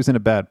great. He was in a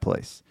bad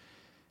place.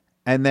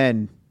 And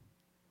then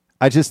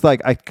I just like,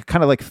 I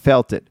kind of like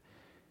felt it.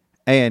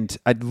 And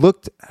I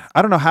looked,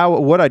 I don't know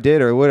what I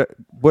did or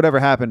whatever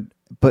happened.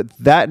 But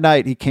that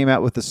night he came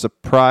out with a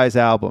surprise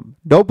album.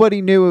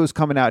 Nobody knew it was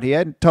coming out. He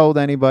hadn't told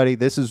anybody.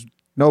 This is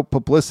no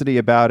publicity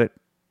about it.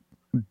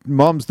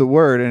 Mum's the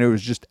word. And it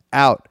was just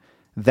out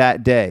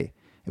that day.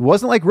 It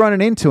wasn't like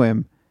running into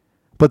him.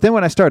 But then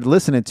when I started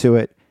listening to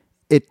it,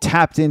 it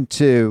tapped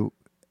into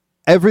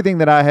everything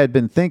that I had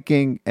been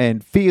thinking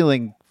and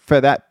feeling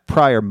for that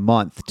prior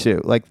month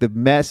too. Like the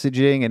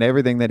messaging and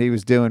everything that he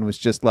was doing was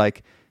just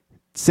like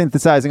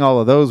synthesizing all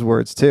of those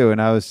words too. And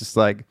I was just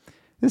like,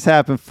 this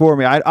happened for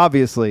me.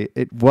 Obviously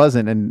it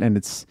wasn't. And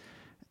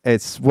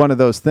it's one of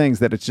those things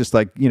that it's just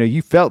like,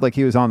 you felt like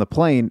he was on the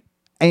plane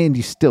and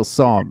you still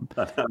saw him.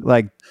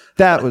 Like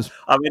that was,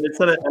 I mean, it's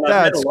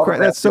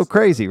that's so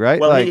crazy, right?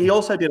 Well, like, he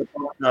also did a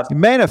podcast.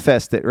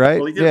 Manifest it, right?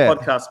 Well, he did a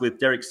podcast with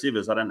Derek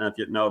Sivers. I don't know if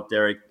you know of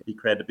Derek. He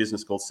created a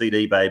business called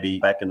CD Baby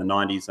back in the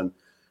 90s and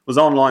was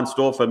an online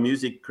store for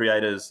music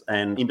creators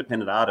and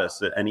independent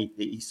artists. And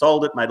he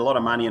sold it, made a lot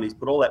of money, and he's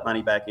put all that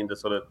money back into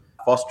sort of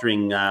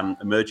fostering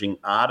emerging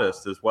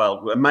artists as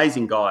well.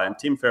 Amazing guy. And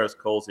Tim Ferriss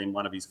calls him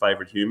one of his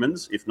favorite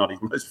humans, if not his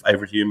most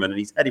favorite human. And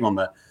he's had him on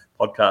the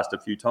podcast a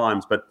few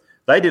times. But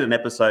they did an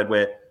episode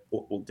where,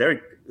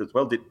 Derek as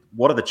well did,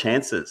 what are the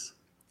chances?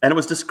 And it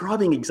was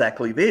describing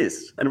exactly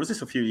this. And it was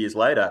just a few years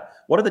later.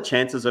 What are the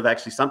chances of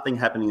actually something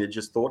happening that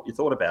you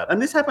thought about?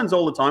 And this happens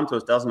all the time to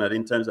us, doesn't it?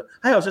 In terms of,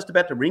 hey, I was just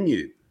about to ring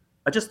you.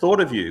 I just thought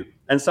of you.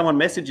 And someone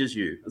messages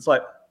you. It's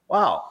like,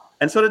 wow.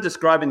 And sort of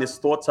describing this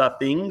thoughts are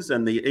things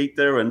and the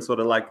ether and sort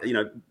of like,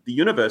 the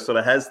universe sort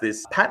of has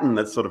this pattern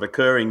that's sort of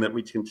occurring that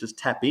we can just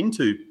tap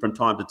into from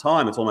time to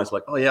time. It's almost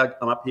like, oh yeah,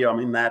 I'm up here, I'm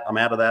in that, I'm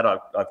out of that. I've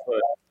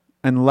heard.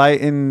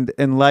 Enlightened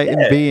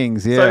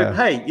beings. Yeah. So,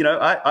 hey,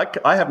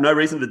 I have no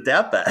reason to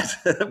doubt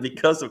that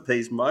because of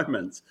these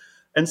moments.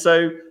 And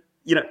so,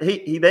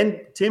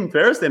 Tim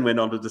Ferriss then went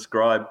on to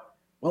describe,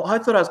 well, I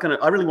thought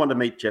I really wanted to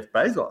meet Jeff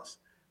Bezos.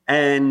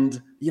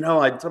 And,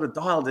 I sort of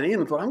dialed it in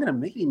and thought, I'm going to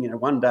meet him,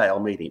 one day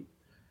I'll meet him.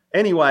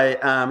 Anyway,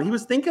 he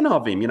was thinking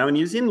of him, and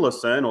he was in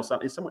Lucerne or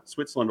something, somewhere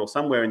Switzerland or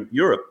somewhere in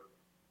Europe.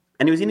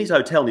 And he was in his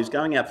hotel and he was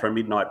going out for a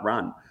midnight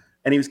run.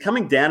 And he was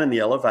coming down in the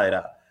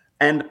elevator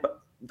and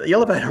the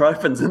elevator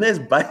opens and there's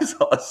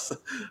Bezos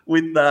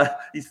with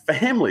his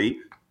family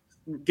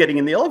getting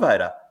in the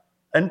elevator.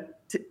 And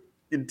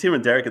Tim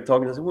and Derek are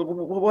talking. I said,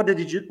 what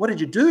did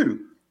you do?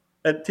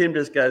 And Tim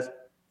just goes,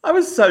 I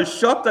was so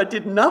shocked. I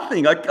did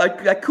nothing.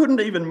 I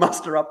couldn't even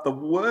muster up the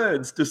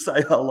words to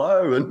say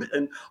hello.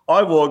 And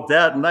I walked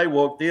out and they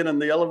walked in and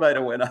the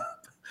elevator went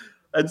up.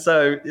 And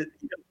so you got to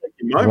take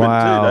your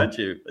moment too,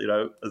 don't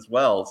you? As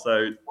well.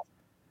 So,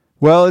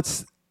 well,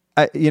 it's,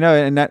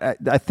 and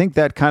I think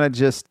that kind of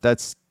just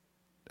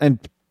and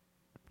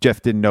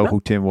Jeff didn't know who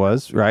Tim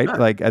was, right?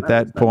 Like at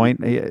that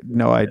point, he had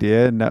no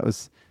idea. And that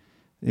was,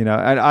 and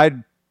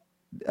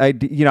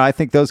I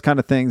think those kind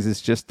of things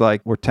is just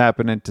like we're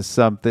tapping into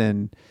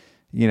something,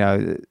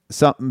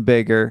 something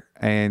bigger,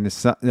 and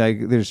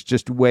like there's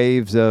just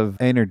waves of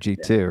energy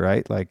too,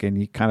 right? Like, and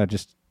you kind of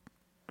just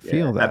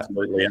feel that.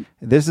 Absolutely.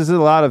 This is a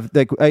lot of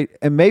like,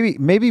 and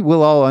maybe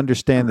we'll all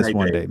understand this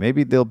one day.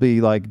 Maybe there'll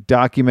be like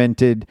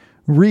documented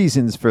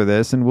reasons for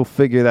this, and we'll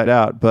figure that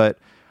out. But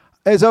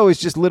as always,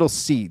 just little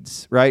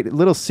seeds, right?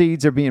 Little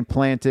seeds are being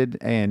planted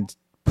and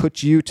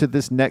put you to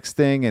this next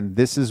thing, and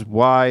this is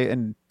why.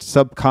 And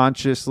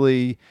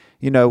subconsciously,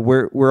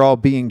 we're all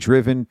being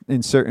driven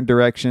in certain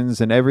directions,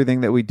 and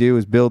everything that we do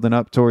is building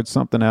up towards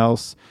something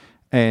else.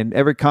 And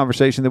every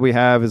conversation that we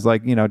have is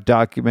like,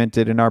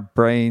 documented in our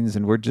brains,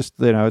 and we're just,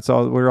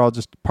 we're all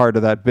just part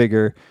of that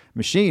bigger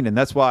machine. And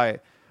that's why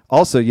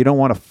also you don't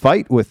want to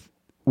fight with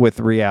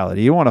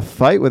reality. You want to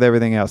fight with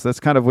everything else. That's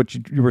kind of what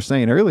you were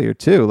saying earlier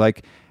too.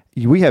 Like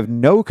we have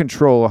no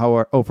control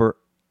over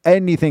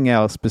anything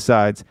else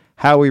besides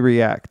how we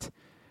react.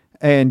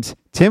 And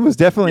Tim was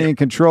definitely in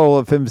control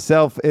of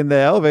himself in the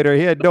elevator.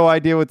 He had no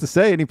idea what to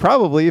say. And he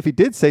probably, if he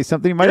did say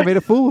something, he might have made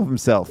a fool of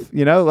himself,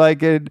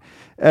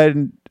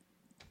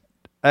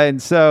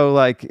 and so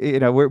like,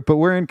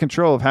 we're in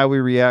control of how we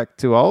react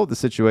to all of the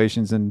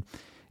situations. And,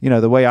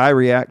 the way I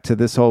react to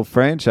this whole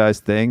franchise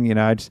thing,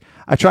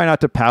 I try not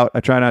to pout. I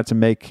try not to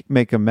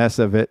make a mess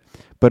of it,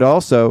 but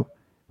also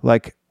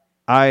like,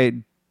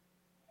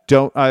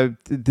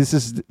 this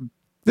is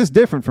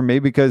different for me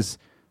because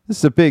this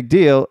is a big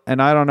deal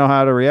and I don't know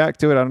how to react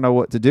to it. I don't know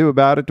what to do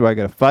about it. Do I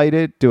got to fight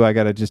it? Do I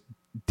got to just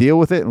deal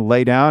with it and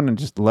lay down and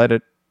just let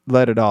it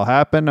all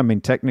happen? I mean,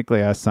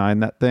 technically I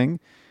signed that thing,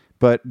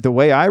 but the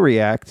way I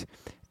react,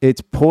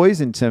 it's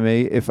poison to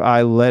me if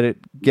I let it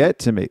get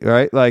to me,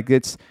 right? Like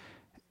it's,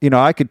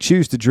 I could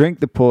choose to drink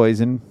the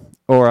poison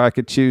or I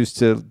could choose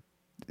to,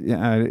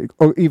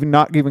 or even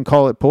not even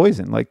call it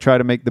poison, like try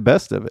to make the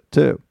best of it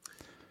too.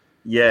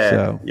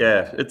 Yeah,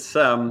 yeah. It's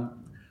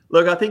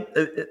look, I think,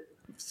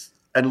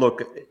 and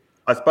look,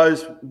 I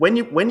suppose when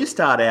you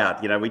start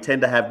out, we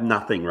tend to have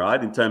nothing,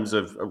 right, in terms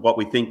of what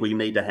we think we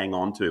need to hang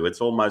on to.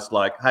 It's almost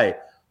like, hey,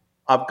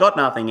 I've got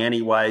nothing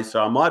anyway,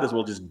 so I might as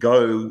well just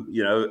go,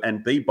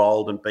 and be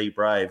bold and be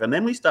brave. And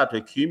then we start to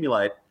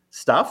accumulate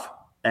stuff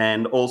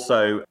and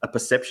also a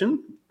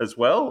perception as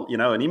well,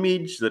 an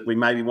image that we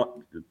maybe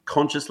want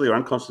consciously or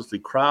unconsciously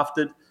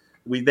crafted.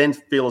 We then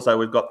feel as though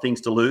we've got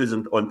things to lose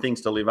and things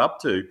to live up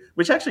to,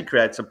 which actually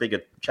creates a bigger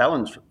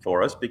challenge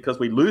for us because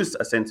we lose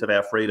a sense of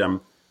our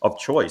freedom of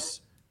choice,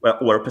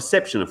 or a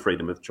perception of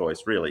freedom of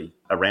choice, really,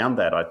 around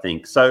that, I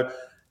think. So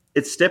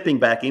it's stepping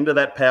back into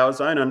that power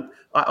zone. And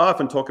I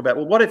often talk about,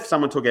 well, what if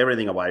someone took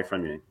everything away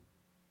from you?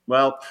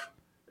 Well,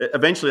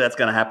 eventually that's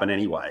going to happen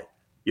anyway.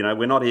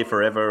 We're not here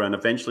forever, and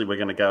eventually we're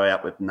going to go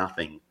out with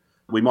nothing.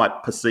 We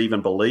might perceive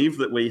and believe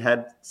that we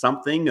had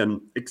something,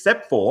 and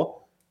except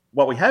for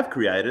what we have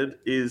created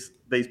is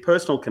these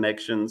personal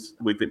connections.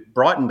 We've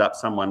brightened up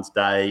someone's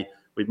day.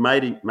 We've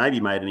maybe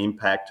made an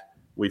impact.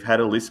 We've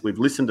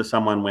listened to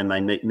someone when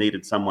they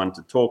needed someone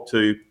to talk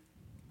to.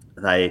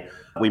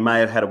 We may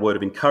have had a word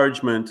of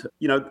encouragement.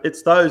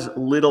 It's those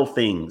little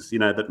things,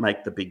 that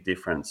make the big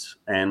difference.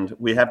 And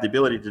we have the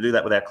ability to do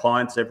that with our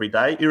clients every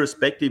day,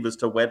 irrespective as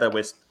to whether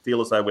we feel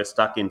as though we're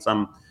stuck in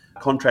some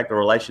contract or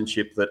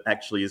relationship that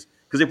actually is.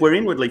 Because if we're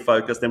inwardly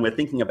focused, then we're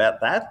thinking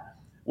about that.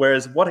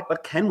 Whereas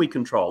what can we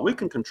control? We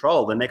can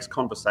control the next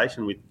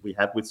conversation we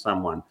have with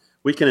someone.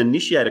 We can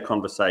initiate a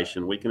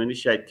conversation. We can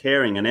initiate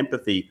caring and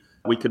empathy.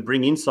 We could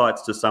bring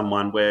insights to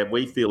someone where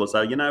we feel as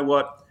though, you know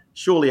what,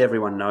 surely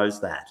everyone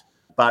knows that.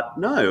 But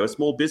no, a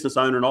small business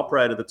owner and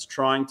operator that's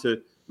trying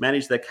to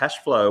manage their cash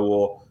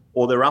flow,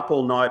 or they're up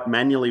all night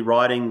manually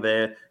writing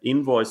their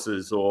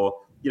invoices, or,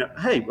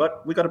 hey,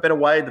 but we got a better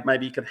way that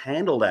maybe you could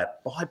handle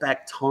that. Buy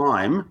back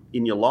time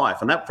in your life.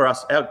 And that for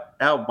us, our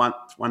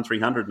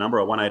 1-300 number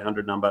or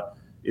 1-800 number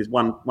is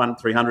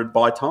 1-300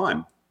 buy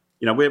time.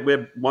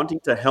 We're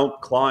wanting to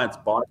help clients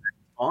buy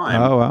back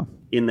time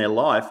in their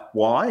life.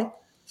 Why?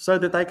 So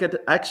that they could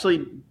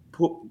actually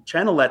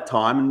channel that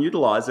time and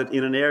utilize it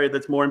in an area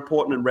that's more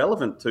important and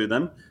relevant to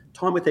them,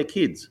 time with their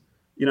kids.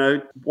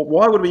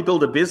 Why would we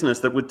build a business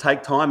that would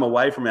take time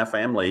away from our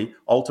family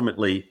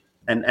ultimately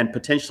and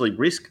potentially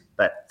risk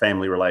that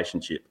family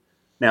relationship?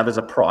 Now, there's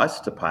a price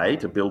to pay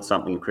to build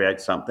something, create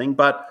something,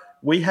 but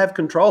we have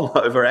control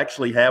over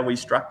actually how we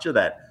structure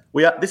that.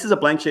 This is a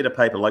blank sheet of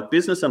paper. Like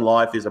business and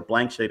life is a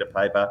blank sheet of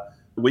paper.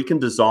 We can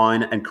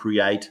design and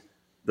create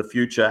the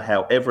future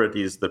however it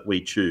is that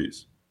we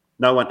choose.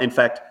 No one, in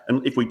fact,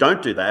 and if we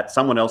don't do that,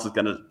 someone else is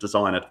going to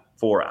design it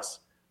for us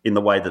in the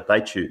way that they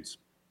choose.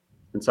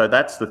 And so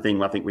that's the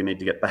thing I think we need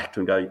to get back to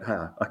and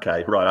go,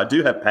 okay, right, I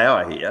do have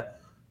power here.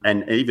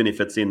 And even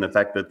if it's in the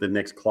fact that the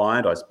next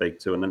client I speak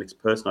to and the next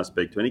person I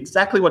speak to, and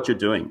exactly what you're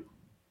doing,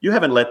 you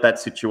haven't let that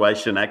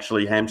situation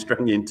actually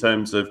hamstring you in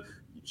terms of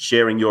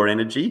sharing your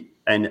energy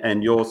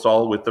and your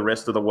soul with the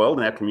rest of the world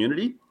and our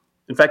community.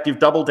 In fact, you've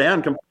doubled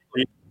down completely.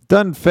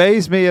 Doesn't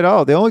faze me at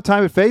all. The only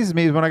time it phases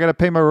me is when I got to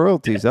pay my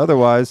royalties. Yeah.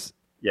 Otherwise,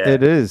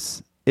 it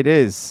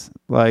is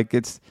like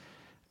it's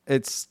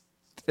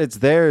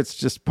there. It's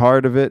just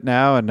part of it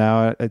now, and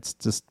now it's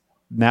just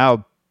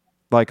now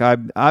like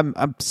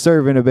I'm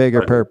serving a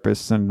bigger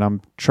purpose, and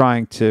I'm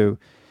trying to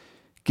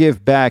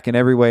give back in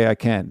every way I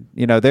can.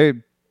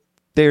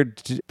 They're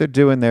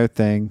doing their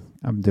thing.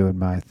 I'm doing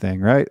my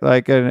thing, right?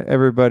 Like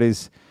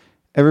everybody's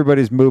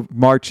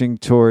marching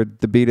toward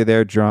the beat of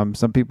their drum.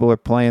 Some people are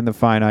playing the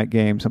finite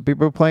game. Some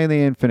people are playing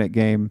the infinite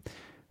game.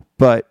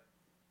 But,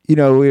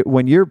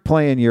 when you're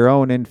playing your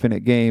own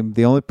infinite game,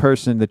 the only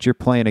person that you're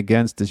playing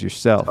against is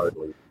yourself.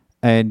 Totally.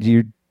 And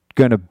you're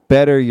going to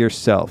better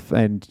yourself.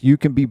 And you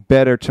can be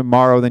better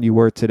tomorrow than you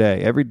were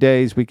today. Every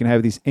day we can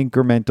have these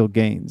incremental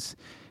gains.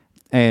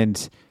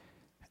 And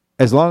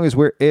as long as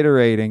we're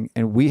iterating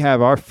and we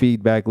have our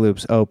feedback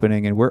loops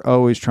opening and we're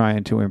always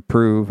trying to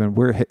improve and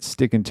we're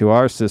sticking to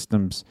our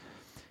systems,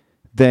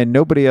 then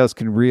nobody else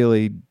can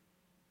really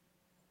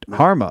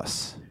harm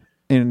us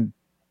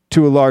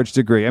to a large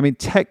degree. I mean,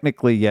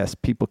 technically, yes,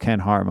 people can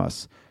harm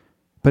us,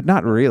 but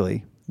not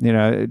really.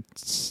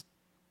 It's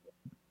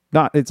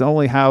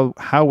only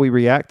how we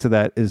react to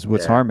that is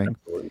what's harming,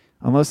 absolutely.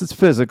 Unless it's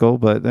physical,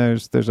 but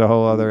there's a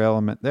whole other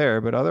element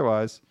there. But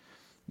otherwise,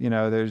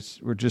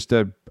 we're just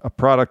a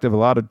product of a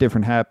lot of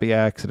different happy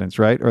accidents,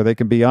 right? Or they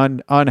can be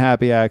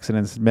unhappy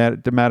accidents.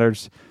 It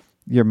matters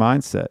your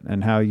mindset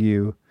and how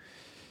you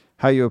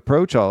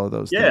approach all of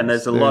those things. And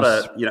there's a lot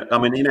of,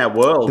 in our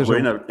world, we're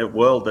in a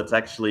world that's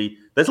actually,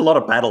 there's a lot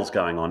of battles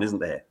going on, isn't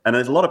there? And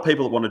there's a lot of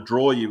people that want to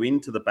draw you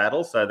into the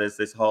battle. So there's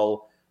this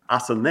whole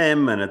us and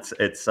them, and it's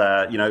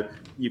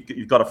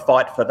you've got to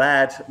fight for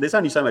that. There's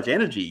only so much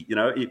energy.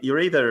 You're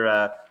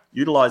either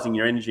utilizing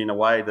your energy in a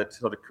way that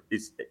sort of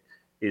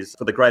is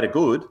for the greater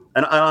good.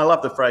 And I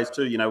love the phrase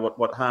too,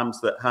 what harms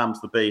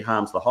the bee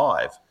harms the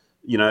hive,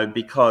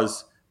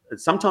 because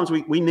sometimes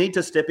we need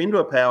to step into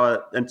a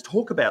power and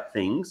talk about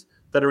things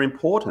that are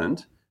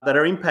important that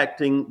are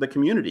impacting the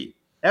community,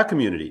 our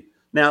community.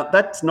 Now,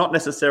 that's not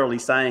necessarily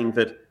saying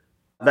that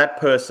that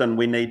person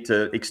we need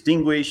to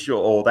extinguish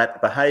or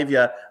that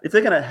behaviour. If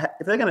they're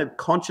going to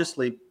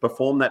consciously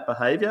perform that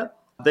behaviour,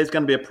 there's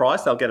going to be a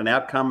price. They'll get an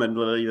outcome, and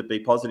it'll either be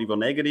positive or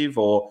negative,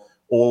 or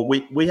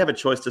we have a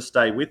choice to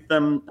stay with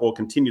them or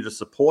continue to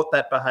support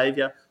that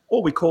behaviour,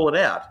 or we call it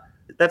out.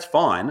 That's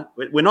fine.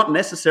 We're not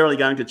necessarily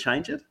going to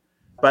change it,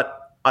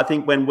 but I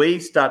think when we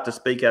start to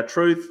speak our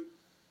truth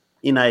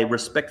in a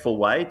respectful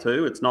way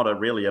too, it's not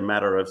really a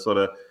matter of sort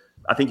of,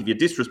 I think if you're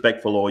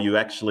disrespectful or you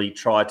actually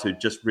try to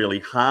just really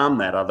harm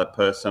that other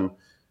person,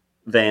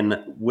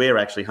 then we're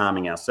actually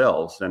harming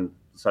ourselves. And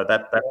so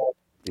that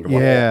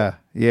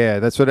yeah,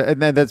 that's what,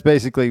 and then that's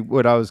basically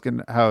what how I was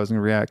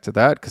gonna react to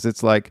that, because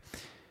it's like,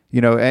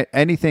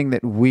 anything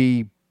that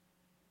we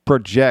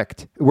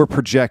project, we're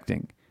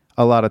projecting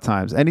a lot of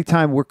times.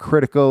 Anytime we're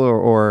critical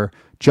or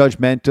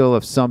judgmental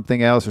of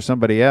something else or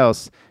somebody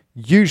else,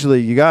 usually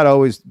you got to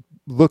always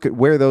look at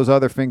where those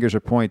other fingers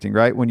are pointing,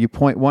 right? When you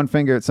point one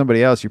finger at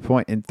somebody else, you're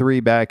pointing three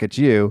back at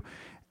you.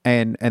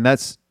 And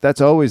that's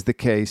always the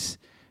case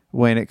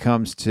when it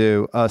comes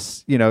to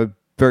us,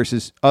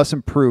 versus us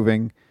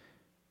improving.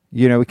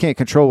 We can't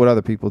control what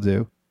other people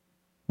do.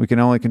 We can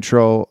only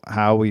control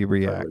how we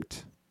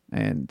react.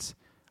 And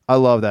I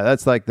love that.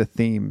 That's like the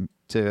theme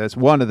too. That's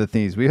one of the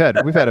themes we've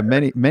had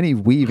many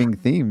weaving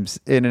themes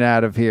in and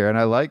out of here. And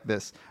I like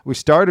this. We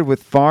started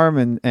with farm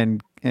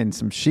and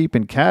some sheep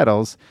and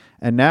cattles,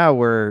 and now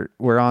we're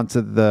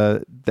onto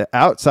the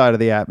outside of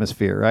the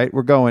atmosphere, right?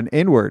 We're going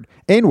inward,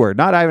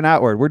 not even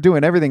outward. We're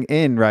doing everything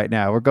in right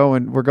now. We're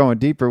going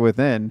deeper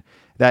within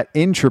that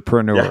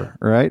intrapreneur,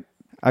 right?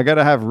 I got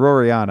to have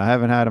Rory on. I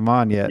haven't had him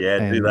on yet.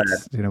 Yeah, do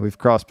that. We've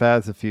crossed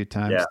paths a few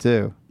times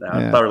too.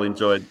 I thoroughly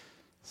enjoyed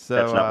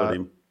catching up with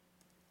him.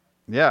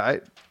 Yeah,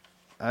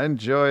 I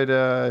enjoyed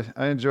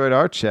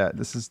our chat.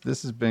 This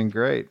has been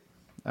great.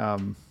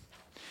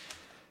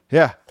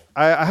 Yeah.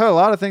 I have a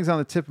lot of things on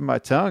the tip of my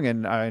tongue,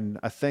 and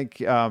I think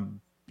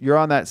you're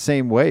on that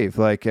same wave.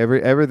 Like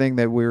everything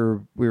that we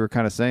were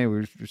kind of saying, we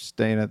were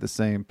staying at the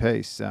same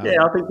pace. I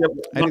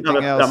think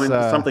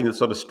something that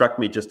sort of struck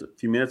me just a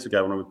few minutes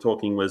ago when we were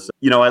talking was,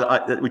 we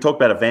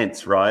talked about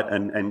events, right,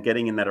 and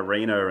getting in that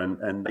arena,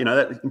 and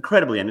that's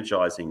incredibly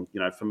energizing,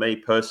 for me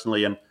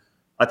personally. And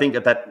I think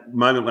at that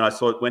moment when I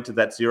went to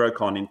that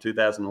XeroCon in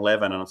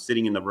 2011, and I was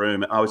sitting in the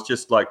room, I was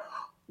just like,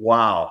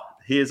 wow.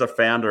 Here's a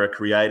founder, a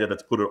creator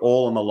that's put it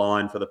all on the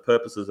line for the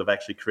purposes of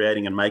actually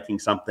creating and making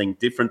something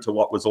different to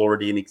what was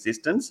already in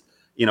existence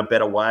in a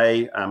better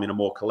way, in a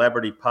more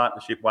collaborative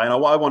partnership way. And I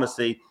want to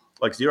see,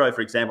 like Xero,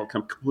 for example,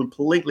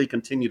 completely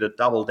continue to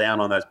double down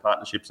on those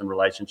partnerships and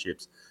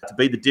relationships, to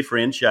be the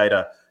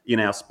differentiator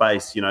in our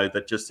space,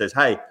 that just says,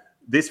 hey,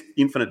 this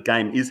infinite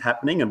game is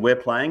happening and we're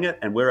playing it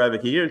and we're over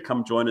here.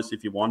 Come join us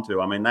if you want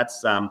to. I mean,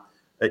 that's,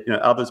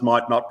 others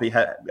might not be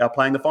are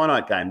playing the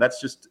finite game.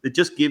 It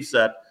just gives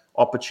that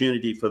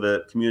opportunity for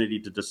the community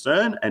to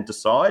discern and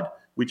decide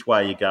which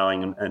way you're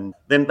going. And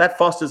then that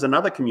fosters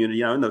another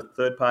community, in the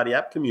third-party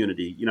app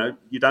community.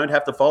 You don't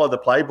have to follow the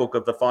playbook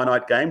of the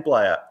finite game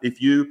player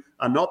if you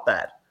are not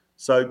that.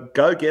 So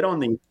go get on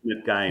the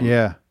infinite game.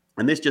 Yeah.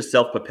 And this just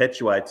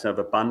self-perpetuates of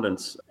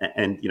abundance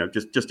and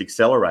just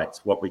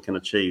accelerates what we can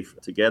achieve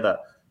together.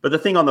 But the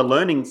thing on the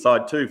learning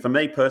side too, for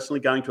me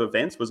personally, going to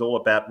events was all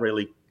about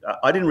really,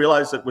 I didn't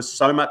realize it was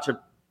so much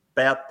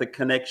about the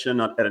connection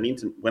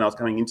when I was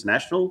going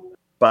international,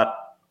 but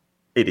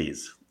it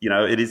is,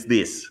 it is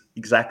this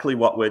exactly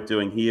what we're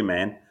doing here,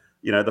 man.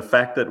 The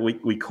fact that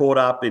we caught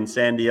up in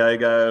San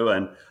Diego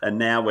and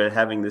now we're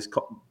having this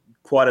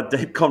quite a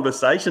deep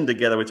conversation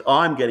together, which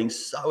I'm getting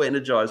so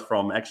energized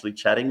from actually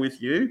chatting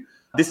with you.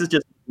 This has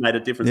just made a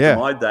difference to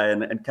my day,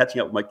 and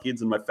catching up with my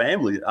kids and my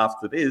family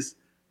after this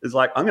is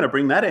like, I'm going to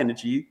bring that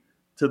energy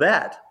to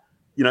that,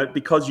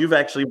 because you've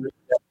actually.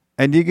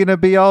 And you're going to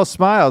be all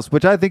smiles,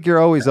 which I think you're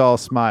always all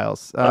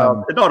smiles.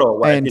 Not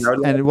always.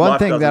 And one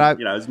thing that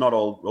it's not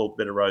all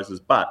bed of roses,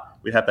 but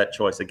we have that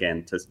choice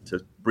again to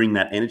bring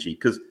that energy,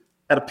 because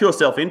out of pure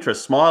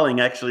self-interest, smiling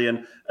actually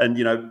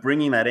and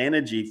bringing that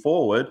energy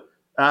forward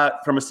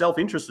from a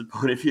self-interested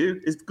point of view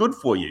is good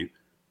for you.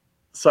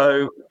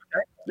 So,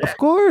 of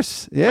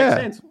course, yeah.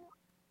 Makes sense.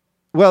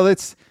 Well,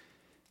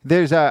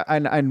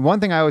 and one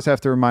thing I always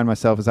have to remind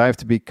myself is I have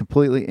to be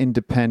completely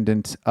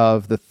independent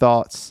of the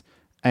thoughts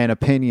and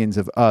opinions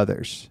of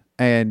others.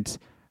 And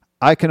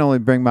I can only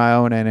bring my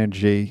own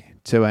energy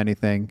to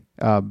anything.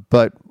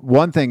 But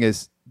one thing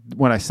is,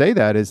 when I say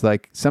that, is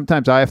like,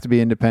 sometimes I have to be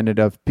independent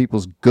of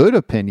people's good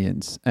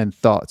opinions and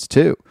thoughts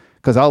too,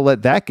 because I'll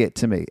let that get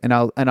to me and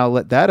I'll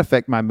let that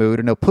affect my mood,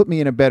 and it'll put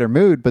me in a better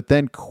mood. But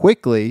then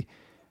quickly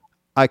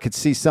I could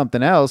see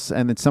something else,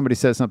 and then somebody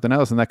says something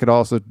else, and that could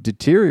also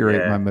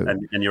deteriorate my mood.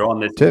 And you're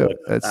on this too.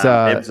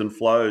 Ebbs and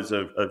flows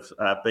of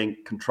being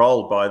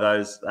controlled by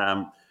those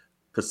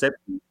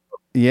perceptions.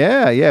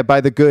 Yeah,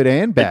 by the good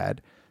and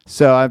bad.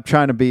 So I'm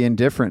trying to be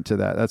indifferent to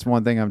that. That's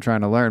one thing I'm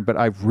trying to learn. But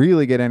I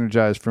really get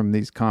energized from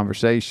these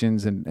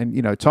conversations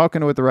and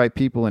talking with the right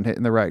people and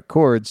hitting the right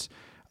chords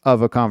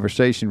of a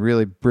conversation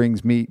really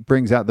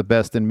brings out the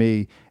best in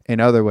me in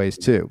other ways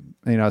too.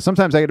 You know,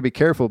 sometimes I got to be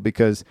careful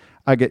because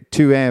I get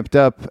too amped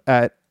up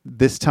at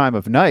this time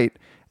of night,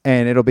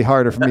 and it'll be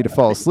harder for me to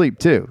fall asleep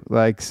too.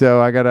 Like,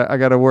 so I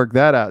gotta work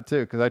that out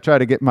too, because I try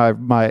to get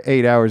my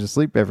 8 hours of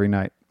sleep every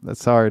night.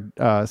 That's hard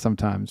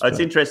sometimes. It's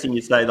interesting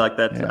you say like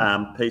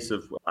that piece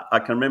of. I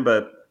can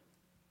remember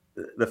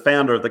the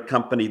founder of the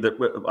company that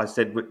I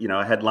said, you know,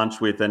 I had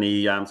lunch with, and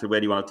he said, "Where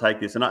do you want to take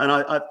this?" And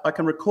I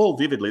can recall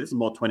vividly. This is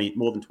more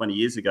than 20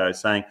 years ago,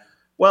 saying,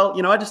 "Well,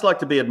 you know, I just like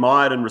to be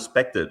admired and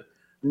respected."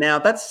 Now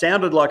that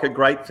sounded like a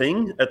great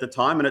thing at the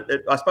time, and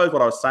I suppose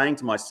what I was saying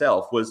to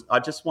myself was, I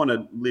just want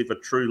to live a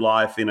true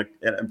life and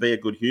be a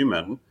good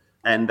human,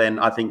 and then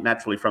I think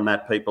naturally from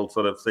that people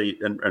sort of see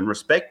and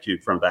respect you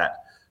from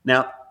that.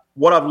 Now,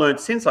 what I've learned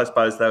since, I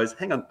suppose, though, is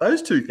hang on,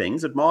 those two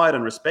things, admired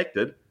and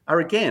respected, are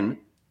again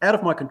out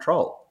of my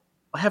control.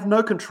 I have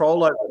no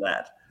control over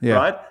that,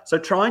 right? So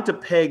trying to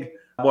peg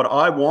what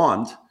I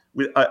want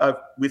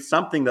with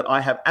something that I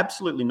have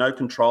absolutely no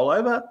control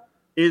over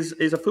is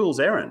a fool's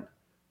errand,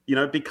 you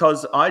know,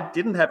 because I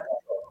didn't have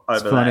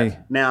control over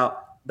that. Now,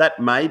 that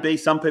may be,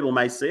 some people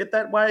may see it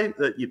that way,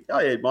 that you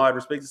admire,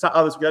 respect. Some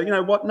others go, you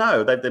know what?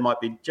 No, there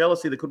might be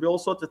jealousy. There could be all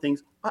sorts of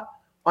things.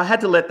 I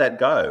had to let that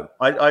go.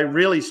 I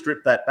really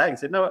stripped that back and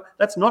said, no,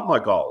 that's not my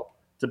goal,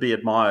 to be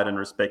admired and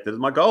respected.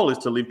 My goal is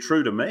to live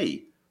true to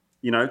me,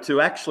 you know,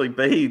 to actually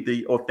be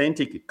the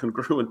authentic,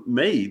 congruent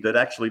me that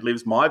actually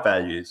lives my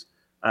values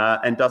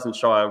and doesn't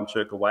shy and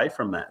shirk away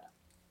from that.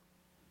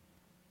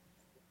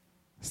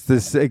 It's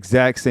this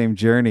exact same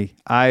journey.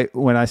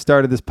 When I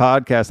started this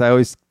podcast, I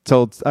always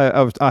told,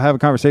 I have a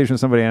conversation with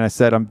somebody and I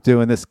said, I'm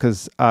doing this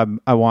because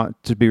I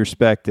want to be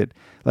respected.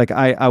 Like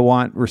I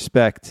want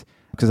respect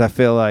because I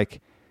feel like,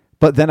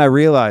 but then I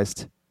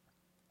realized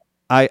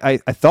I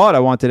thought I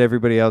wanted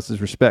everybody else's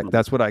respect.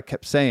 That's what I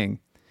kept saying.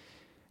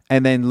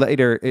 And then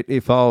later it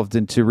evolved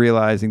into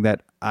realizing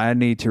that I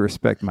need to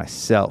respect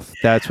myself.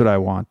 That's what I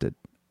wanted.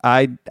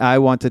 I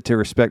wanted to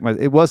respect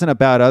it wasn't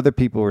about other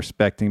people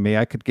respecting me.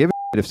 I could give a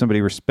shit if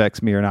somebody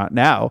respects me or not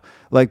now.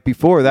 Like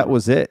before, that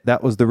was it.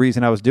 That was the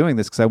reason I was doing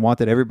this, because I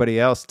wanted everybody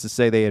else to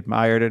say they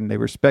admired it and they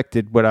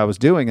respected what I was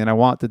doing, and I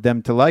wanted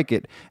them to like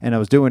it. And I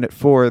was doing it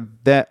for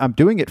that. I'm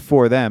doing it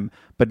for them,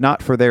 but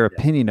not for their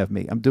opinion of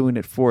me. I'm doing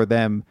it for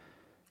them,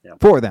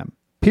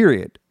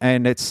 period.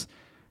 And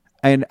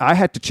I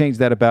had to change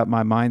that about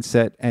my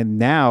mindset. And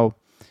now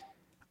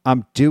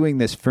I'm doing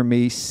this for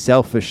me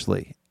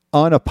selfishly.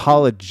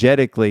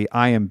 Unapologetically,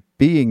 I am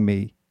being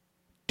me,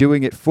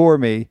 doing it for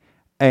me,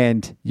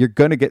 and you're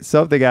going to get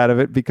something out of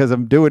it because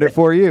I'm doing it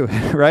for you,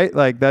 right?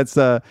 Like is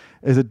a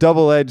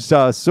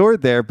double-edged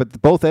sword there,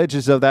 but both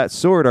edges of that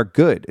sword are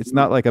good. It's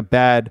not like a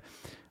bad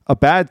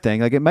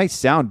thing. Like it might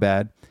sound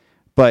bad,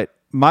 but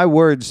my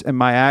words and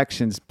my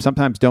actions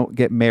sometimes don't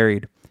get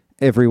married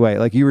every way.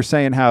 Like you were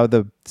saying how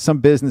some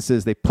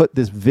businesses, they put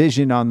this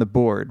vision on the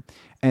board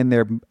and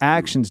their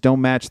actions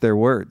don't match their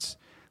words.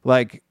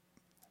 Like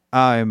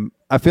I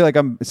feel like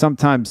I'm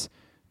sometimes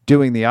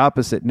doing the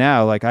opposite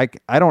now. Like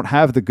I don't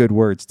have the good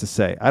words to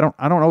say. I don't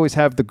always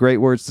have the great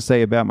words to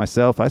say about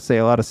myself. I say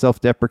a lot of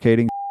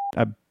self-deprecating.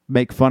 I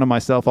make fun of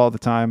myself all the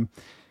time.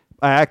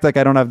 I act like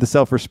I don't have the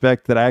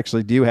self-respect that I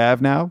actually do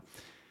have now.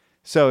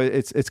 So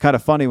it's kind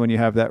of funny when you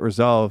have that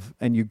resolve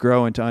and you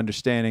grow into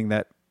understanding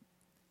that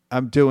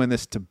I'm doing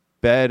this to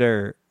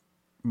better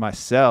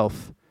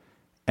myself,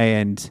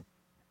 and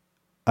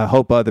I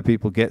hope other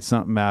people get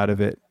something out of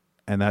it.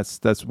 And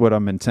that's what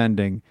I'm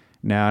intending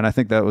now. And I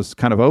think that was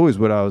kind of always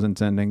what I was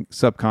intending,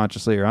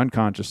 subconsciously or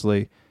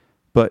unconsciously.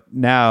 But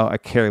now I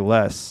care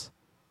less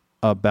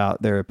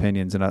about their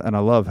opinions. And I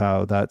love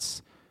how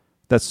that's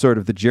sort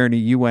of the journey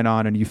you went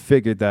on, and you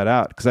figured that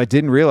out, because I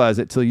didn't realize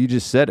it till you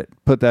just said it,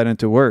 put that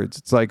into words.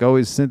 It's like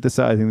always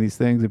synthesizing these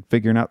things and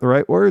figuring out the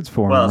right words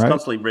for them. Well, it's right?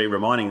 constantly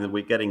reminding that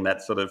we're getting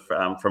that sort of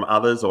from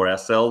others or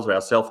ourselves, or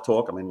our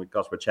self-talk. I mean,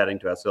 we're chatting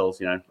to ourselves,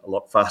 you know, a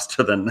lot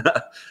faster than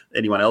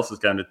anyone else is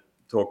going to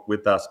talk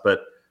with us.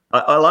 But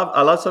I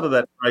love sort of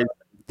that phrase.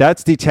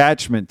 That's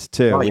detachment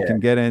too. We can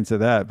get into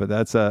that, but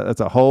that's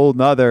a whole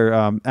nother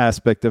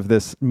aspect of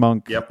this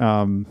monk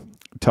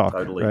talk.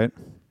 Totally. Right?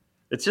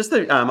 It's just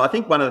that I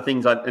think one of the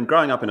things, and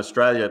growing up in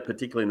Australia,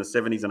 particularly in the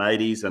 70s and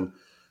 80s and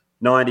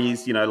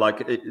 90s, you know,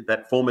 like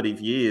that formative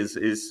years,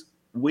 is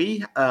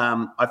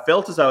I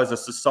felt as though as a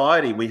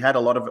society we had a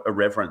lot of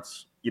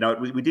irreverence. You know,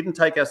 we didn't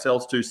take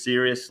ourselves too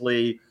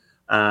seriously.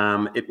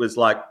 It was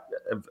like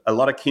a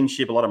lot of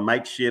kinship, a lot of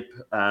mateship.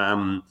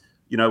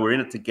 You know, we're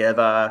in it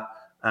together.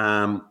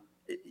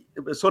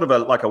 It was sort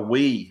of like a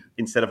we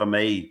instead of a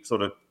me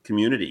sort of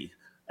community.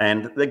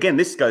 And again,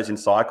 this goes in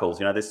cycles.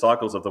 You know, there's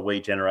cycles of the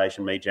we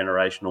generation, me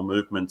generation, or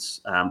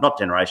movements, not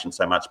generation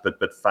so much, but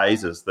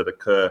phases that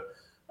occur.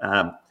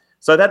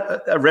 So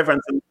that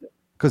reverence.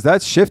 Because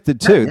that's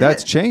shifted too.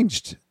 That's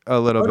changed a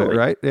little bit,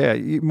 right? Yeah,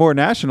 more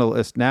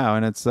nationalist now,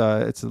 and it's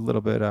a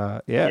little bit,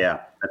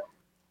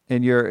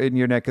 in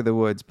your neck of the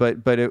woods.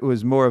 But it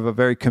was more of a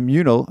very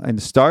communal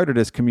and started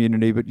as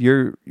community. But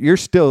you're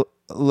still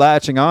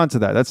latching on to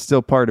that. That's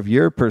still part of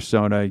your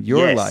persona,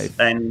 your life.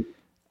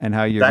 and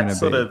how you're going to That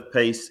sort be. of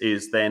piece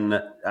is then,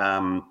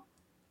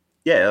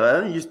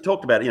 you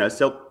talked about,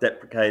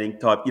 self-deprecating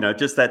type,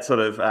 just that sort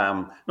of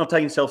not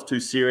taking yourself too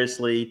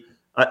seriously.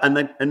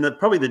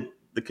 Probably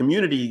the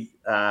community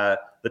that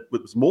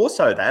was more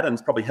so that, and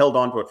it's probably held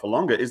on to it for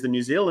longer, is the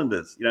New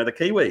Zealanders, the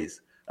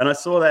Kiwis. And I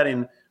saw that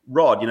in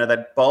Rod,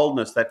 that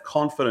boldness, that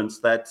confidence,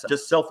 that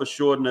just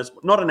self-assuredness,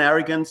 not an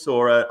arrogance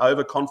or a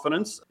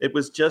overconfidence. It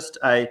was just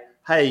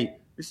hey,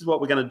 this is what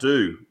we're going to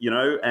do,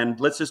 and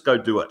let's just go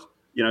do it.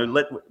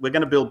 We're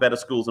going to build better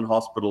schools and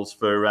hospitals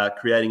for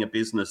creating a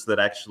business that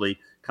actually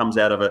comes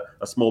out of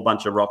a small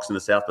bunch of rocks in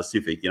the South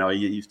Pacific. You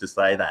used to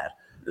say that.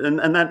 And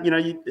that,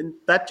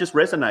 that just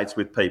resonates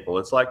with people.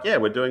 It's like, yeah,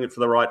 we're doing it for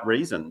the right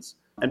reasons.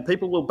 And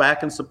people will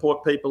back and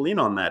support people in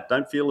on that.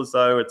 Don't feel as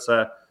though it's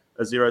a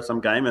zero-sum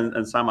game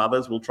and some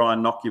others will try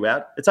and knock you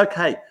out. It's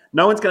okay.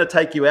 No one's going to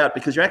take you out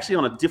because you're actually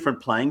on a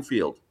different playing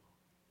field.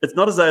 It's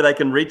not as though they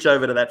can reach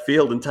over to that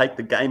field and take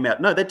the game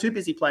out. No, they're too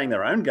busy playing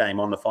their own game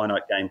on the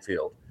finite game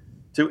field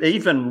to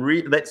even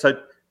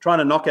so trying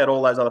to knock out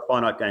all those other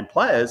finite game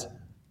players.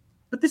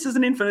 But this is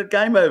an infinite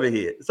game over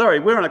here. Sorry,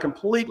 we're on a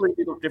completely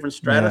different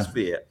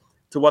stratosphere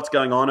to what's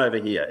going on over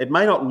here. It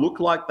may not look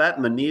like that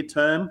in the near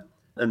term,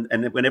 and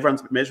when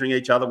everyone's measuring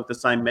each other with the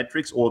same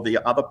metrics, or the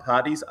other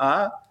parties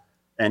are,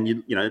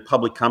 and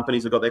public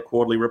companies have got their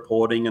quarterly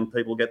reporting, and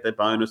people get their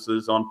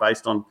bonuses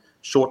based on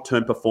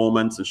short-term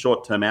performance and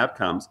short-term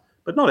outcomes.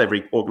 But not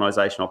every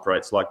organisation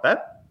operates like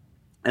that,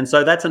 and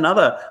so that's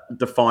another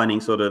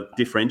defining sort of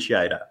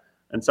differentiator.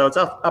 And so it's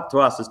up to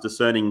us as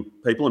discerning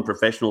people and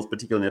professionals,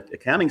 particularly in the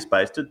accounting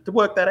space, to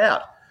work that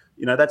out.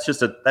 That's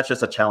just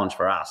a challenge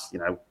for us,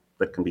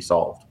 that can be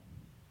solved.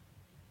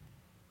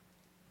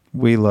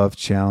 We love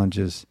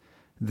challenges.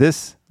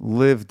 This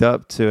lived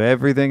up to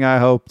everything I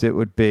hoped it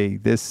would be.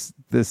 This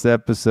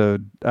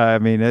episode, I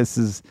mean,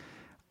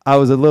 I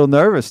was a little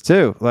nervous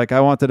too. Like, I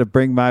wanted to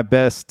bring my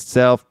best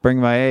self, bring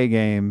my A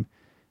game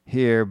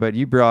here, but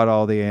you brought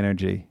all the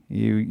energy.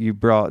 You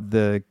brought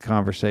the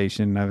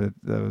conversation. I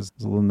was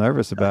a little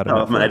nervous about it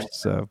at first,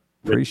 so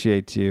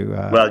appreciate you.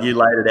 Well, you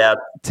laid it out.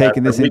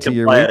 Taking this into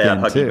your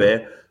weekend out,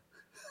 too.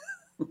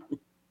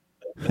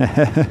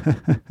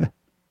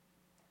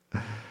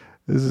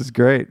 This is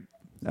great.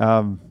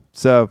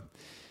 So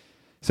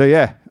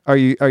yeah. Are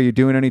you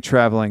doing any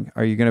traveling?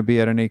 Are you going to be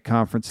at any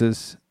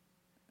conferences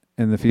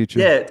in the future?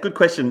 Yeah, it's a good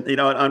question.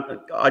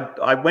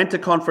 I went to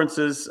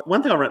conferences.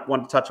 One thing I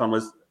wanted to touch on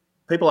was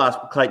people ask,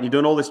 Clayton, you're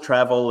doing all this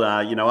travel.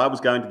 I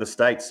was going to the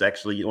States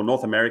actually, or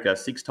North America,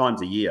 6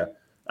 times a year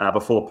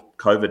before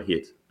COVID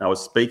hit. I was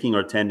speaking or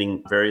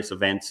attending various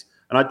events,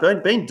 and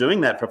I'd been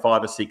doing that for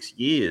 5 or 6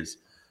 years.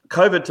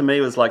 COVID to me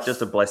was like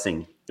just a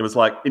blessing. It was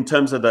like, in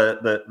terms of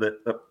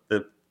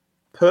the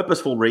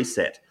purposeful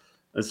reset,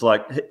 it's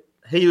like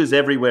he who's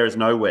everywhere is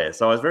nowhere.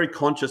 So I was very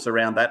conscious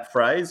around that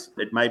phrase.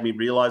 It made me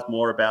realize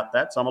more about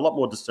that. So I'm a lot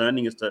more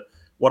discerning as to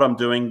what I'm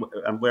doing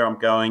and where I'm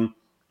going.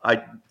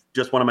 I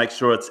just want to make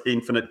sure it's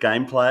infinite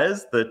game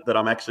players that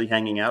I'm actually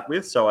hanging out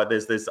with. So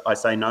I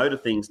say no to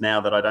things now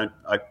that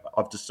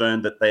I've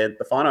discerned that they're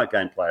the finite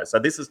game players. So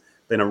this has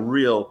been a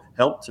real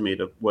help to me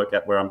to work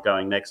out where I'm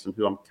going next and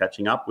who I'm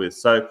catching up with.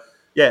 So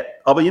yeah,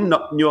 I'll be in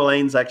New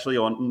Orleans actually,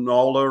 or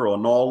NOLA or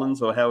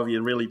Nolans, or however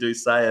you really do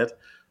say it,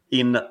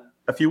 in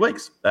a few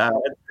weeks.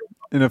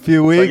 In a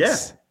few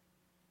weeks? So,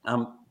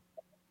 yeah.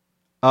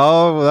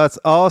 Oh, well, that's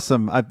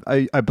awesome.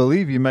 I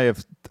believe you may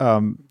have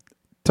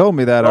told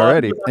me that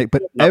already.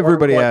 But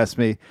everybody asked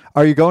me,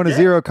 are you going to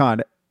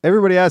ZeroCon?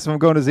 Everybody asks if I'm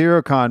going to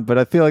ZeroCon, but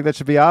I feel like that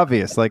should be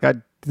obvious. Like,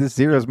 this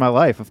Zero is my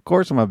life. Of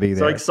course I'm going to be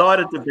there. So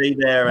excited to be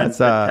there and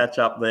catch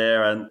up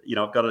there. And,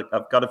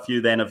 I've got a few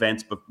then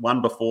events, but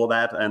one before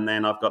that, and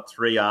then I've got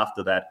 3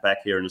 after that back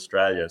here in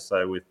Australia.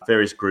 So with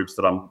various groups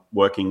that I'm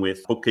working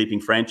with,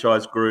 bookkeeping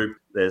franchise group,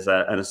 there's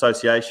an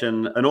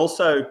association, and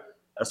also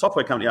a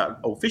software company,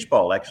 or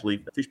Fishbowl,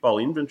 actually, Fishbowl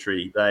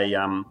Inventory. They,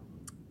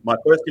 my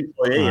first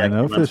employee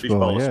actually runs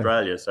Fishbowl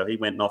Australia. So he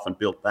went off and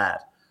built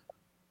that.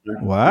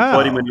 Wow.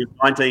 Employed him when he was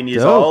 19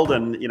 years old,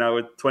 and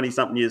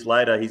 20-something years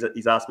later,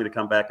 he's asked me to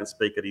come back and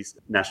speak at his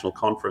national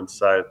conference.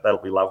 So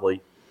that'll be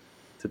lovely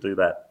to do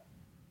that.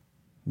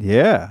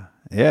 Yeah.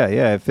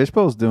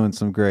 Fishbowl's doing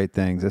some great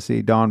things. I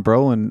see Don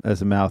Brolin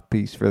as a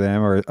mouthpiece for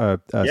them, or a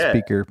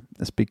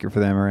speaker for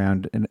them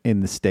around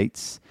in the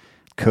States.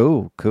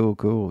 Cool.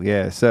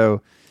 Yeah.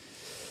 So,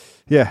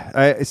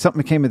 yeah,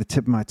 something came at the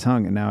tip of my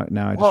tongue, and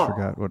now I just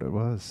forgot what it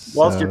was.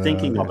 Whilst you're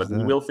thinking of it,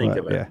 and we'll think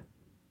of it. Yeah.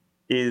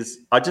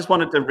 I just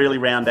wanted to really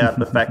round out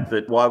the fact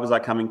that why was I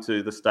coming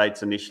to the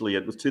States initially?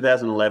 It was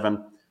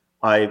 2011.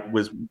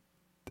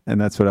 And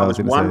that's what I was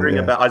wondering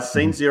about. I'd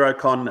seen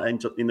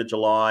ZeroCon in the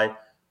July.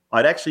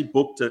 I'd actually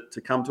booked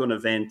to come to an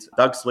event,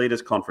 Doug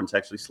Sleater's conference,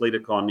 actually,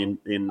 SleaterCon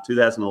in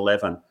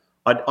 2011.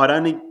 I'd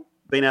only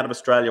been out of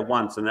Australia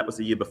once, and that was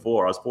the year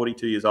before. I was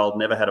 42 years old,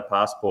 never had a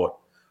passport.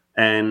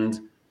 And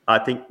I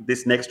think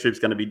this next trip's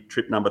going to be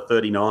trip number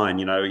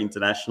 39,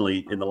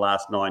 internationally in the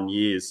last 9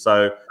 years.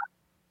 So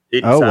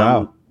it's,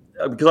 wow.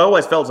 Because I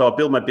always felt I'll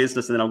build my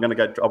business and then I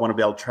want to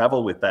be able to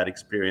travel with that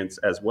experience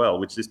as well,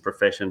 which this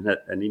profession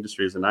and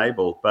industry has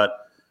enabled. But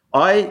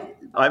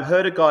I've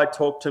heard a guy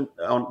talk to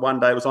on one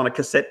day, it was on a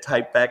cassette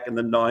tape back in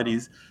the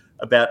 90s,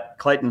 about,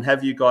 Clayton,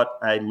 have you got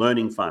a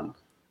learning fund?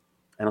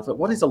 And I thought,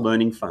 what is a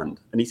learning fund?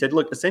 And he said,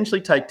 look,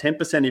 essentially take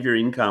 10% of your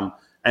income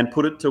and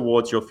put it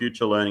towards your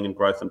future learning and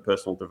growth and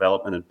personal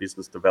development and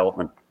business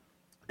development.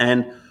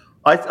 And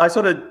I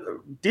sort of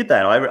did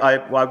that.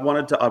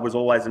 I was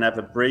always an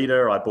avid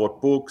reader. I bought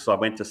books. I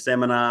went to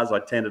seminars. I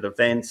attended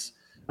events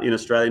in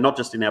Australia, not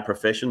just in our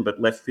profession, but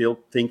left field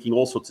thinking,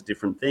 all sorts of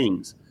different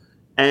things.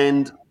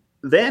 And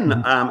then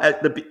my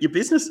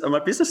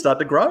business started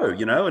to grow,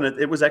 and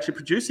it was actually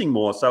producing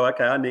more. So,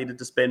 okay, I needed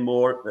to spend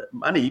more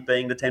money,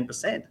 being the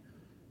 10%.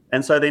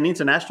 And so then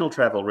international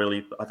travel,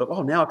 really, I thought,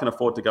 oh, now I can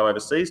afford to go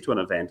overseas to an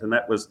event. And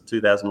that was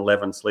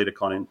 2011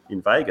 SleaderCon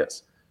in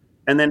Vegas.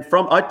 And then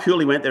I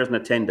purely went there as an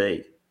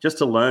attendee just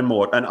to learn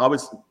more. And I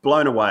was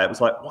blown away. It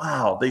was like,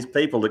 wow, these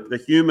people,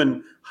 the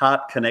human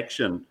heart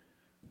connection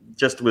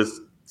just was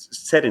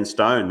set in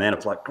stone then.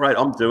 It's like, great,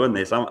 I'm doing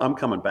this. I'm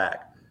coming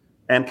back.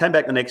 And came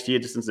back the next year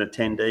just as an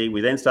attendee. We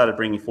then started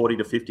bringing 40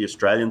 to 50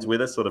 Australians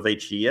with us sort of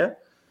each year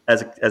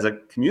as a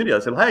community. I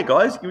said, hey,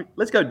 guys,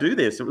 let's go do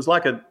this. It was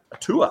like a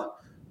tour.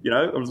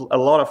 It was a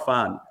lot of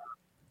fun.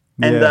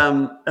 And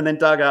then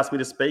Doug asked me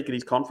to speak at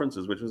his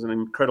conferences, which was an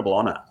incredible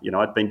honor.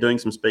 I'd been doing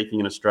some speaking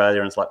in Australia,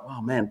 and it's like,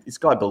 oh, man, this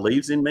guy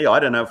believes in me. I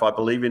don't know if I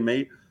believe in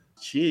me.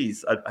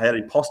 Jeez, I had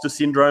imposter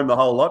syndrome, the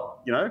whole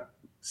lot,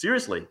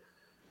 seriously.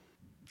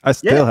 I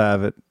still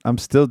have it. I'm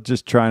still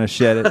just trying to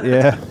shed it.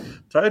 Yeah.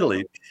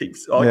 Totally.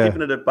 I'm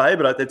keeping it at bay,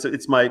 but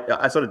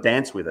I sort of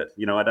dance with it.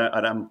 I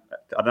don't know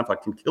if I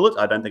can kill it.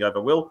 I don't think I ever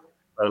will.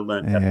 I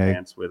learned how to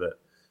dance with it.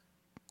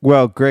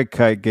 Well, Greg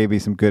Kite gave me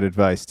some good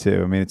advice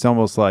too. I mean, it's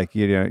almost like,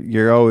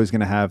 you're always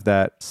going to have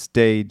that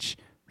stage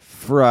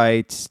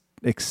fright,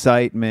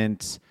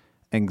 excitement,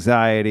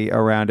 anxiety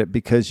around it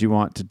because you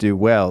want to do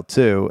well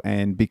too.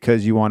 And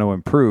because you want to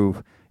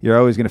improve, you're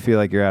always going to feel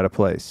like you're out of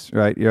place,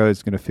 right? You're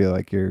always going to feel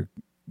like you've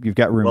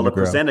got room to grow. Well, the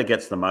presenter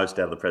gets the most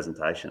out of the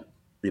presentation,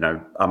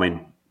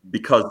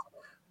 because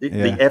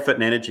the effort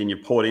and energy and you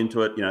poured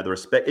into it, the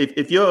respect.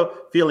 If you're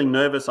feeling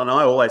nervous, and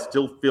I always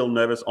still feel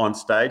nervous on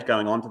stage,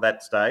 going onto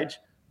that stage,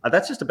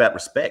 that's just about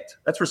respect.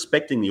 That's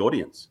respecting the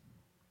audience.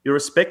 You're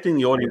respecting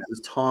the audience's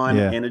time,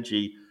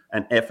 energy,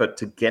 and effort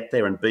to get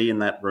there and be in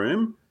that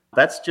room.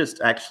 That's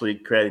just actually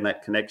creating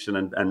that connection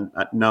and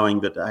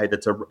knowing that, hey,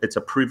 it's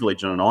a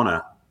privilege and an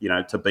honor,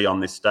 to be on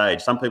this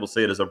stage. Some people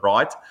see it as a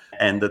right,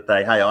 and that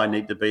I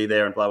need to be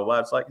there and blah, blah, blah.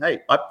 It's like,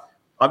 hey,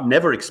 I've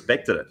never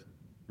expected it,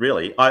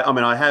 really.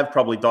 I have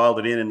probably dialed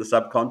it in the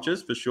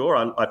subconscious for sure.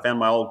 I found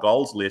my old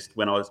goals list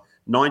when I was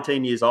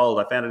 19 years old.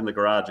 I found it in the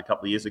garage a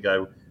couple of years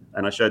ago,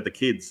 and I showed the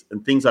kids,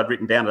 and things I'd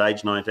written down at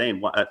age 19.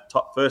 The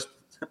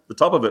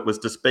top of it was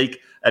to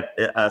speak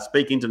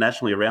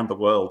internationally around the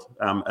world,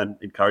 and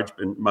encourage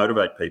and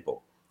motivate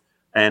people.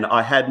 And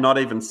I had not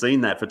even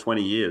seen that for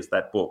 20 years,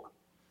 that book.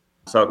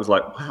 So it was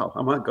like, wow,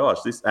 oh my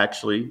gosh, this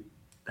actually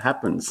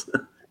happens.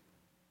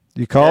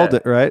 You called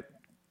it, right?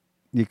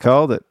 You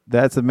called it.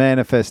 That's a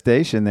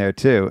manifestation there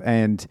too.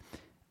 And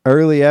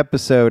early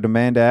episode,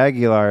 Amanda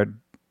Aguilar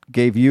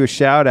gave you a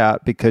shout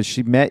out because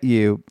she met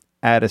you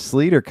at a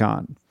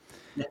SleaderCon.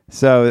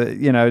 So,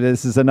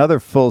 this is another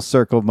full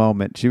circle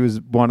moment. She was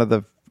one of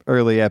the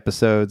early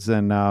episodes,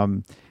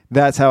 and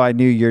that's how I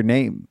knew your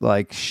name.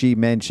 Like, she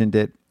mentioned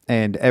it,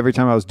 and every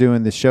time I was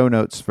doing the show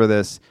notes for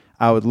this,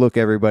 I would look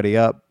everybody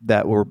up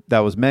that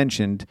was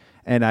mentioned,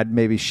 and I'd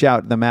maybe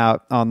shout them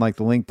out on like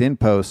the LinkedIn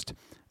post.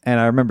 And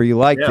I remember you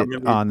liked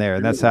it on there,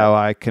 and that's how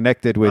I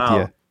connected with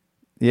you.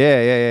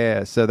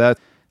 Yeah. So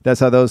that's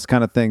how those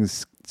kind of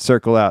things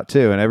circle out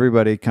too, and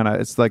everybody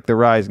it's like the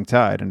rising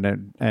tide,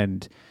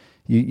 and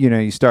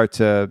you start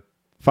to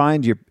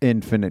find your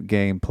infinite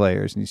game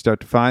players, and you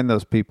start to find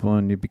those people,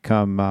 and you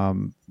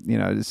become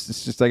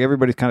it's just like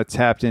everybody's kind of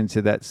tapped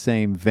into that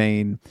same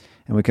vein,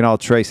 and we can all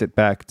trace it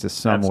back to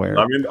somewhere.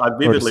 I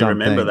vividly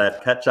remember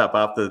that catch up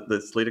after the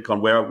SleaderCon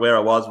where I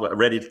was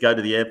ready to go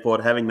to the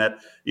airport, having that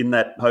in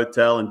that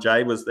hotel, and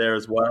Jay was there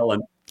as well,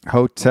 and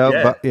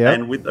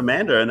and with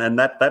Amanda, and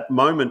that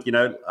moment,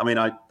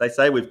 they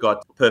say we've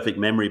got perfect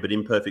memory but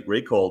imperfect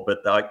recall,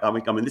 but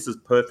this is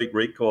perfect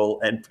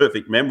recall and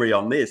perfect memory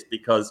on this,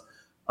 because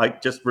I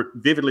just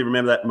vividly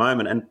remember that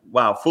moment, and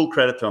wow, full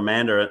credit to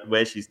Amanda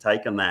where she's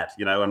taken that,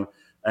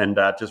 and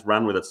just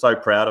run with it. So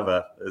proud of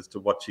her as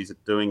to what she's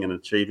doing and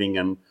achieving,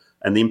 and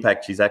the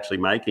impact she's actually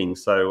making.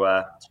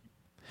 So.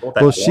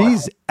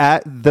 She's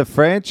at the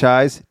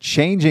franchise,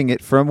 changing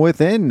it from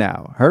within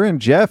now. Her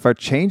and Jeff are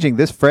changing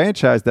this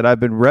franchise that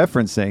I've been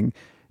referencing.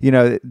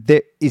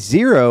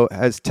 Zero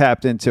has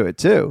tapped into it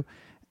too.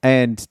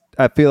 And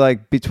I feel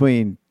like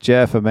between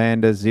Jeff,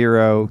 Amanda,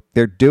 Zero,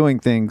 they're doing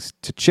things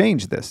to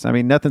change this. I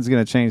mean, nothing's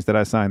going to change that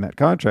I signed that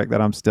contract,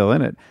 that I'm still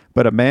in it.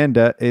 But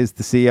Amanda is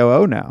the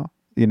COO now.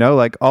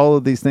 Like all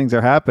of these things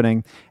are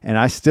happening, and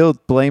I still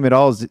blame it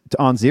all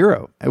on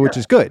Zero, which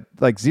is good.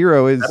 Like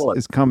Zero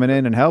is coming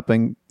in and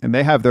helping, and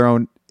they have their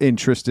own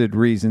interested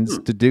reasons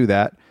to do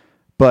that,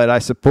 but I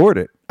support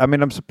it. I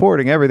mean, I'm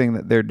supporting everything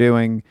that they're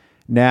doing,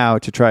 now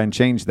to try and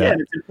change that. Yeah,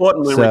 and it's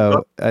important when we've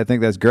So got I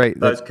think that's great.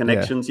 those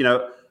connections. You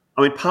know,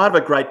 I mean, part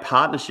of a great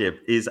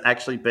partnership is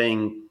actually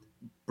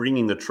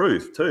bringing the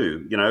truth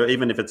too, you know,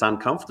 even if it's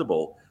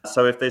uncomfortable.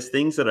 So if there's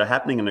things that are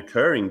happening and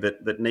occurring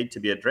that need to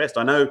be addressed,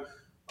 I know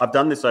I've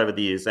done this over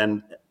the years,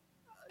 and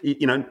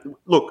you know,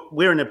 look,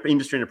 we're in an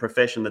industry and a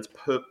profession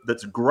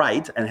that's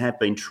great and have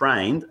been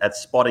trained at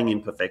spotting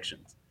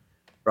imperfections,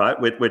 right?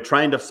 We're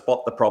trained to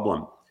spot the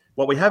problem.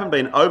 What we haven't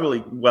been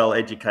overly well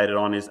educated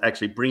on is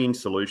actually bringing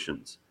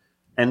solutions.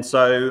 And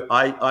so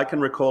I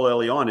can recall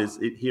early on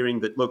hearing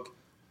that, look,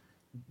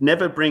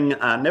 never bring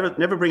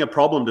a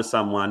problem to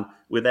someone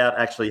without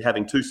actually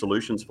having two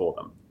solutions for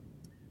them.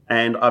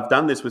 And I've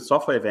done this with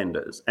software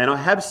vendors, and I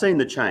have seen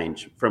the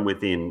change from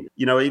within.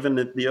 You know, even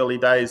at the early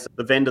days,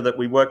 the vendor that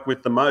we worked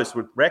with the most,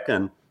 with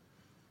Reckon,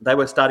 they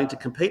were starting to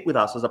compete with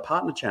us as a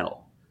partner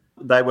channel.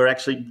 They were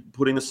actually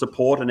putting the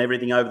support and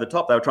everything over the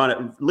top. They were trying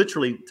to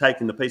literally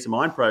taking the Peace of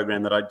Mind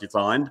program that I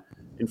designed.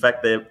 In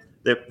fact,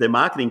 their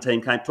marketing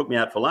team took me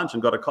out for lunch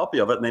and got a copy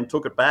of it, and then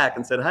took it back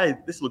and said, "Hey,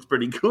 this looks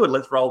pretty good.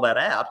 Let's roll that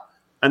out."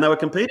 And they were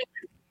competing.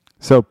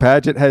 So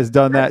Paget has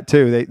done that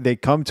too. They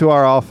come to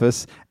our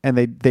office and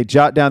they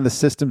jot down the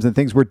systems and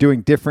things we're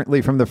doing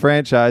differently from the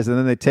franchise, and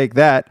then they take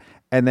that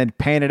and then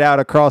pan it out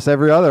across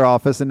every other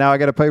office, and now I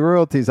got to pay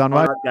royalties on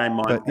my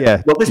game.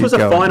 Yeah. Well, this was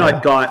a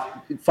finite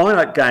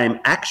game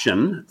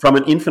action from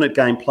an infinite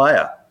game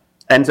player,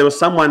 and there was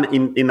someone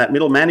in that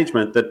middle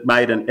management that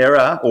made an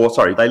error, they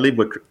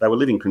were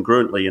living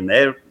congruently in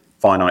their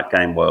finite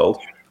game world.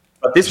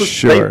 But this was,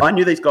 sure. I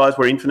knew these guys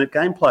were infinite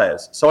game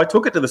players. So I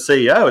took it to the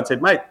CEO and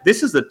said, "Mate,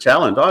 this is the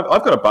challenge.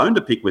 I've got a bone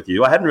to pick with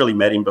you." I hadn't really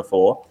met him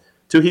before.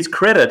 To his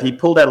credit, he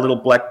pulled out a little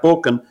black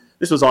book, and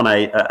this was on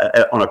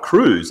a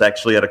cruise,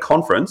 actually, at a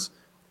conference.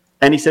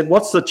 And he said,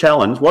 "What's the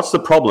challenge? What's the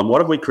problem?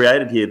 What have we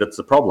created here that's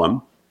the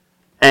problem?"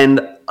 And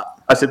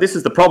I said, "This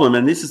is the problem,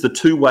 and this is the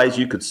two ways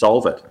you could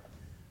solve it."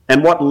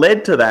 And what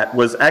led to that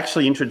was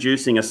actually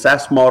introducing a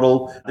SaaS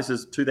model. This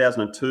is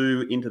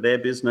 2002 into their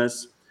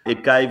business.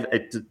 It gave a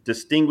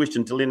distinguished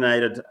and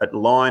delineated a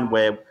line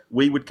where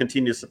we would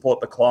continue to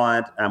support the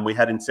client, and we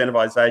had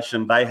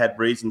incentivization. They had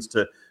reasons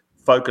to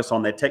focus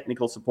on their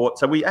technical support.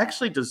 So we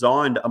actually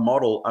designed a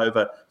model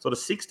over sort of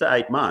 6 to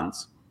 8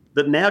 months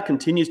that now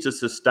continues to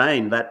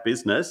sustain that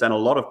business and a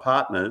lot of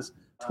partners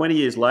 20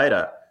 years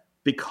later,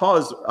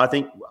 because I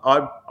think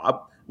I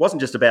wasn't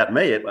just about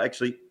me. It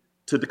actually,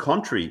 to the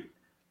contrary,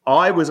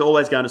 I was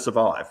always going to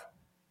survive.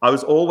 I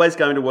was always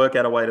going to work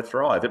out a way to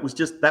thrive. That was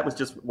just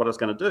what I was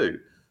going to do.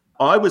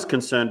 I was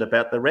concerned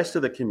about the rest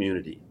of the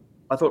community.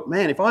 I thought,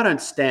 man, if I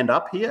don't stand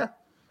up here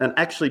and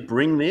actually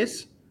bring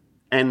this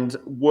and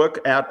work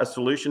out a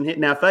solution here.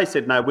 Now, if they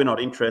said, "No, we're not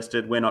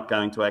interested, we're not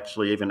going to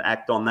actually even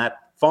act on that,"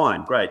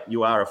 fine, great.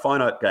 You are a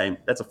finite game.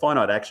 That's a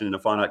finite action in a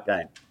finite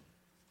game.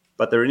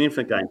 But they're an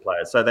infinite game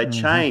player. So they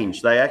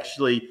changed. They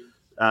actually,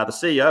 the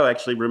CEO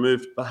actually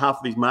removed half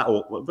of his,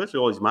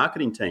 virtually all his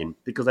marketing team,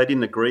 because they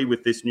didn't agree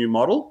with this new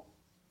model.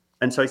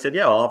 And so he said,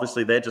 "Yeah, well,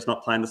 obviously they're just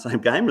not playing the same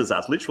game as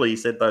us." Literally, he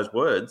said those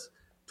words.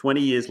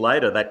 20 years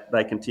later,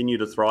 they continue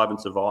to thrive and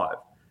survive.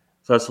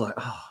 So it's like,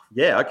 oh,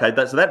 yeah, okay.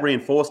 So that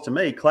reinforced to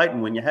me,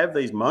 Clayton, when you have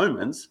these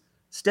moments,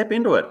 step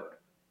into it,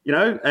 you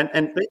know,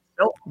 and be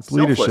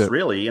selfless,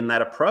 really, in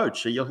that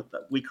approach. So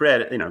we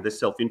create, there's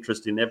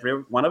self-interest in every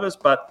one of us.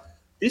 But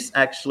this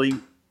actually,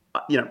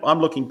 I'm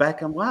looking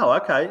back and, wow,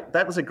 okay,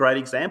 that was a great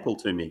example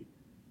to me,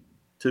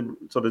 to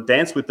sort of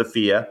dance with the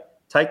fear,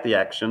 take the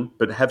action,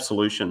 but have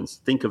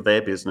solutions. Think of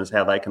their business,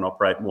 how they can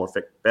operate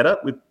better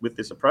with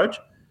this approach.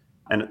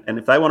 And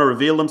if they want to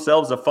reveal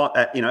themselves,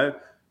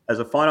 as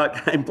a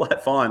finite game player,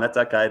 fine, that's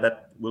okay.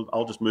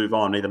 I'll just move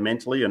on, either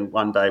mentally, and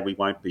one day we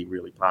won't be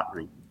really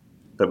partnering,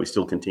 but we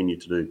still continue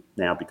to do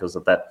now because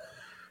of that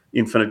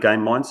infinite game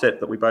mindset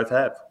that we both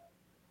have.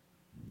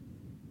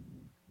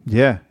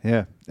 Yeah.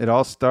 It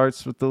all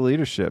starts with the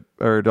leadership,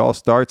 or it all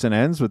starts and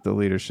ends with the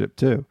leadership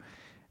too.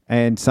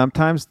 And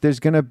sometimes there's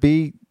going to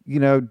be,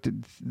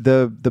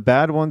 the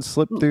bad ones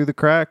slip through the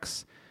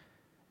cracks,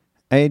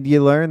 and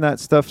you learn that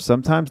stuff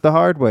sometimes the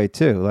hard way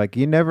too. Like,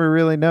 you never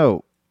really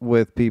know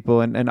with people.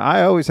 And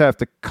I always have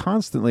to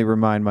constantly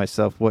remind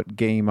myself what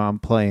game I'm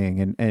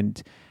playing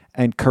and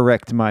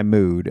correct my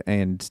mood.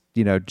 And,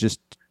 it's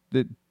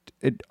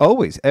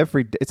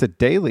a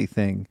daily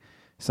thing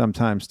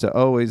sometimes to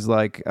always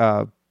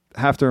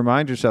have to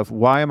remind yourself,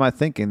 why am I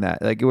thinking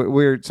that? Like,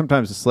 we're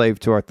sometimes a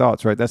slave to our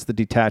thoughts, right? That's the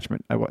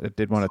detachment. I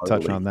did want to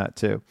touch on that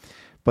too.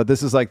 But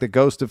this is like the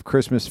ghost of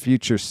Christmas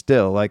future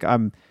still. Like,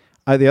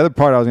 the other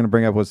part I was going to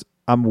bring up was,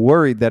 I'm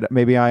worried that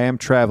maybe I am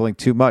traveling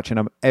too much and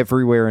I'm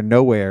everywhere and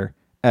nowhere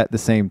at the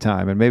same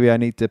time. And maybe I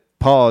need to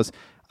pause.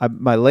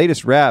 My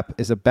latest rap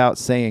is about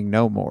saying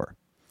no more.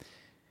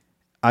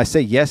 I say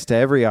yes to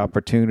every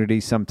opportunity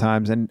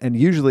sometimes, and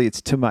usually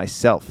it's to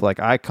myself. Like,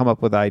 I come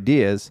up with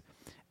ideas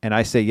and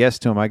I say yes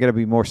to them. I got to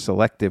be more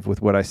selective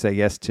with what I say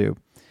yes to.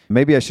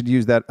 Maybe I should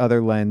use that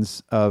other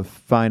lens of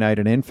finite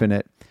and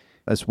infinite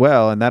as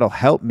well, and that'll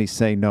help me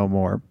say no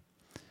more.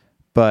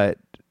 But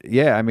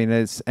yeah, I mean,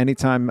 it's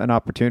anytime an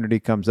opportunity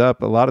comes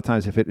up, a lot of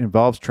times if it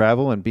involves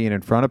travel and being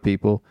in front of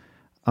people,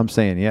 I'm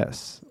saying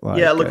yes.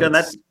 Yeah, look, and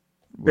it's that's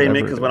been me whatever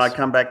it because when I is.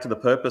 come back to the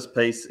purpose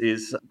piece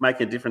is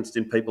making a difference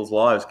in people's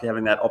lives,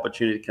 having that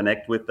opportunity to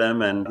connect with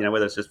them, and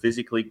whether it's just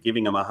physically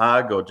giving them a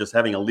hug or just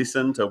having a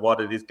listen to what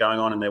it is going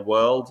on in their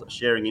world,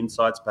 sharing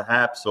insights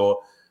perhaps, or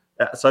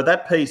so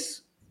that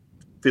piece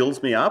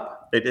fills me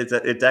up.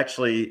 It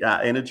actually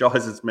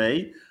energizes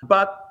me.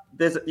 But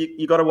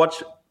you got to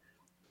watch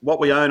what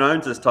we own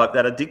owns us type,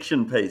 that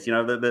addiction piece,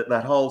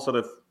 that whole sort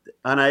of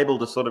unable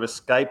to sort of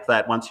escape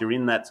that once you're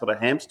in that sort of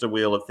hamster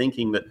wheel of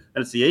thinking that,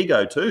 and it's the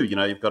ego too,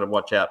 you've got to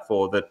watch out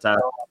for that.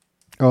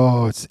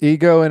 Oh, it's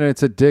ego and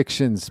it's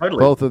addictions. Totally.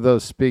 Both of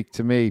those speak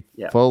to me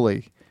Yeah.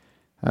 fully.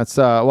 That's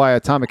why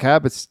Atomic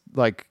Habits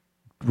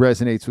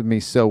resonates with me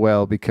so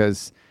well,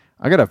 because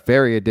I got a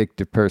very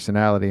addictive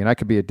personality and I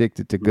could be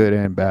addicted to good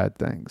and bad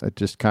things. It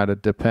just kind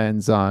of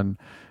depends on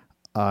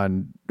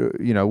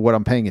what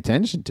I'm paying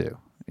attention to,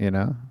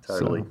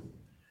 Totally. So.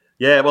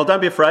 Yeah, well, don't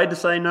be afraid to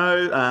say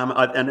no.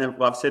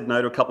 I've said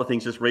no to a couple of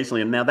things just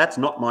recently, and now that's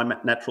not my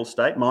natural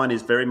state. Mine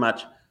is very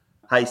much,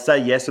 hey, say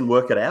yes and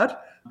work it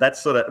out. That's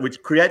sort of,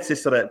 which creates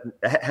this sort of,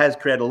 has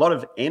created a lot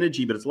of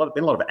energy, but it's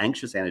been a lot of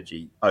anxious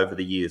energy over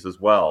the years as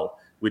well,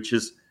 which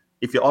is,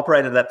 if you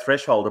operate at that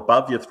threshold,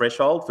 above your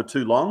threshold for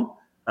too long,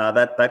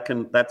 that's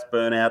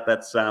burnout.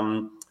 That's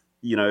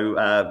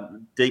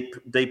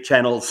deep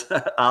channels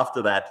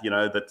after that,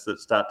 that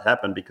start to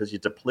happen because you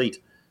deplete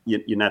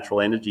your natural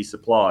energy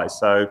supply.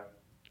 So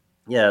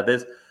yeah,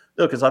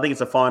 because I think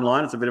it's a fine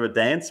line. It's a bit of a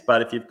dance,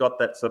 but if you've got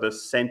that sort of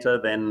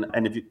center, then,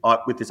 and if you,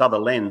 with this other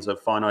lens of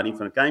finite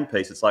infinite game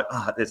piece, it's like,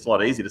 it's a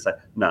lot easier to say,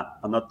 no,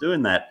 I'm not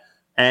doing that.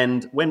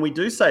 And when we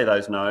do say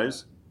those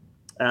no's,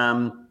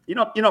 you're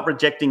not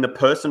rejecting the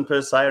person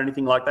per se or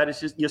anything like that. It's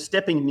just you're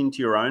stepping into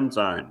your own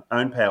zone,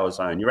 own power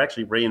zone. You're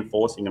actually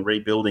reinforcing and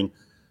rebuilding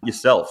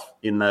yourself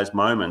in those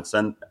moments,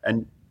 and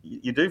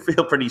you do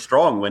feel pretty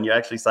strong when you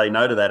actually say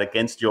no to that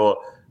against your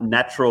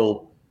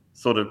natural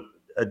sort of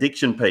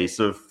addiction piece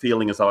of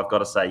feeling as though I've got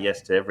to say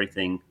yes to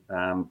everything.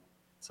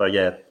 So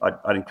yeah,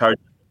 I'd encourage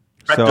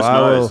practice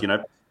no's.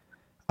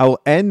 I'll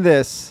end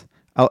this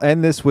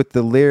with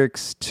the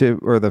lyrics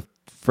or the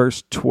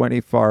first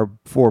 24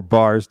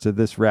 bars to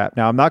this rap.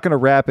 Now I'm not going to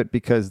rap it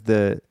because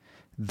the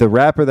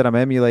rapper that I'm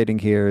emulating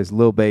here is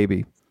Lil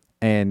Baby,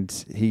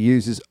 and he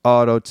uses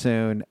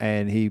auto-tune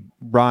and he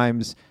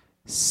rhymes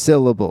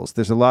syllables.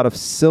 There's a lot of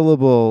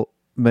syllable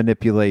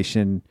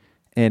manipulation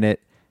in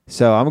it.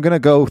 So I'm going to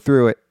go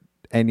through it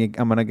and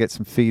I'm going to get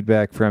some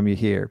feedback from you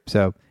here.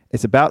 So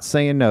it's about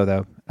saying no,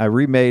 though. I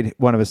remade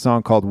one of his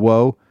song called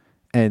Whoa,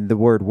 and the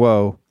word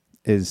whoa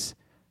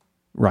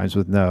rhymes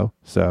with no.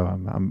 So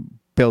I'm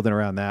building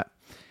around that.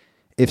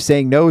 If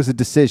saying no is a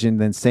decision,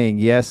 then saying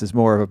yes is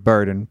more of a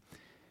burden.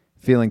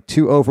 Feeling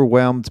too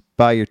overwhelmed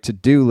by your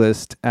to-do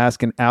list,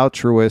 ask an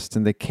altruist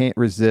and they can't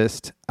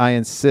resist. I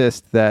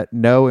insist that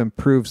no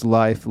improves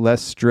life,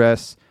 less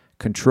stress,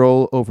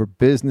 control over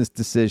business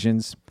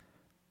decisions.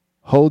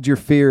 Hold your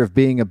fear of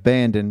being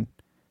abandoned.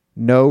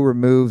 No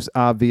removes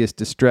obvious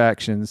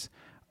distractions.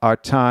 Our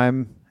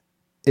time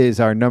is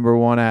our number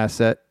one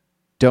asset.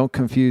 Don't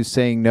confuse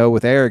saying no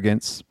with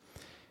arrogance.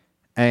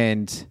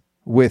 And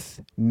with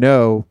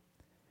no,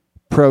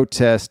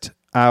 protest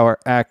our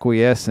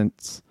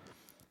acquiescence.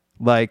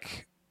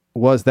 Like,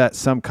 was that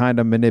some kind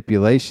of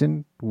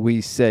manipulation?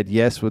 We said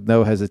yes with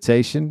no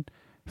hesitation.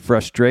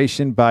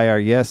 Frustration by our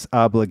yes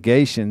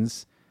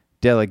obligations.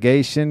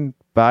 Delegation,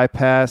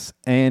 bypass,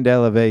 and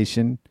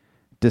elevation.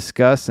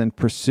 Discuss and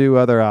pursue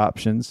other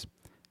options.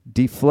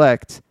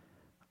 Deflect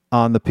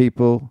on the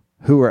people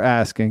who are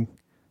asking.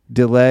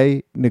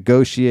 Delay,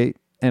 negotiate,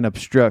 and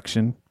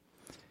obstruction.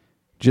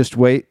 Just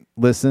wait,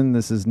 listen,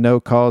 this is no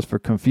cause for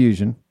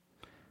confusion.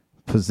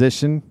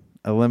 Position,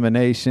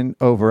 elimination,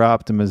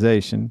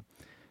 over-optimization.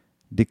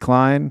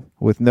 Decline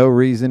with no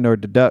reason or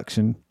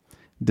deduction.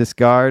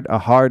 Discard, a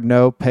hard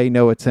no, pay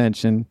no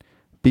attention.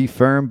 Be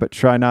firm, but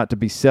try not to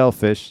be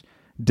selfish.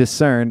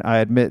 Discern, I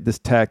admit this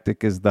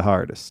tactic is the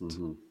hardest.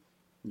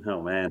 Mm-hmm.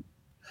 Oh, man.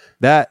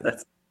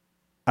 That's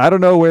I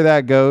don't know where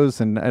that goes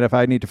and if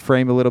I need to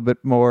frame a little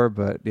bit more,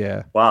 but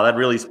yeah. Wow, that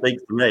really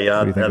speaks to me.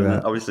 What do you think of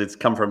that? Obviously, it's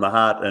come from the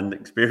heart and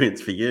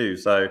experience for you.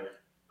 So,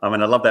 I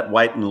mean, I love that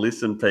wait and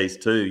listen piece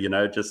too,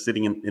 just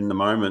sitting in the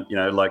moment,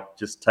 like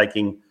just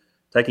taking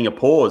a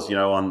pause,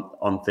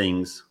 on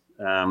things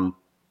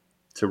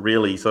to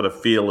really sort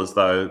of feel as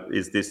though,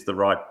 is this the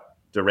right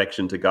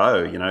direction to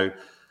go,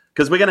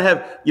 Because we're going to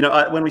have,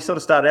 when we sort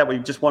of started out, we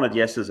just wanted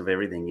yeses of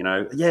everything,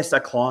 yes, a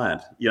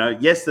client,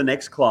 yes, the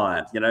next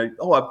client,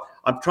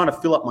 I'm trying to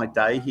fill up my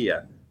day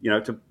here,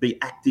 to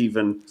be active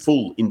and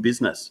full in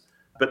business.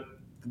 But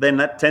then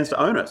that tends to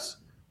own us.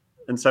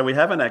 And so we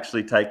haven't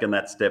actually taken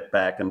that step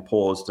back and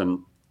paused.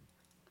 And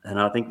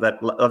I think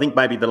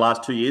maybe the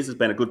last 2 years has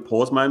been a good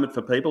pause moment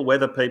for people,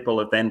 whether people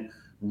have then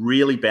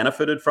really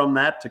benefited from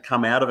that to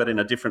come out of it in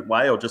a different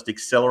way or just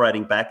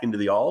accelerating back into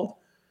the old.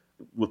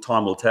 Well,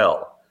 time will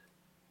tell.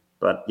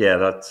 But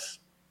yeah,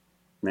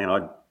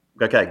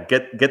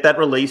 get that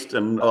released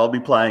and I'll be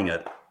playing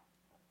it.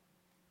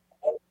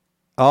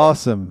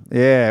 Awesome.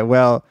 Yeah.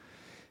 Well,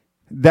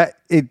 that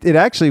it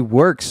actually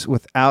works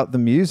without the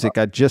music.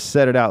 I just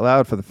said it out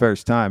loud for the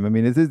first time. I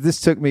mean, this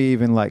took me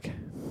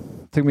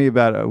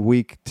about a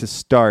week to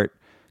start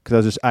because I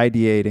was just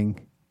ideating,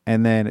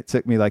 and then it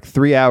took me like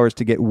 3 hours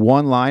to get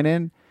one line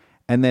in,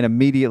 and then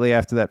immediately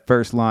after that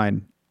first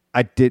line,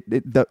 I did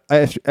it.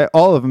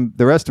 All of them,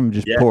 the rest of them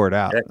just poured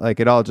out. Yeah.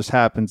 Like it all just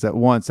happens at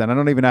once, and I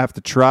don't even have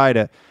to try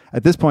to.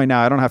 At this point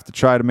now, I don't have to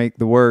try to make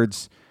the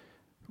words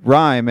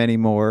rhyme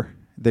anymore.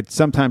 That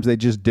sometimes they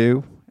just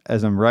do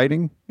as I'm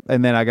writing.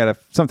 And then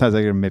sometimes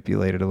I gotta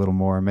manipulate it a little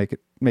more and make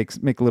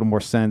a little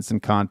more sense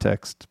and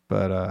context.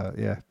 But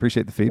yeah,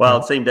 appreciate the feedback. Well,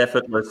 it seemed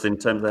effortless in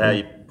terms of how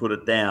you put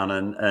it down,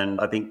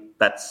 and I think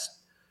that's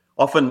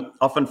often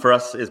for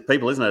us as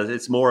people, isn't it?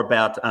 It's more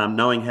about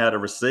knowing how to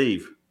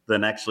receive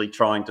than actually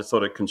trying to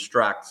sort of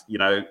construct. You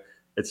know,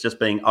 it's just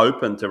being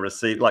open to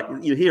receive. Like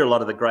you hear a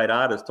lot of the great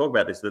artists talk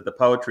about this, that the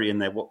poetry in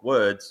their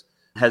words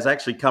has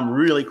actually come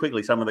really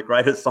quickly. Some of the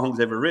greatest songs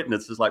ever written.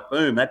 It's just like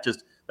boom, that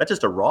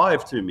just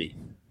arrived to me.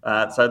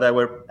 So they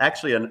were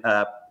actually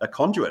a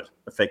conduit,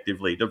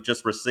 effectively, of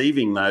just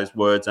receiving those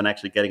words and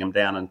actually getting them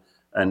down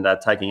and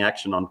taking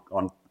action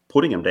on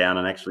putting them down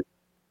and actually.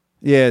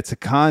 Yeah, it's a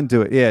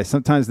conduit. Yeah,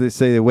 sometimes they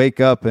say they wake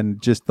up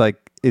and just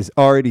like is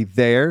already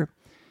there.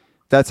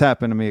 That's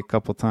happened to me a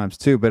couple times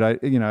too, but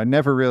I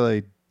never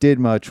really did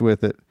much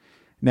with it.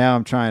 Now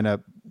I'm trying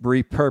to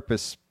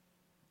repurpose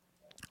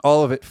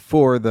all of it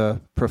for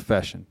the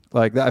profession.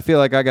 Like I feel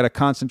like I got a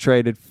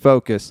concentrated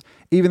focus,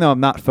 even though I'm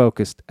not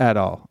focused at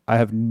all. I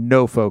have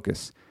no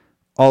focus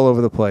all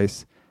over the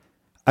place.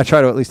 I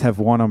try to at least have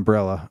one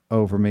umbrella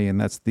over me, and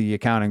that's the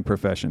accounting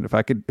profession. If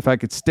I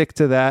could stick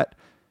to that,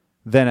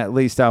 then at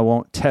least I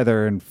won't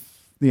tether and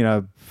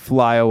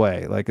fly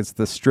away. Like it's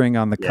the string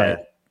on the kite.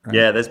 Right?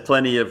 Yeah, there's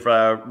plenty of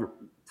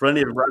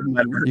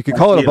you could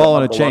call it a ball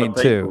on a chain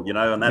too.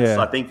 And that's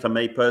I think for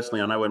me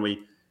personally, I know when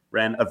we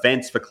ran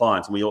events for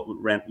clients, and we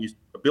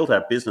built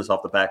our business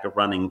off the back of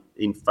running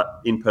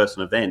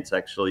in-person events.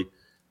 Actually,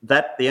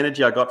 the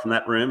energy I got from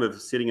that room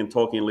of sitting and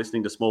talking and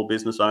listening to small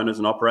business owners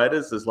and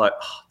operators is like,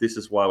 this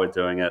is why we're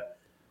doing it.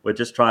 We're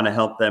just trying to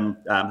help them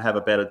have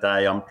a better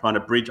day. I'm trying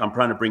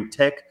to bring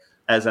tech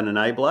as an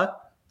enabler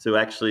to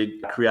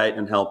actually create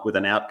and help with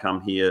an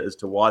outcome here as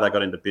to why they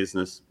got into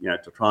business.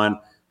 To try and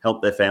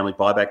help their family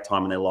buy back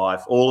time in their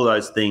life. All of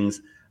those things.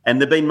 And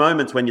there've been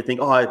moments when you think,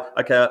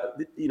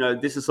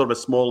 this is sort of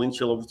a small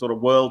insular sort of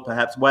world,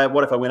 perhaps.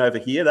 What if I went over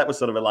here? That was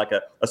sort of like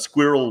a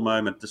squirrel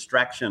moment,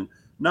 distraction.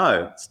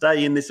 No,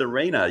 stay in this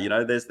arena.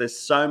 There's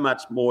so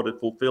much more to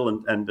fulfill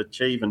and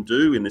achieve and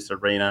do in this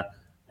arena,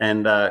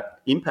 and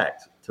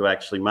impact to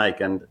actually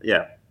make. And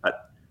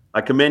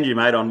I commend you,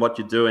 mate, on what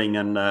you're doing.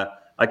 And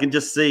I can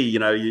just see,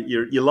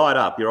 you light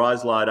up, your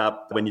eyes light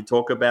up when you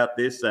talk about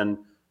this, and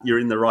you're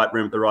in the right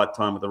room at the right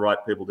time with the right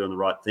people doing the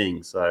right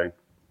thing. So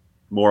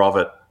more of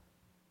it.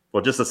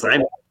 Or just the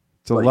same.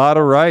 It's a lot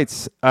of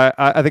rights.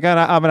 I think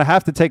I'm going to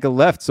have to take a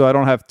left so I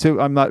don't have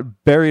two. I'm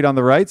not buried on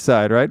the right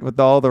side, right? With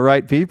all the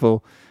right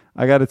people.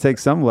 I got to take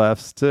some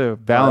lefts too.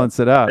 Balance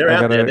it out. They're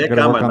out there. They're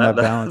coming.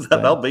 Balance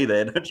they'll be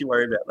there. Don't you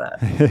worry about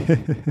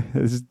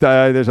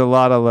that. There's a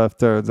lot of left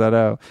turns, I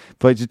know.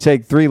 But you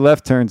take 3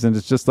 left turns and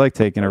it's just like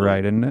taking a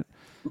right, isn't it?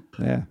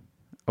 Yeah.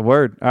 A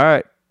word. All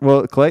right.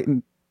 Well,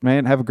 Clayton,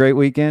 man, have a great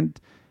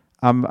weekend.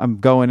 I'm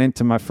going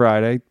into my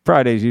Friday.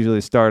 Friday is usually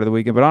the start of the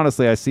weekend, but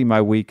honestly, I see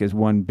my week as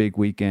one big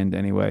weekend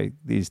anyway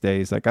these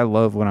days. Like I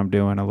love what I'm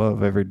doing. I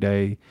love every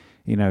day,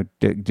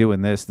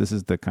 doing this. This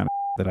is the kind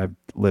of that I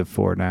live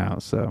for now.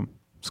 So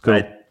it's cool.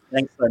 Great.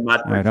 Thanks so much.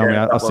 All right, homie,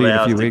 I'll see you in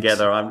a few weeks.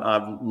 Together.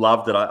 I've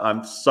loved it.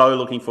 I'm so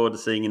looking forward to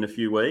seeing you in a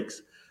few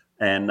weeks,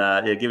 and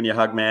giving you a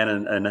hug, man,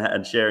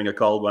 and sharing a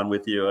cold one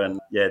with you,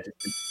 and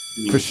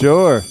for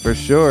sure,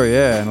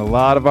 yeah, and a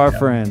lot of our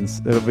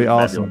friends. It'll be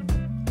awesome.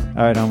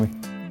 All right, homie.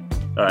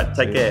 All right,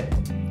 take care.